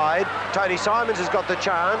wide. Tony Simons has got the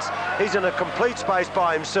chance. He's in a complete space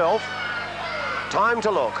by himself. Time to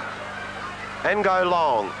look and go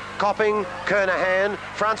long. Copping, Kernahan,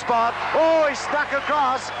 front spot. Oh, he snuck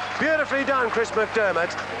across. Beautifully done, Chris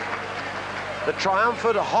McDermott. The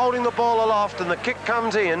triumphant holding the ball aloft, and the kick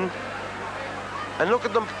comes in. And look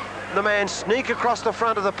at the man sneak across the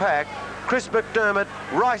front of the pack. Chris McDermott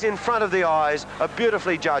right in front of the eyes, a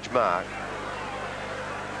beautifully judged mark.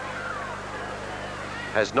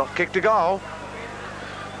 Has not kicked a goal.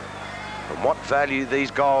 And what value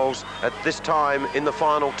these goals at this time in the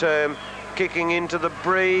final term, kicking into the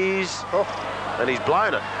breeze. Oh, and he's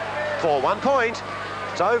blown it for 1 point.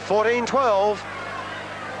 So 14-12,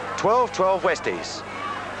 12-12 Westies.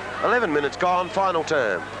 11 minutes gone, final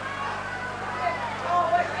term.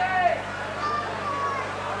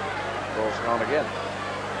 Ball's on again.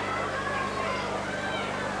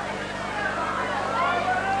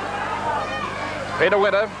 Peter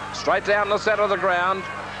Winter, straight down the centre of the ground.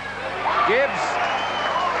 Gibbs.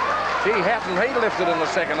 Gee, hasn't he lifted in the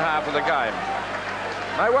second half of the game?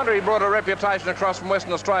 No wonder he brought a reputation across from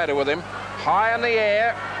Western Australia with him. High in the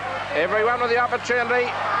air. Everyone with the opportunity.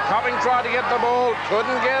 Copping tried to get the ball,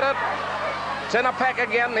 couldn't get it. Centre pack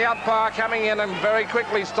again, the umpire coming in and very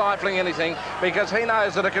quickly stifling anything, because he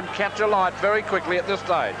knows that it can catch a light very quickly at this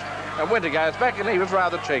stage. And Winter goes back, and he was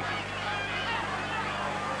rather cheeky.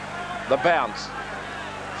 The bounce,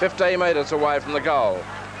 15 metres away from the goal.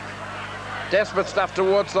 Desperate stuff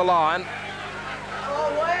towards the line.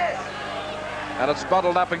 And it's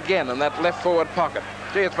bottled up again in that left forward pocket.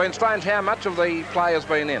 Gee, it's been strange how much of the play has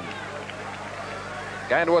been in.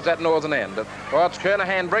 Going towards that northern end. Oh, it's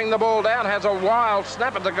Kernahan, bring the ball down, has a wild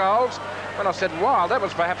snap at the goals. When I said wild, that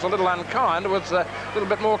was perhaps a little unkind. It was a little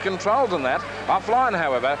bit more controlled than that. Offline,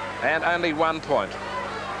 however, and only 1 point.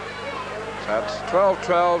 So it's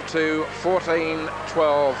 12-12 to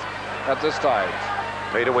 14-12 at this stage.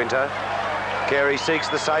 Peter Winter. Carey seeks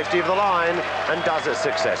the safety of the line and does it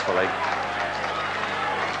successfully.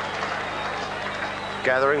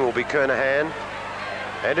 Gathering will be Kernahan.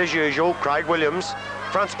 And as usual, Craig Williams.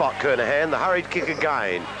 Front spot Kernahan, the hurried kick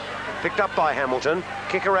again. Picked up by Hamilton.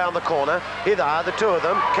 Kick around the corner. Here they are, the two of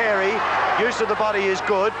them. Carey, use of the body is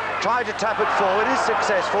good. Tried to tap it forward, is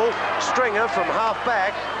successful. Stringer from half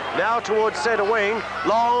back. Now towards centre wing.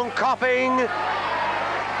 Long Copping.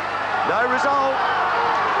 No result.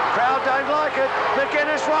 Crowd don't like it.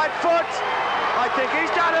 McGuinness right foot. I think he's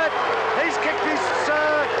done it. He's kicked his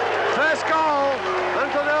first goal. And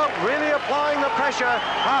Glenelg really applying the pressure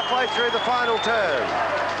halfway through the final term.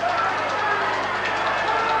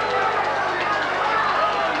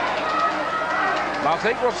 I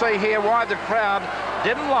think we'll see here why the crowd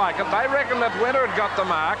didn't like it. They reckon that Winter had got the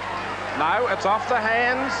mark. No, it's off the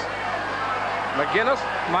hands. McGuinness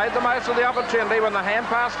made the most of the opportunity when the hand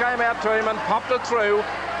pass came out to him and popped it through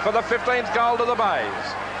for the 15th goal to the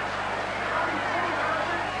Bays.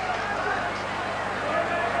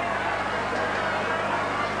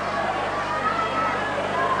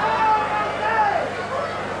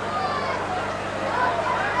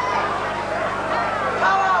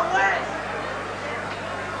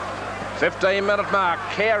 The 15-minute mark.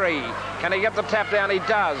 Carey, can he get the tap down? He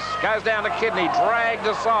does. Goes down to Kidney, dragged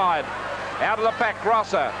aside. Out of the pack,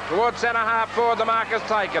 Grosser. Towards centre half forward, the mark is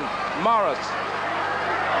taken. Morris.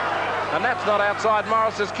 And that's not outside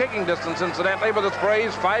Morris's kicking distance, incidentally, with its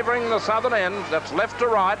breeze favouring the southern end. That's left to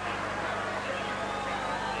right.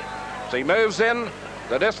 So he moves in.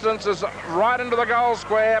 The distance is right into the goal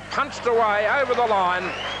square. Punched away over the line.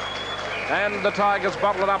 And the Tigers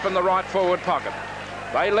bottle it up in the right forward pocket.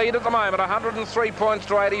 They lead at the moment, 103 points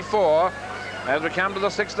to 84, as we come to the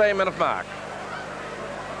 16-minute mark.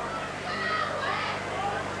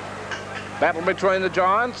 Battle between the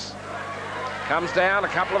Giants. Comes down, a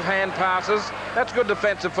couple of hand passes. That's good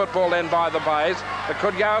defensive football then by the Bays. It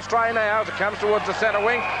could go astray now as it comes towards the centre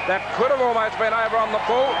wing. That could have almost been over on the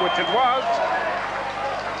full, which it was.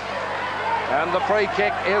 And the free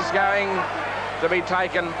kick is going to be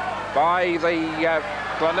taken by the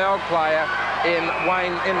Glenelg player in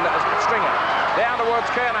Stringer. Down towards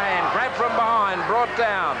Kernahan, grabbed from behind, brought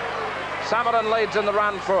down. Summerton leads in the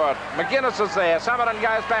run for it. McGuinness is there. Summerton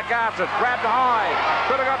goes back after it. Grabbed high.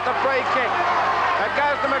 Could have got the free kick. It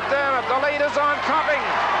goes to McDermott. The lead is on Copping.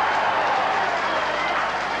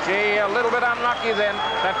 Gee, a little bit unlucky then.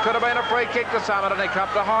 That could have been a free kick to Summerton. He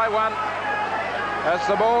copped a high one. As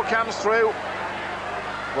the ball comes through,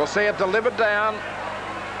 we'll see it delivered down.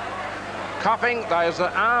 Copping, those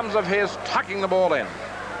arms of his tucking the ball in.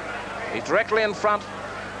 He's directly in front.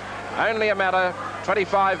 Only a matter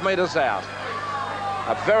 25 metres out.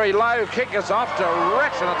 A very low kick is off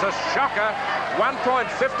direction. It's a shocker. 1 point,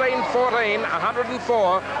 15-14,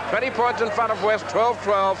 104. 20 points in front of West,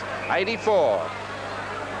 12-12, 84.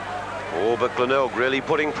 Oh, but Glenelg really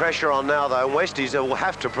putting pressure on now, though. Westies will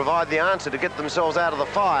have to provide the answer to get themselves out of the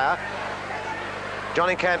fire.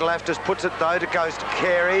 Johnny Cantalaftis puts it, though. It goes to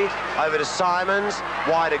Carey, over to Simons,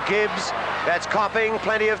 wide to Gibbs. That's Copping,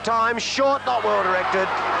 plenty of time. Short, not well directed.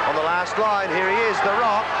 On the last line, here he is, the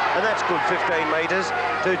rock, and that's good 15 metres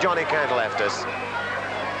to Johnny Cantalaftis.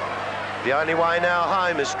 The only way now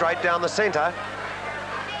home is straight down the centre.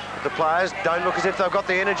 The players don't look as if they've got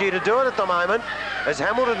the energy to do it at the moment. As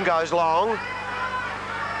Hamilton goes long,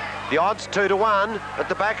 the odds 2-1. At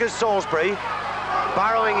the back is Salisbury.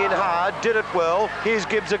 Burrowing in hard, did it well. Here's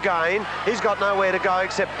Gibbs again. He's got nowhere to go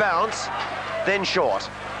except bounce, then short.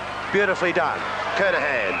 Beautifully done.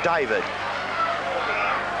 Kernahan, David.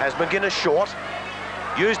 Has McGuinness short.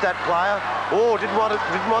 Used that player. Oh, didn't want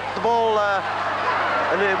the ball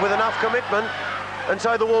with enough commitment. And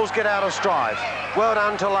so the Wolves get out of strife. Well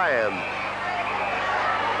done to Lamb.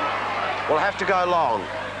 Will have to go long.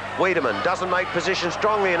 Wiedemann doesn't make position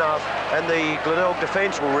strongly enough, and the Glenelg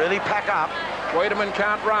defence will really pack up. Wiedemann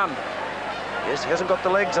can't run. Yes, he hasn't got the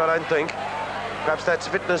legs, I don't think. Perhaps that's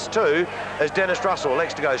fitness too, as Dennis Russell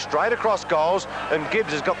elects to go straight across goals, and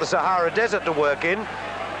Gibbs has got the Sahara Desert to work in.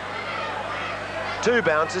 Two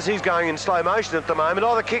bounces, he's going in slow motion at the moment.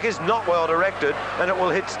 Oh, the kick is not well directed, and it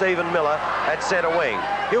will hit Stephen Miller at centre wing.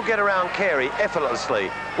 He'll get around Carey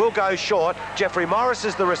effortlessly. Will go short. Jeffrey Morris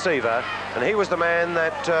is the receiver, and he was the man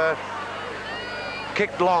that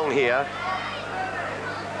kicked long here.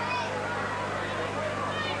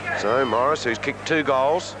 So Morris, who's kicked 2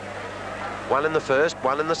 goals, 1 in the first,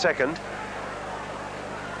 1 in the second,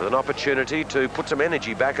 with an opportunity to put some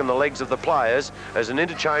energy back in the legs of the players as an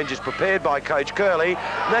interchange is prepared by Coach Curley.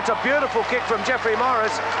 And that's a beautiful kick from Jeffrey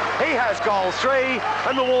Morris. He has goal 3,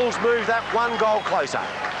 and the Wolves move that 1 goal closer.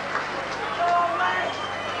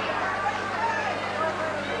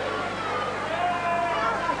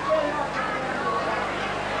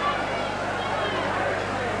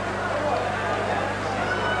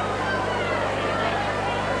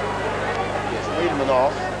 Wiedemann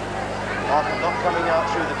off. Michael not coming out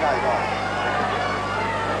through the gate off.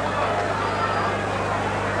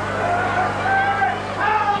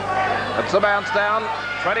 It's the bounce down,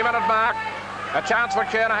 20-minute mark. A chance for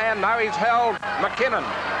Kernahan. No, he's held McKinnon.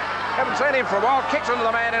 Haven't seen him for a while. Kicks into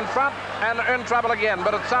the man in front and in trouble again,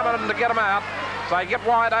 but it's summoned to get him out. So they get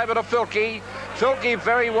wide over to Filkey. Filkey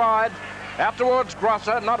very wide. Out towards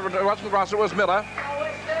Grosser. It wasn't Grosser, it was Miller.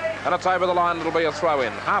 And it's over the line. It'll be a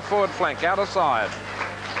throw-in. Half-forward flank, outer side.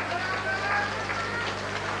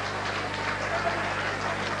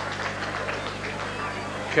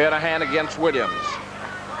 Kernahan against Williams.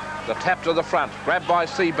 The tap to the front, grabbed by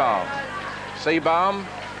Seabaum. Seabaum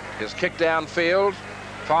is kicked downfield,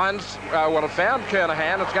 finds what it found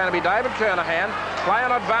Kernahan. It's going to be David Kernahan. Play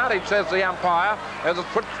on advantage, says the umpire, as it's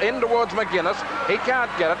put in towards McGuinness. He can't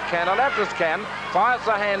get it. Canalapis can. Fires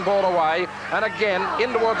the handball away, and again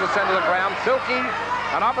in towards the centre of the ground. Filkey,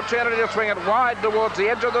 an opportunity to swing it wide towards the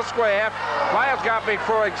edge of the square. Players go big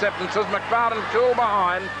for acceptances. McFarlane cool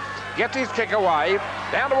behind. Gets his kick away,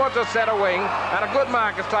 down towards the centre wing, and a good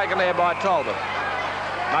mark is taken there by Talbot.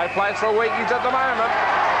 No place for Weekies at the moment.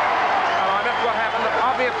 And I missed what happened.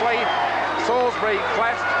 Obviously, Salisbury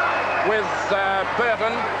clashed with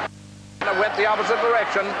Burton. It went the opposite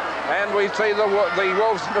direction, and we see the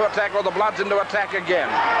Wolves into attack, or the Bloods into attack again.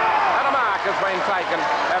 And a mark has been taken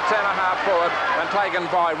at centre-half forward and taken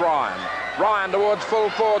by Ryan. Ryan towards full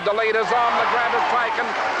forward, the lead is on, the grab is taken,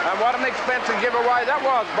 and what an expensive giveaway that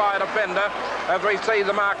was by a defender, as we see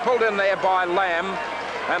the mark pulled in there by Lamb,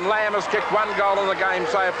 and Lamb has kicked one goal in the game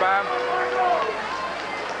so far.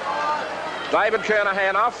 David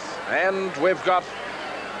Kernahan off, and we've got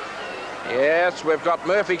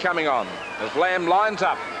Murphy coming on, as Lamb lines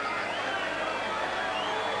up.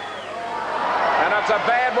 And it's a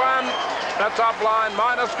bad one, that's offline,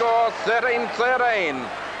 minor score 13-13.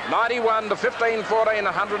 91 to 15-14,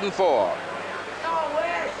 104.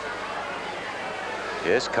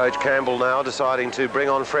 Yes, Coach Campbell now deciding to bring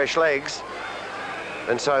on fresh legs.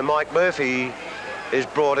 And so Mike Murphy is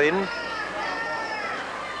brought in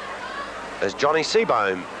as Johnny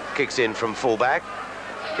Seabaum kicks in from fullback.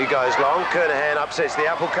 He goes long, Kernahan upsets the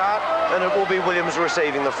apple cart, and it will be Williams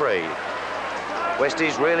receiving the free.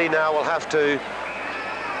 Westies really now will have to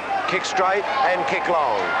kick straight and kick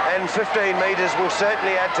long, and 15 metres will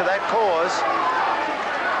certainly add to that cause,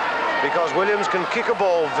 because Williams can kick a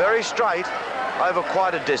ball very straight over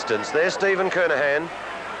quite a distance. There's Stephen Kernahan,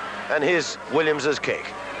 and here's Williams's kick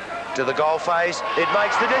to the goal face. It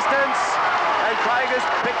makes the distance, and Craig has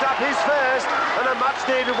picked up his first, and a much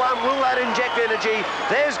needed one. Will that inject energy?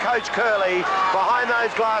 There's Coach Curley behind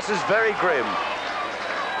those glasses, very grim.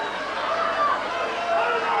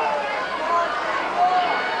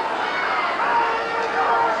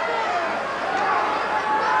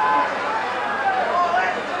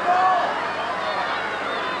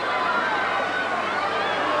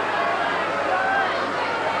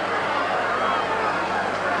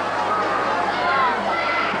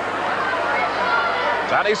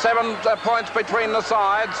 Only 7 points between the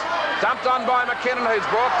sides. Dumped on by McKinnon, who's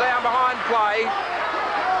brought down behind play.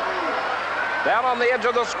 Down on the edge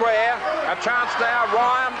of the square. A chance now.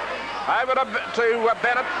 Ryan over to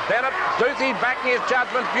Bennett. Bennett, Duthie backing his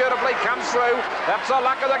judgment beautifully. Comes through. That's the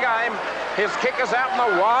luck of the game. His kick is out in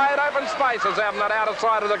the wide open spaces out on that outer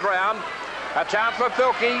side of the ground. A chance for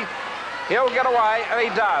Filkey. He'll get away, and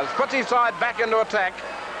he does. Puts his side back into attack.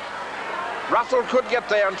 Russell could get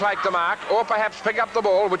there and take the mark, or perhaps pick up the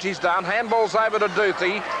ball, which he's done. Handball's over to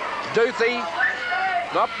Duthie. Duthie,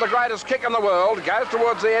 not the greatest kick in the world, goes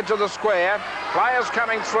towards the edge of the square. Players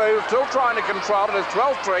coming through, still trying to control it. It's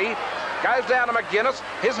 12-3. Goes down to McGuinness.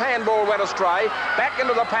 His handball went astray. Back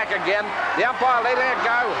into the pack again. The umpire letting it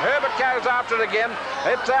go. Herbert goes after it again.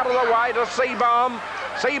 It's out of the way to Seabaum.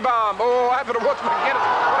 Seabaum, over towards McGuinness.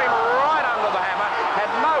 Put him right under the hammer.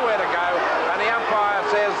 Had nowhere to go. And the umpire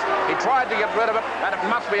says he tried to get rid of it, and it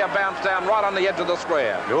must be a bounce down right on the edge of the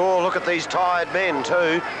square. Oh, look at these tired men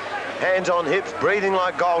too. Hands on hips, breathing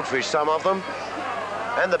like goldfish, some of them.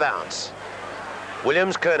 And the bounce.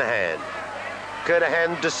 Williams, Kernahan.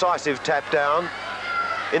 Kernahan, decisive tap down.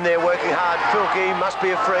 In there working hard, Filkey, must be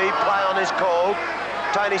a free. Play on is called.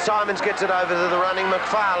 Tony Simons gets it over to the running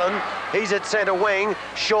McFarlane. He's at centre wing,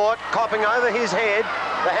 short, copping over his head.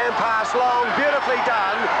 The hand pass long, beautifully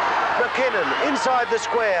done. McKinnon inside the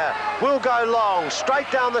square, will go long, straight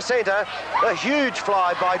down the centre. A huge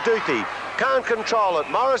fly by Duthie. Can't control it,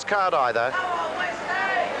 Morris can't either.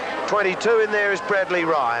 22 in there is Bradley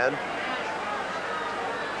Ryan.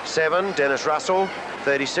 7, Dennis Russell.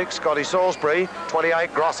 36, Scotty Salisbury.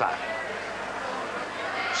 28, Grosser.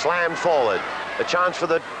 Slammed forward. A chance for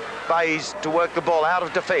the Bayes to work the ball out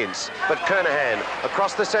of defence, but Kernahan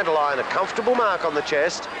across the centre line, a comfortable mark on the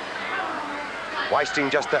chest, wasting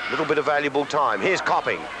just that little bit of valuable time. Here's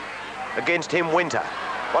Copping against him, Winter.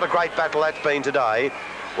 What a great battle that's been today.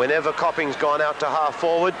 Whenever Copping's gone out to half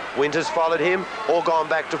forward, Winter's followed him, or gone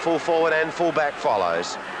back to full forward, and full back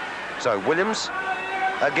follows. So Williams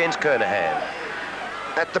against Kernahan.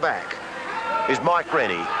 At the back is Mike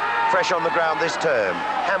Rennie, fresh on the ground this term.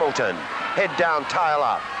 Hamilton, head down, tail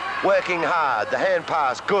up, working hard. The hand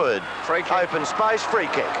pass, good. Free kick. Open space, free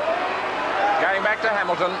kick. Going back to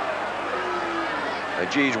Hamilton.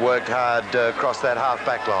 G's worked hard across that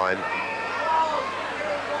half-back line.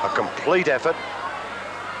 A complete effort.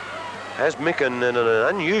 Has Micken in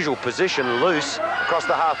an unusual position, loose across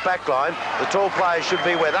the half-back line. The tall player should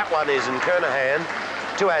be where that one is, and Kernahan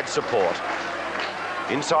to add support.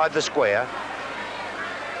 Inside the square.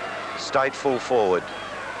 State full forward.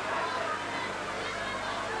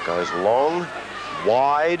 Goes long,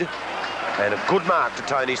 wide, and a good mark to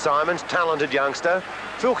Tony Simons, talented youngster.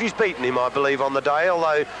 Filkey's beaten him, I believe, on the day,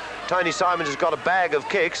 although Tony Simons has got a bag of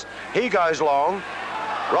kicks. He goes long,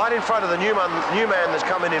 right in front of the new man that's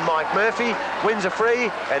coming in, Mike Murphy, wins a free,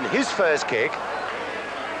 and his first kick.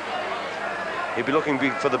 He'll be looking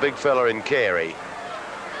for the big fella in Carey.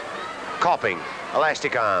 Copping,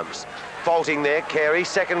 elastic arms. Faulting there, Carey,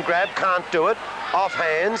 second grab, can't do it. Off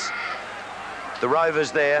hands. The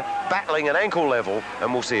Rovers there, battling at ankle level,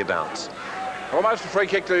 and we'll see a bounce. Almost a free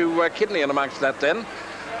kick to Kidney in amongst that then.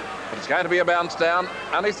 But it's going to be a bounce down,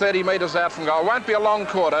 only 30 metres out from goal. Won't be a long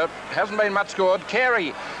quarter, hasn't been much scored.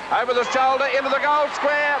 Carey over the shoulder into the goal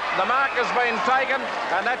square. The mark has been taken,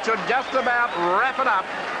 and that should just about wrap it up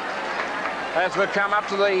as we come up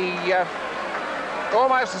to the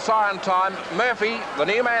almost the siren time. Murphy, the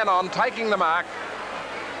new man on, taking the mark.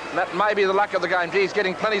 And that may be the luck of the game. He's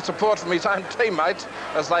getting plenty of support from his own teammates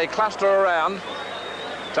as they cluster around.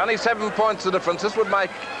 It's only 7 points the difference. This would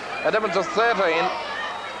make a difference of 13.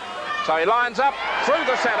 So he lines up through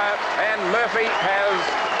the centre, and Murphy has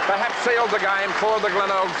perhaps sealed the game for the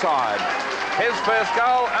Glenelg side. His first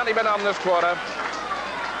goal, only been on this quarter.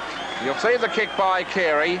 You'll see the kick by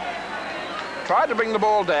Carey. Tried to bring the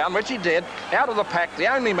ball down, which he did, out of the pack. The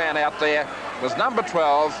only man out there was number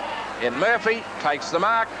 12. In Murphy, takes the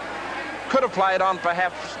mark. Could have played on,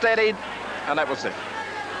 perhaps steadied, and that was it.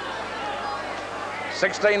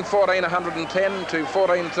 16-14, 110 to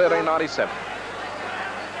 14-13, 97.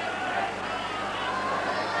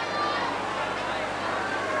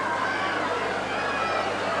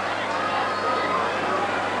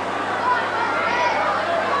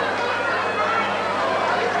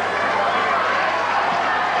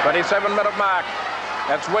 Minute mark.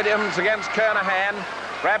 That's Williams against Kernahan.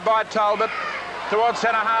 Grabbed by Talbot towards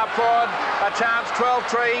centre half forward. A chance,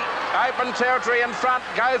 12-3. Open territory in front.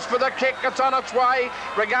 Goes for the kick. It's on its way.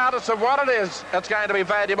 Regardless of what it is, it's going to be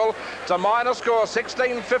valuable. It's a minor score,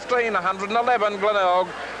 16-15, 111 Glenelg.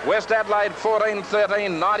 West Adelaide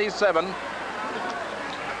 14-13, 97.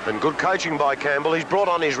 And good coaching by Campbell. He's brought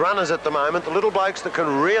on his runners at the moment, the little blokes that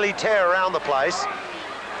can really tear around the place.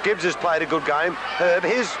 Gibbs has played a good game. Herb,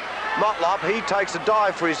 here's Motlop. He takes a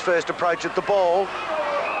dive for his first approach at the ball.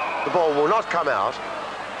 The ball will not come out.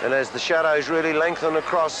 And as the shadows really lengthen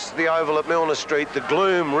across the oval at Milner Street, the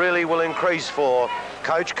gloom really will increase for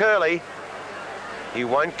Coach Curley. He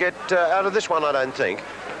won't get out of this one, I don't think.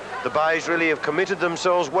 The Bays really have committed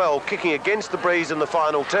themselves well, kicking against the breeze in the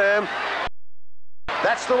final term.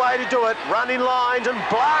 That's the way to do it. Run in lines and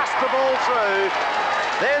blast the ball through.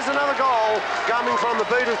 There's another goal coming from the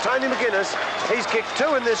boot of Tony McGuinness. He's kicked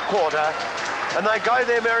 2 in this quarter, and they go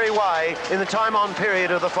their merry way in the time-on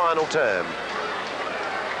period of the final term.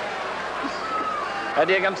 And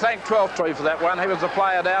you can thank 12-3 for that one. He was the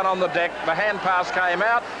player down on the deck. The hand pass came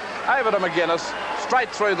out, over to McGuinness,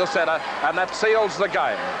 straight through the centre, and that seals the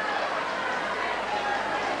game.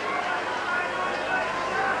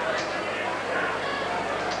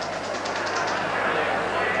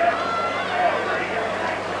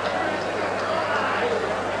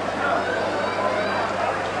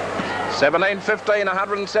 (17-15,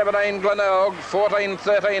 117 Glenelg,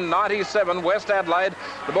 14-13, 97 West Adelaide.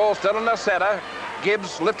 The ball still in the centre.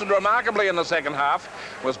 Gibbs lifted remarkably in the second half.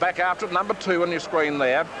 Was back after it, number 2 on your screen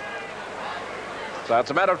there. So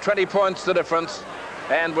it's a matter of 20 points the difference.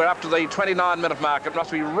 And we're up to the 29-minute mark. It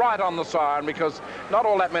must be right on the siren because not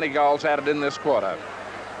all that many goals added in this quarter.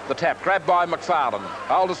 The tap grabbed by McFarlane,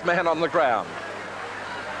 oldest man on the ground.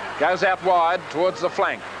 Goes out wide towards the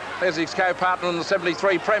flank. There's his co-partner in the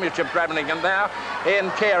 73 Premiership grabbing him now.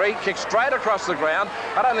 In Carey, kicks straight across the ground.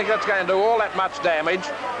 I don't think that's going to do all that much damage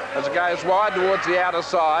as it goes wide towards the outer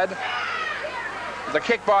side. The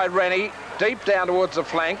kick by Rennie, deep down towards the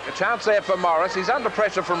flank. A chance there for Morris. He's under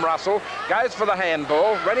pressure from Russell. Goes for the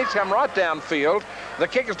handball. Rennie's come right downfield. The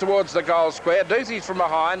kick is towards the goal square. Doozy's from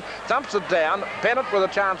behind. Thumps it down. Bennett with a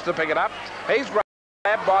chance to pick it up. He's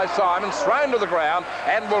grabbed by Simons, thrown to the ground,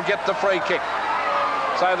 and will get the free kick.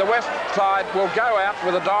 So the West side will go out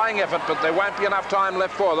with a dying effort, but there won't be enough time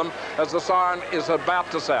left for them as the siren is about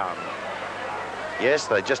to sound. Yes,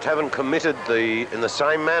 they just haven't committed in the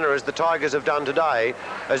same manner as the Tigers have done today,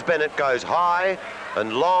 as Bennett goes high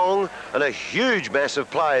and long, and a huge mass of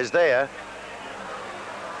players there.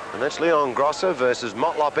 And that's Leon Grosser versus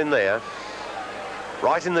Motlop in there,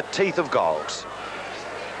 right in the teeth of goals.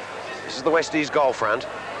 This is the Westies goal front.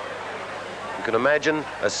 You can imagine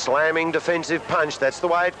a slamming defensive punch. That's the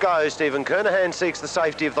way it goes. Stephen Kernahan seeks the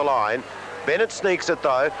safety of the line. Bennett sneaks it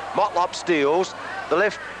though. Motlop steals. The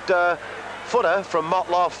left footer from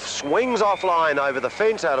Motlop swings offline over the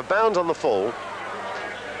fence, out of bounds on the full.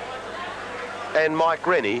 And Mike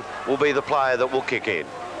Rennie will be the player that will kick in.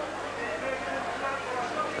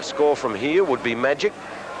 The score from here would be magic.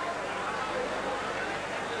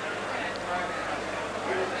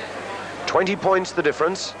 $20 points the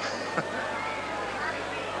difference.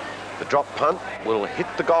 The drop punt will hit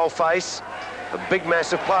the goal face. A big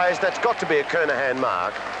mass of players. That's got to be a Kernahan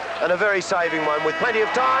mark. And a very saving one with plenty of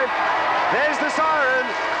time. There's the siren,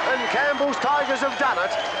 and Campbell's Tigers have done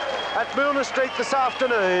it at Milner Street this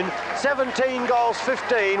afternoon. 17 goals,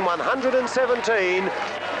 15, 117,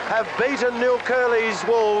 have beaten Neil Curley's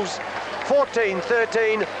Wolves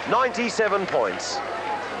 14-13, 97 points.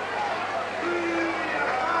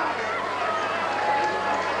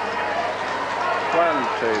 1,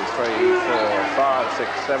 2, 3, 4, 5, 6,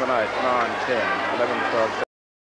 7, 8, 9, 10, 11, 12,